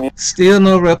tearing communities. Still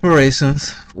no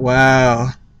reparations. Wow.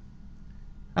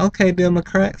 Okay,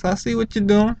 Democrats, I see what you're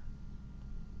doing.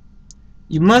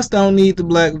 You must don't need the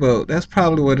black vote. That's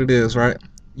probably what it is, right?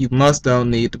 You must don't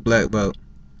need the black vote.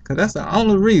 Because that's the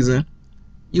only reason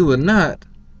you would not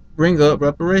bring up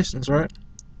reparations, right?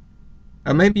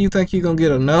 Or maybe you think you're going to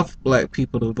get enough black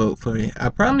people to vote for you. I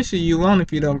promise you won't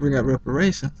if you don't bring up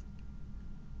reparations.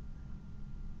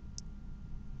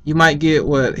 You might get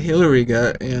what Hillary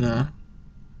got, you know.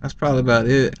 That's probably about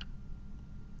it.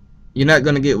 You're not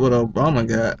going to get what Obama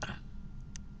got.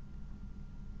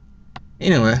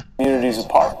 Anyway. Communities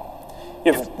apart.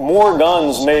 If more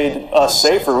guns made us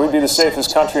safer, we'd be the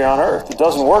safest country on earth. It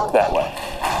doesn't work that way.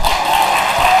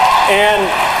 And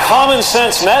common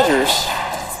sense measures,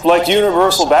 like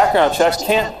universal background checks,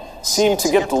 can't seem to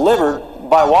get delivered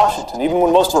by Washington, even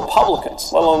when most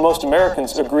Republicans, let alone most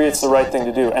Americans, agree it's the right thing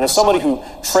to do. And as somebody who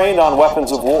trained on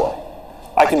weapons of war,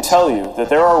 I can tell you that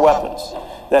there are weapons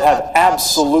that have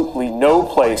absolutely no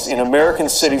place in American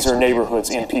cities or neighborhoods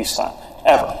in peacetime,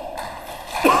 ever.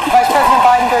 Vice President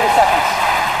Biden, 30 seconds.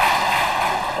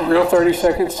 A real 30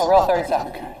 seconds? A real 30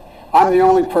 seconds. Okay. I'm the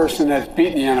only person that's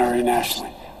beaten the NRA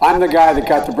nationally. I'm the guy that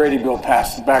got the Brady bill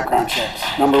passed, the background checks,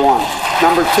 number one.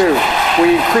 Number two,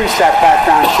 we increased that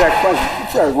background check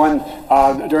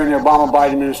during the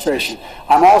Obama-Biden administration.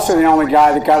 I'm also the only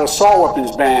guy that got assault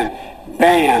weapons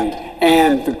banned,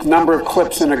 and the number of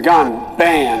clips in a gun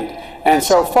banned. And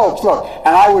so, folks, look,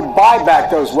 and I would buy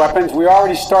back those weapons. We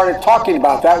already started talking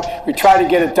about that. We tried to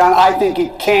get it done. I think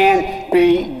it can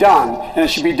be done, and it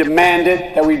should be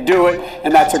demanded that we do it,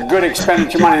 and that's a good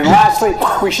expenditure of money. And lastly,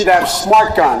 we should have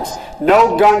smart guns.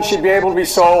 No gun should be able to be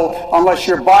sold unless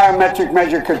your biometric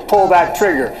measure could pull that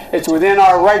trigger. It's within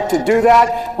our right to do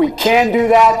that. We can do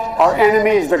that. Our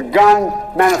enemy is the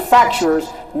gun manufacturers,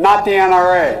 not the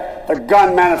NRA. The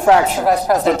gun manufacturer.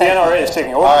 But the NRA is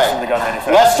taking orders from the gun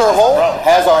manufacturer. Lester Holt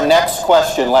has our next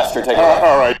question. Lester, take it away.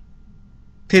 All right.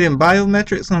 Pitting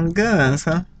biometrics on guns,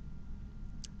 huh?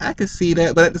 I can see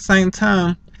that, but at the same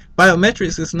time,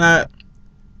 biometrics is not.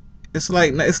 It's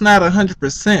not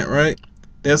 100%, right?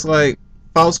 There's like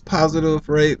false positive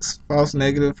rates, false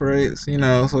negative rates, you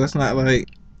know. So it's not like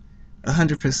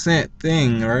 100%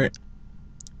 thing, right?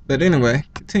 But anyway,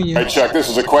 continue. All right, Chuck, this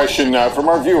is a question from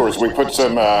our viewers. We put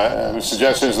some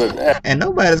suggestions that... And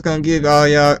nobody's going to give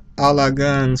all our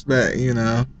guns back, you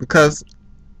know, because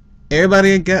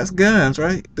everybody got guns,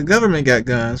 right? The government got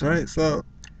guns, right? So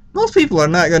most people are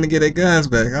not going to get their guns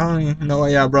back. I don't even know why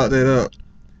y'all brought that up.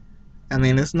 I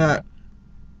mean, it's not...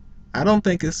 I don't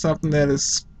think it's something that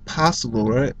is possible,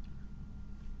 right?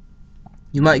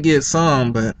 You might get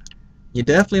some, but you're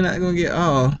definitely not going to get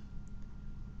all.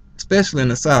 especially in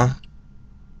the South.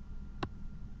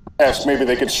 Yes, maybe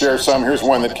they could share some. Here's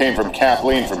one that came from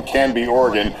Kathleen from Canby,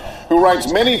 Oregon, who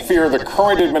writes, many fear the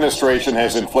current administration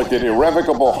has inflicted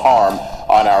irrevocable harm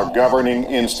on our governing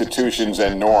institutions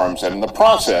and norms, and in the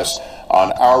process,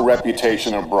 on our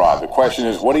reputation abroad. The question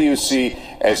is, what do you see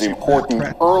as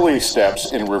important early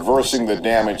steps in reversing the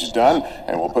damage done?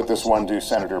 And we'll put this one to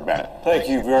Senator Bennett. Thank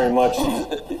you very much.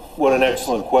 What an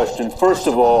excellent question. First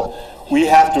of all, we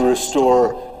have to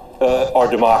restore our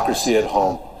democracy at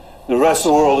home. The rest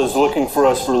of the world is looking for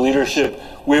us for leadership.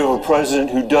 We have a president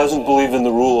who doesn't believe in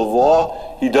the rule of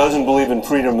law. He doesn't believe in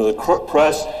freedom of the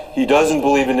press. He doesn't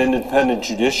believe in independent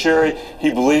judiciary.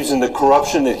 He believes in the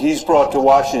corruption that he's brought to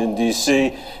Washington,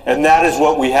 D.C., and that is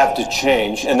what we have to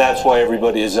change, and that's why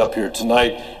everybody is up here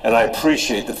tonight, and I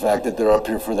appreciate the fact that they're up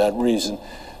here for that reason.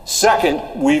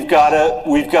 Second, we've got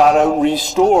to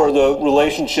restore the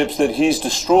relationships that he's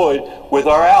destroyed with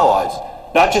our allies,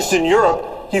 not just in Europe.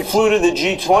 He flew to the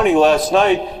G20 last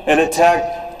night and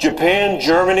attacked Japan,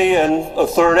 Germany, and a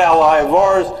third ally of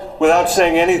ours without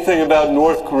saying anything about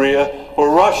North Korea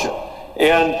or Russia.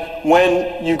 And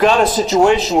when you've got a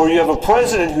situation where you have a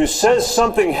president who says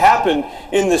something happened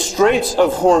in the Straits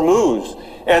of Hormuz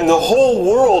and the whole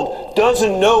world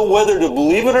doesn't know whether to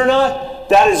believe it or not,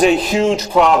 that is a huge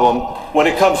problem when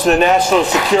it comes to the national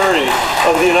security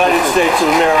of the United States of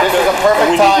America. This is a perfect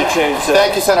and we time. Need to change that.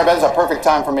 Thank you, Senator Bennett. It's a perfect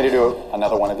time for me to do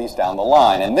another one of these down the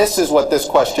line. And this is what this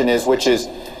question is, which is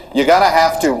you're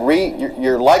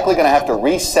likely going to have to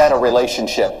reset a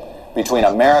relationship between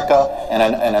America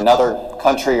and another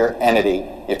country or entity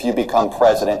if you become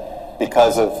president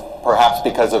perhaps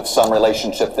because of some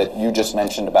relationship that you just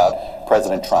mentioned about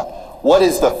President Trump. What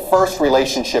is the first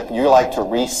relationship you like to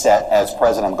reset as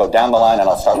president? I'll go down the line, and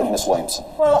I'll start with Ms. Williamson.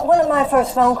 Well, one of my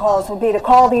first phone calls would be to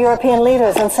call the European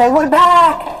leaders and say, we're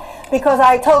back! Because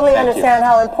I totally understand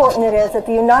how important it is that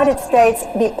the United States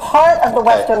be part of the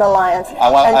Western Alliance.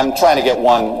 I'm trying to get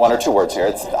one or two words here.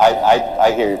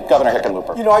 I hear you. Governor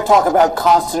Hickenlooper. You know, I talk about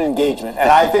constant engagement, and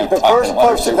I think the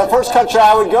first country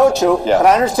I would go to, and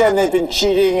I understand they've been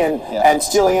cheating and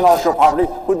stealing intellectual property,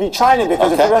 would be China,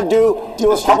 because if we're going to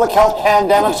deal with public health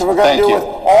pandemics, if we're going to deal with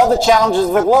all the challenges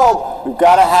of the globe, we've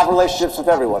got to have relationships with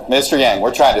everyone. Mr. Yang,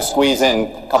 we're trying to squeeze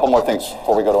in a couple more things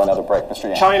before we go to another break.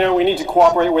 Mr. Yang. China, we need to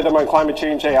cooperate with them on climate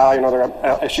change, AI, and other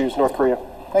issues. North Korea.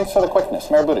 Thanks for the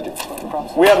quickness. Mayor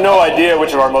Buttigieg. We have no idea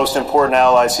which of our most important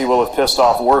allies he will have pissed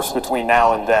off worse between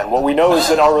now and then. What we know is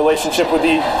that our relationship with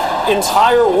the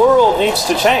entire world needs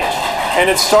to change. And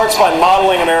it starts by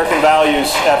modeling American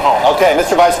values at home. Okay,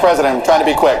 Mr. Vice President, I'm trying to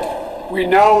be quick. We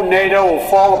know NATO will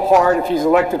fall apart if he's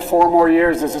elected 4 more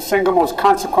years as the single most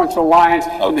consequential alliance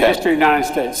in the history of the United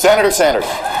States. Senator Sanders.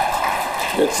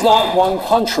 It's not one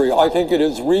country. I think it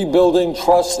is rebuilding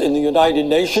trust in the United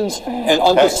Nations and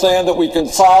understand that we can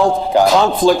solve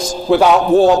conflicts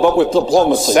without war, but with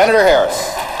diplomacy. Senator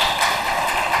Harris.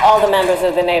 All the members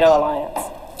of the NATO alliance.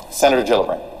 Senator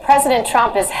Gillibrand. President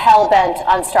Trump is hell-bent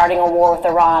on starting a war with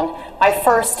Iran. My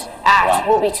first act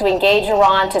will be to engage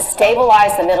Iran to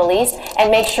stabilize the Middle East and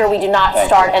make sure we do not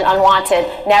start an unwanted,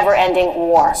 never-ending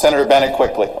war. Senator Bennett,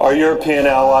 quickly. Our European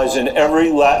allies in every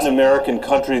Latin American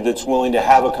country that's willing to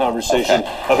have a conversation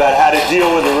about how to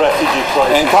deal with the refugee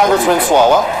crisis. And Congressman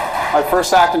Swalwell. My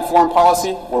first act in foreign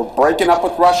policy, we're breaking up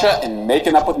with Russia and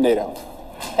making up with NATO.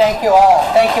 Thank you all.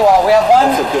 Thank you all. We have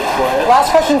one last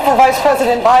question for Vice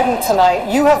President Biden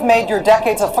tonight. You have made your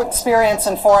decades of experience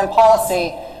in foreign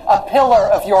policy a pillar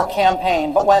of your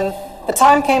campaign. But when the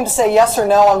time came to say yes or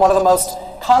no on one of the most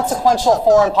consequential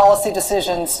foreign policy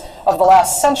decisions of the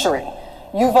last century,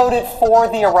 you voted for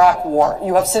the Iraq War.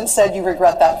 You have since said you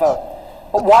regret that vote.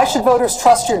 But why should voters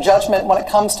trust your judgment when it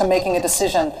comes to making a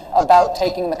decision about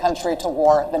taking the country to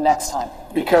war the next time?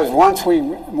 Because once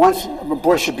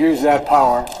Bush abused that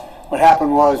power, what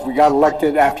happened was we got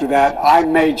elected after that. I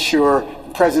made sure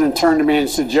the president turned to me and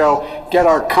said, Joe, get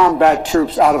our combat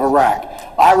troops out of Iraq.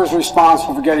 I was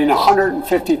responsible for getting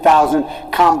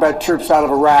 150,000 combat troops out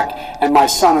of Iraq, and my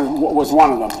son was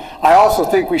one of them. I also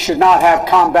think we should not have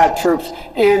combat troops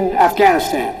in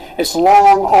Afghanistan. It's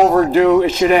long overdue.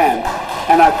 It should end.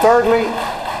 And thirdly,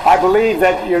 I believe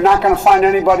that you're not going to find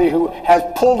anybody who has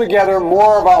pulled together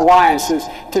more of alliances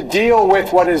to deal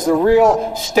with what is the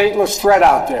real stateless threat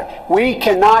out there. We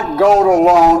cannot go it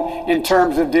alone in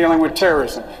terms of dealing with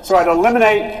terrorism. So I'd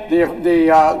eliminate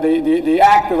the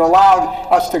act that allowed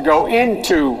us to go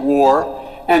into war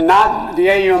and not the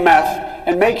AUMF,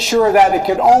 and make sure that it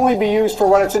could only be used for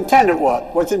what its intent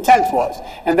was,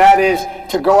 and that is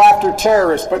to go after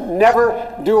terrorists, but never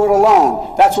do it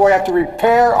alone. That's why we have to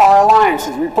repair our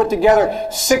alliances. We put together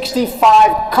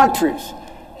 65 countries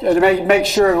to make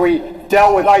sure we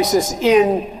dealt with ISIS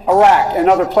in Iraq and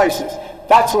other places.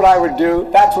 That's what I would do.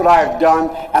 That's what I have done,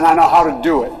 and I know how to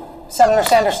do it. Senator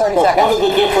Sanders, 30 seconds.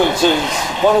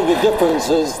 One of the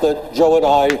differences that Joe and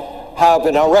I have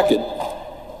in our record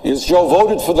is Joe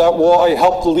voted for that war. I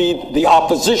helped lead the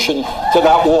opposition to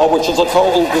that war, which is a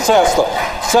total disaster.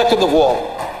 Second of all,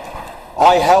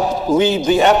 I helped lead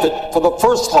the effort for the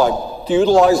first time to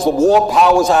utilize the War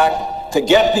Powers Act to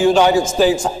get the United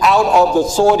States out of the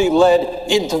Saudi-led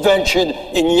intervention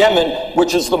in Yemen,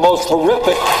 which is the most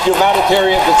horrific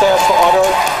humanitarian disaster on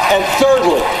earth. And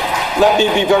thirdly, let me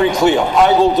be very clear,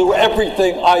 I will do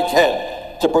everything I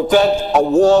can to prevent a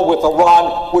war with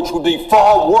Iran, which would be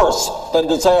far worse than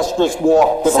disastrous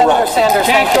war with Iraq. Senator Sanders,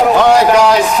 thank you. All right,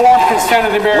 guys. Informed consent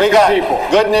of the American people.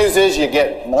 Good news is you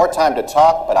get more time to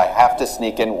talk, but I have to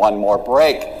sneak in one more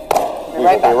break. We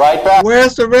will be right back.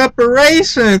 Where's the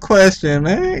reparation question,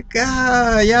 man?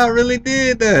 God, y'all really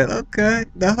did that. Okay.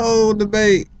 The whole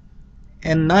debate.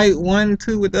 And night 1 and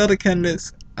 2 with the other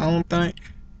candidates, I don't think.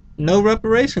 No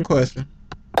reparation question.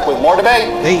 With more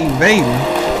debate. They evading.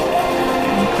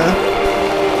 Okay.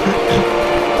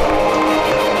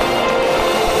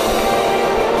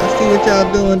 I see what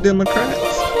y'all doing, Democrats.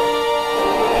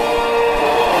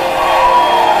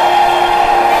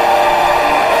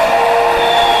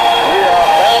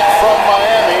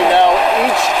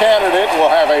 Candidate will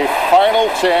have a final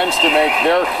chance to make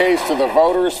their case to the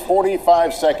voters.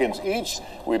 45 seconds each.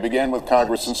 We begin with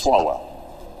Congressman Swalwell.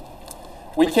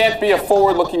 We can't be a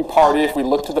forward-looking party if we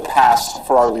look to the past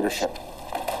for our leadership.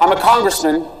 I'm a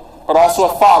congressman, but also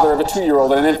a father of a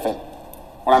 2-year-old and an infant.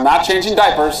 When I'm not changing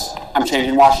diapers, I'm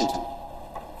changing Washington.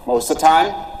 Most of the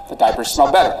time, the diapers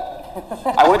smell better.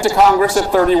 I went to Congress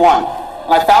at 31,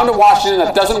 and I found a Washington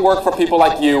that doesn't work for people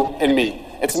like you and me.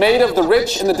 It's made of the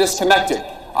rich and the disconnected.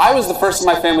 I was the first in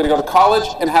my family to go to college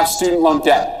and have student loan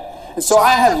debt. And so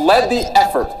I have led the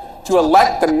effort to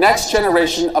elect the next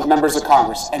generation of members of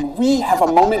Congress. And we have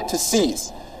a moment to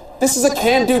seize. This is a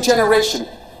can-do generation.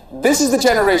 This is the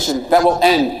generation that will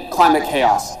end climate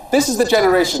chaos. This is the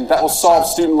generation that will solve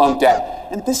student loan debt.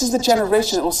 And this is the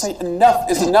generation that will say enough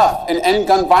is enough and end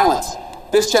gun violence.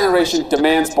 This generation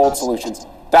demands bold solutions.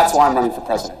 That's why I'm running for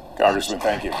president. Congressman,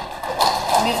 thank you.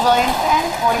 Ms. Williamson,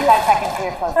 45 seconds for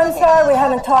your closing I'm sorry we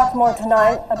haven't talked more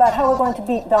tonight about how we're going to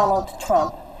beat Donald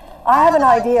Trump. I have an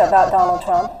idea about Donald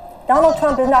Trump. Donald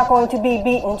Trump is not going to be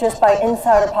beaten just by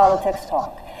insider politics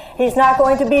talk. He's not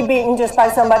going to be beaten just by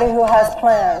somebody who has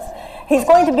plans. He's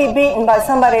going to be beaten by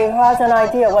somebody who has an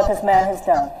idea what this man has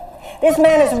done. This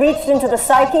man has reached into the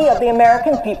psyche of the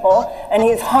American people, and he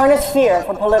has harnessed fear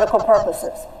for political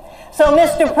purposes. So,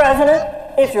 Mr. President,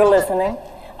 if you're listening,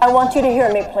 I want you to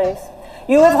hear me, please.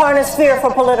 You have harnessed fear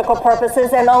for political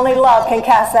purposes, and only love can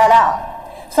cast that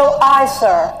out. So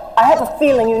sir, I have a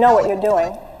feeling you know what you're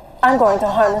doing. I'm going to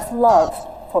harness love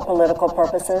for political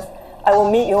purposes. I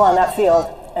will meet you on that field,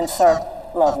 and sir,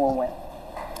 love will win.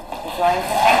 Thank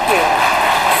you.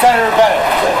 Senator Bennett.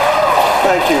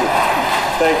 Thank you.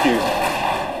 Thank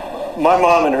you. My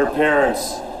mom and her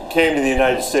parents came to the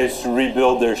United States to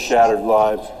rebuild their shattered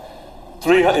lives.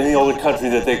 In the only country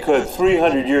that they could.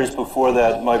 300 years before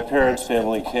that, my parents'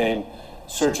 family came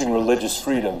searching religious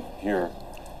freedom here.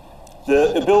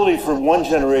 The ability for one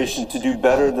generation to do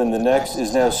better than the next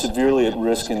is now severely at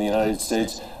risk in the United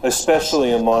States,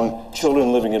 especially among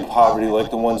children living in poverty like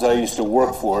the ones I used to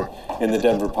work for in the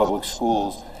Denver public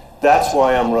schools. That's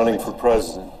why I'm running for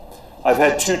president. I've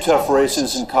had 2 tough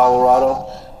races in Colorado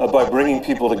by bringing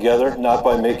people together, not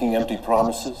by making empty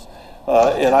promises.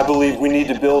 And I believe we need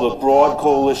to build a broad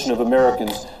coalition of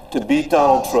Americans to beat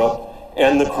Donald Trump,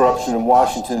 end the corruption in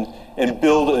Washington, and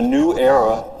build a new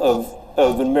era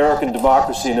of American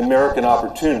democracy and American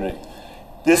opportunity.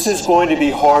 This is going to be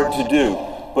hard to do,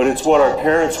 but it's what our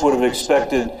parents would have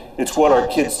expected. It's what our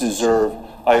kids deserve.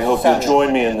 I hope you'll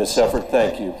join me in this effort.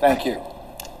 Thank you. Thank you.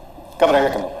 Governor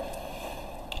Hickenlooper.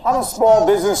 I'm a small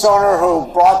business owner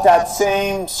who brought that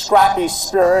same scrappy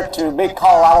spirit to make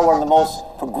Colorado one of the most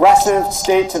progressive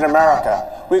states in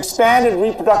America. We expanded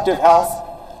reproductive health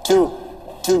to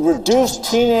reduce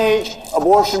teenage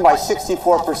abortion by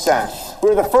 64%. We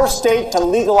were the first state to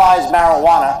legalize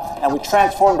marijuana, and we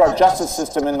transformed our justice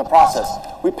system in the process.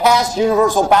 We passed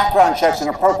universal background checks in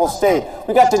a purple state.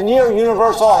 We got to near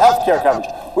universal health care coverage.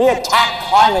 We attacked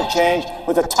climate change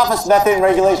with the toughest methane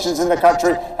regulations in the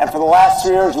country, and for the last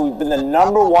 3 years, we've been the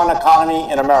 #1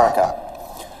 economy in America.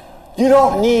 You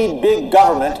don't need big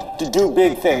government to do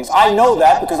big things. I know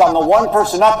that because I'm the one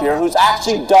person up here who's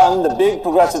actually done the big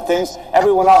progressive things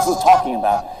everyone else is talking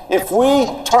about. If we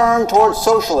turn towards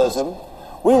socialism,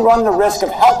 we run the risk of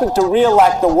helping to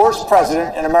re-elect the worst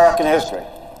president in American history.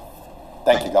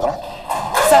 Thank you, Governor.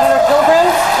 Senator Pilgrim,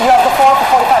 you have the floor for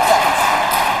 45 seconds.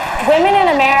 Women in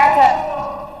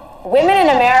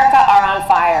America are on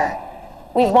fire.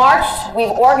 We've marched, we've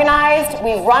organized,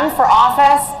 we've run for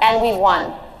office, and we've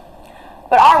won.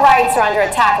 But our rights are under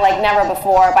attack like never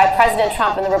before by President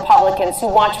Trump and the Republicans who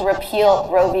want to repeal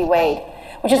Roe v. Wade,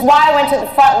 which is why I went to the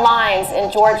front lines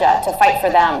in Georgia to fight for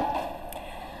them.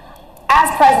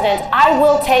 As president, I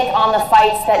will take on the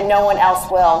fights that no one else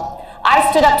will. I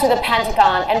stood up to the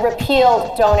Pentagon and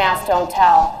repealed Don't Ask, Don't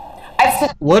Tell.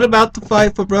 What about the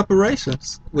fight for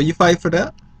reparations? Will you fight for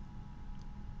that?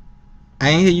 I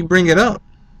ain't hear you bring it up.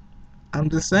 I'm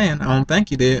just saying, I don't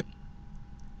think you did.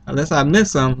 Unless I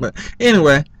missed something, but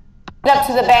anyway. Stood up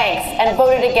to the banks and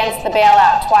voted against the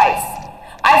bailout twice.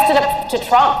 I stood up to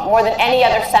Trump more than any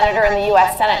other senator in the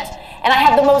U.S. Senate. And I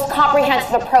have the most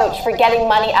comprehensive approach for getting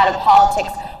money out of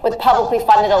politics with publicly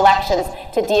funded elections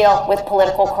to deal with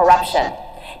political corruption.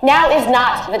 Now is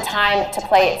not the time to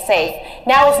play it safe.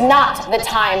 Now is not the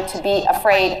time to be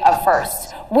afraid of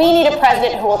firsts. We need a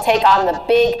president who will take on the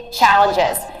big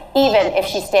challenges, even if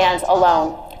she stands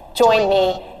alone. Join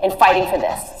me in fighting for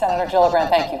this. Senator Gillibrand,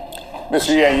 thank you.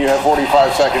 Mr. Yang, you have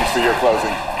 45 seconds for your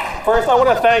closing. First, I want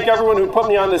to thank everyone who put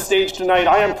me on this stage tonight.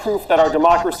 I am proof that our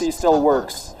democracy still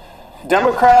works.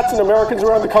 Democrats and Americans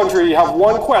around the country have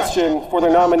one question for their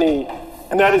nominee,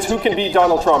 and that is who can beat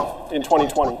Donald Trump in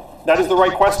 2020? That is the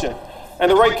right question.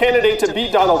 And the right candidate to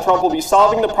beat Donald Trump will be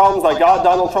solving the problems that got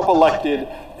Donald Trump elected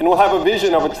and will have a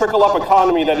vision of a trickle-up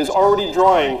economy that is already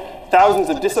drawing thousands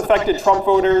of disaffected Trump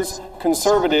voters,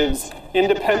 conservatives,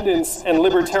 independents, and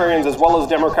libertarians, as well as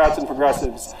Democrats and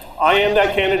progressives. I am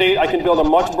that candidate. I can build a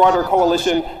much broader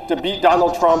coalition to beat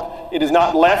Donald Trump. It is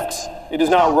not left. It is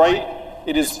not right.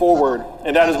 It is forward.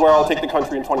 And that is where I'll take the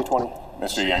country in 2020.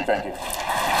 Mr. Yang, thank you.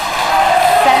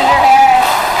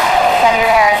 Senator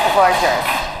Harris, the floor is yours.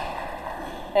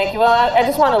 Thank you. Well, I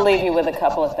just want to leave you with a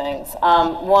couple of things.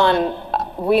 One,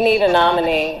 we need a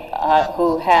nominee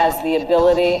who has the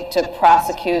ability to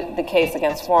prosecute the case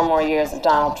against 4 more years of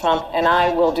Donald Trump, and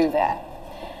I will do that.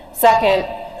 Second,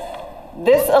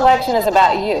 this election is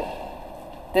about you.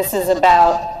 This is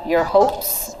about your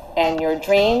hopes and your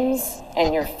dreams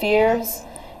and your fears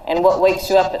and what wakes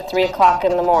you up at 3 o'clock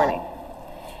in the morning.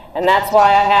 And that's why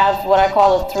I have what I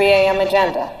call a 3 a.m.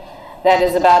 agenda. That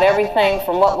is about everything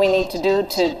from what we need to do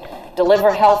to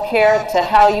deliver health care to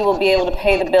how you will be able to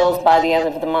pay the bills by the end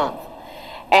of the month.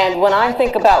 And when I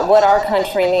think about what our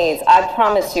country needs, I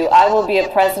promise you, I will be a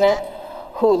president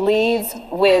who leads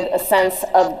with a sense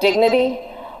of dignity,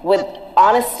 with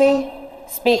honesty,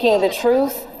 speaking the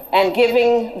truth, and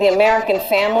giving the American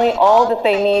family all that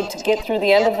they need to get through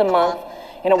the end of the month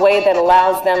in a way that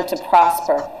allows them to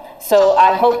prosper. So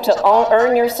I hope to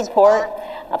earn your support.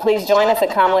 Please join us at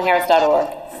KamalaHarris.org.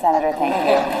 Senator, thank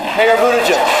you. Mayor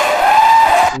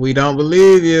Buttigieg. We don't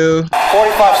believe you.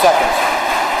 45 seconds.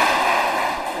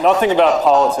 Nothing about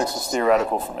politics is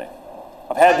theoretical for me.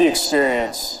 I've had the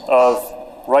experience of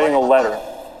writing a letter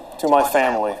to my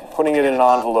family, putting it in an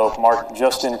envelope marked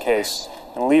just in case,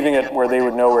 and leaving it where they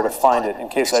would know where to find it in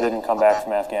case I didn't come back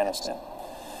from Afghanistan.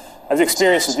 I have the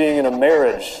experience of being in a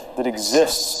marriage that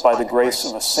exists by the grace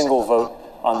of a single vote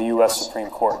on the U.S. Supreme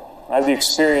Court. I have the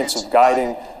experience of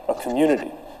guiding a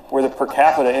community where the per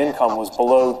capita income was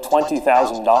below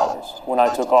 $20,000 when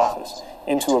I took office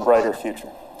into a brighter future.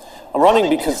 I'm running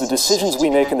because the decisions we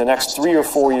make in the next 3 or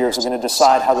 4 years are going to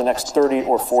decide how the next 30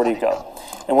 or 40 go.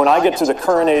 And when I get to the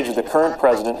current age of the current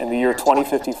president in the year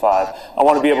 2055, I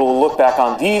want to be able to look back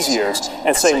on these years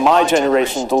and say my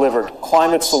generation delivered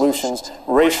climate solutions,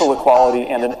 racial equality,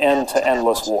 and an end to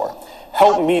endless war.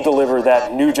 Help me deliver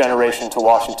that new generation to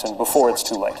Washington before it's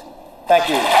too late. Thank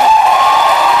you.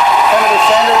 Senator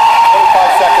Sanders,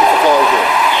 45 seconds, the floor is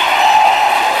yours.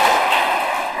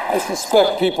 I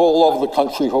suspect people all over the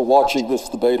country who are watching this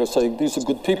debate are saying, these are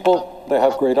good people, they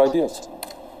have great ideas.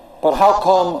 But how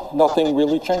come nothing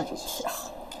really changes?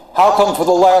 How come for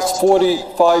the last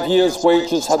 45 years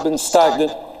wages have been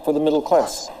stagnant for the middle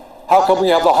class? How come we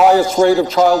have the highest rate of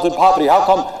childhood poverty? How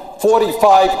come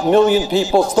 45 million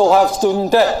people still have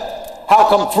student debt? How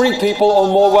come 3 people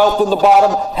own more wealth than the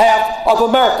bottom half of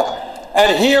America?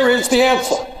 And here is the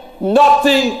answer.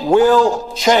 Nothing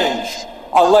will change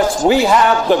unless we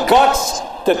have the guts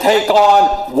to take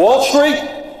on Wall Street,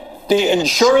 the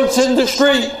insurance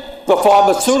industry, the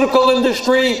pharmaceutical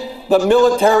industry, the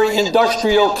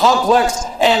military-industrial complex,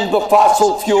 and the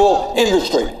fossil fuel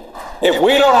industry. If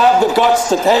we don't have the guts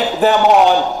to take them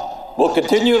on, we'll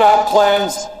continue to have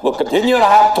plans, we'll continue to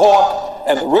have talk,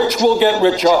 and the rich will get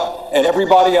richer, and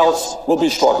everybody else will be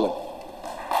struggling.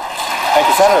 Thank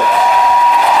you, Senator.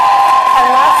 And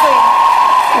lastly,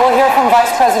 we'll hear from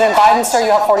Vice President Biden. Sir,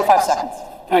 you have 45 seconds.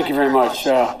 Thank you very much.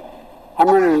 I'm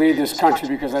running to lead this country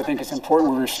because I think it's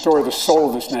important we restore the soul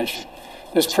of this nation.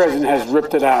 This president has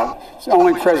ripped it out. It's the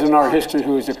only president in our history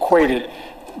who has equated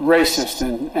racist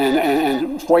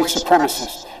and white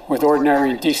supremacists with ordinary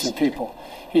and decent people.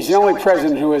 He's the only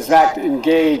president who has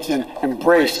engaged and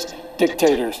embraced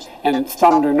dictators and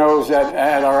thumbed their nose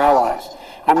at our allies.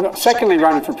 I'm secondly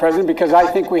running for president because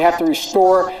I think we have to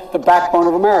restore the backbone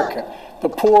of America, the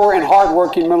poor and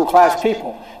hardworking middle-class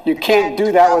people. You can't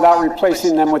do that without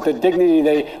replacing them with the dignity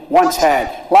they once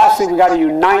had. Lastly, we got to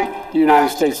unite the United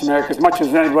States of America as much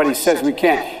as anybody says we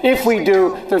can. If we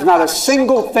do, there's not a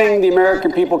single thing the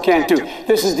American people can't do.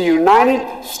 This is the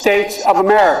United States of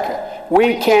America.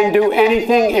 We can do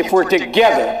anything if we're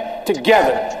together.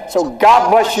 So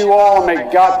God bless you all, and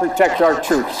may God protect our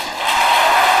troops.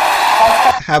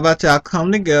 How about y'all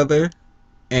come together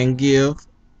and give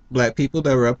black people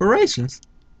their reparations?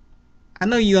 I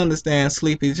know you understand,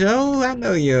 Sleepy Joe. I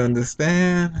know you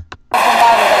understand. We want to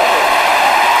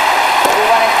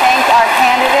thank our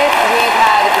candidates. We've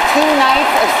had 2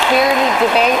 nights of spirited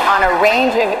debate on a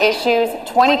range of issues,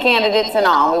 20 candidates in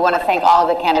all. We want to thank all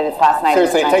of the candidates last night.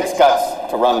 Seriously, it takes guts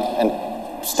to run and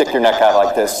stick your neck out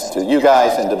like this to you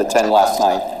guys and to the 10 last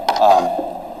night.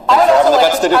 I would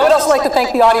also like to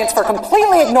thank the audience for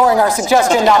completely ignoring our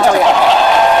suggestion not to react.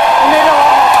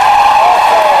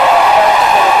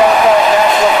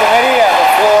 Committee and the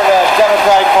Florida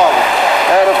Democratic Party.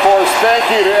 And of course, thank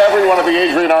you to everyone at the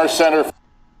Adrienne R. Center.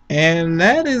 And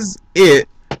that is it.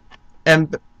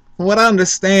 And from what I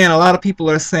understand, a lot of people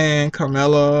are saying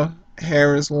Kamala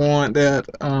Harris won that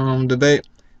debate,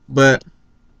 but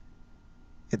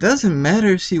it doesn't matter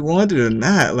if she won it or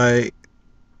not. Like,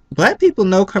 black people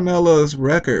know Kamala's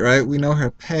record, right? We know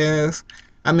her past.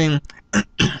 I mean,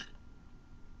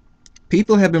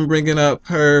 people have been bringing up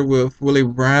her with Willie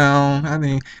Brown. I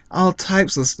mean, all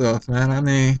types of stuff, man. I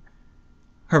mean,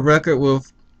 her record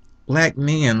with black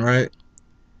men, right?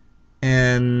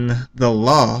 And the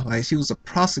law. Like, she was a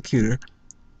prosecutor.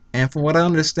 And from what I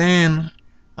understand,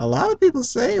 a lot of people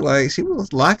say, like, she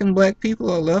was locking black people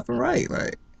up left and right.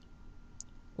 Like,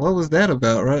 what was that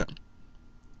about, right?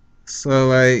 So,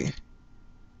 like,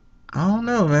 I don't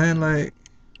know, man. Like,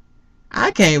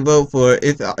 I can't vote for it.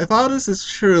 If all this is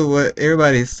true, what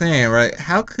everybody's saying, right?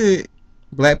 How could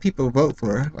black people vote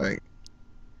for her? Like,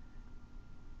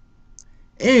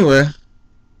 anyway,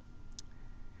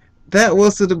 that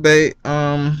was the debate.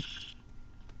 I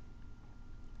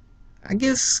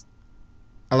guess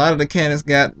a lot of the candidates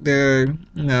got their,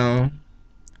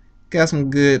 got some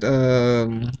good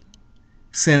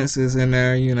sentences in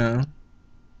there,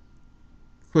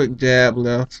 quick jab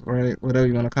left, right? Whatever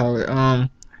you want to call it.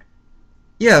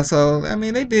 Yeah, so, I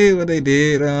mean, they did what they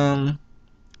did. I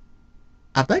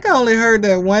think I only heard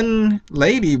that one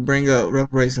lady bring up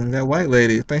reparations, that white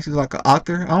lady. I think she's like an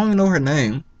author. I don't even know her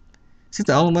name. She's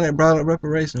the only one that brought up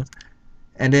reparations.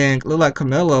 And then it looked like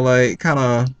Kamala, like, kind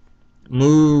of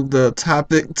moved the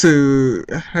topic to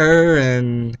her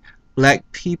and black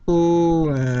people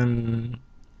and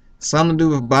something to do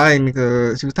with Biden,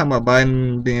 because she was talking about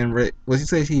Biden being well, she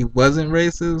said he wasn't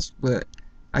racist, but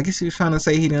I guess she was trying to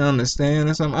say he didn't understand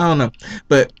or something. I don't know.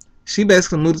 But she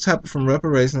basically moved the topic from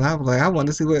reparations. I was like, I wanted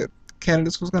to see what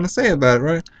candidates was going to say about it,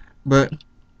 right? But,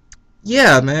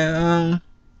 yeah, man.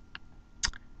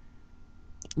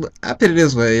 I put it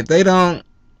this way. If they don't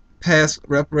pass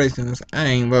reparations, I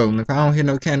ain't voting. If I don't hear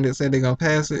no candidate say they're going to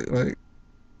pass it, like,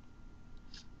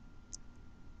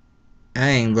 I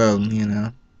ain't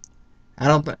voting,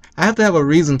 I have to have a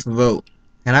reason to vote.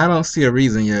 And I don't see a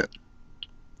reason yet.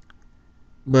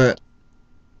 But,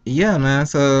 yeah, man,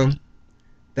 so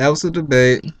that was the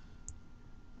debate.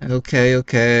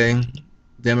 Okay.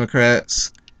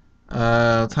 Democrats,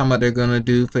 talking about they're gonna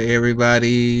do for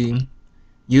everybody.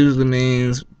 Usually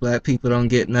means black people don't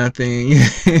get nothing.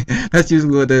 That's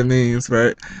usually what that means,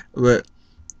 right? But,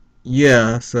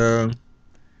 yeah, so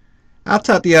I'll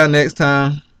talk to y'all next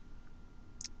time.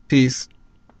 Peace.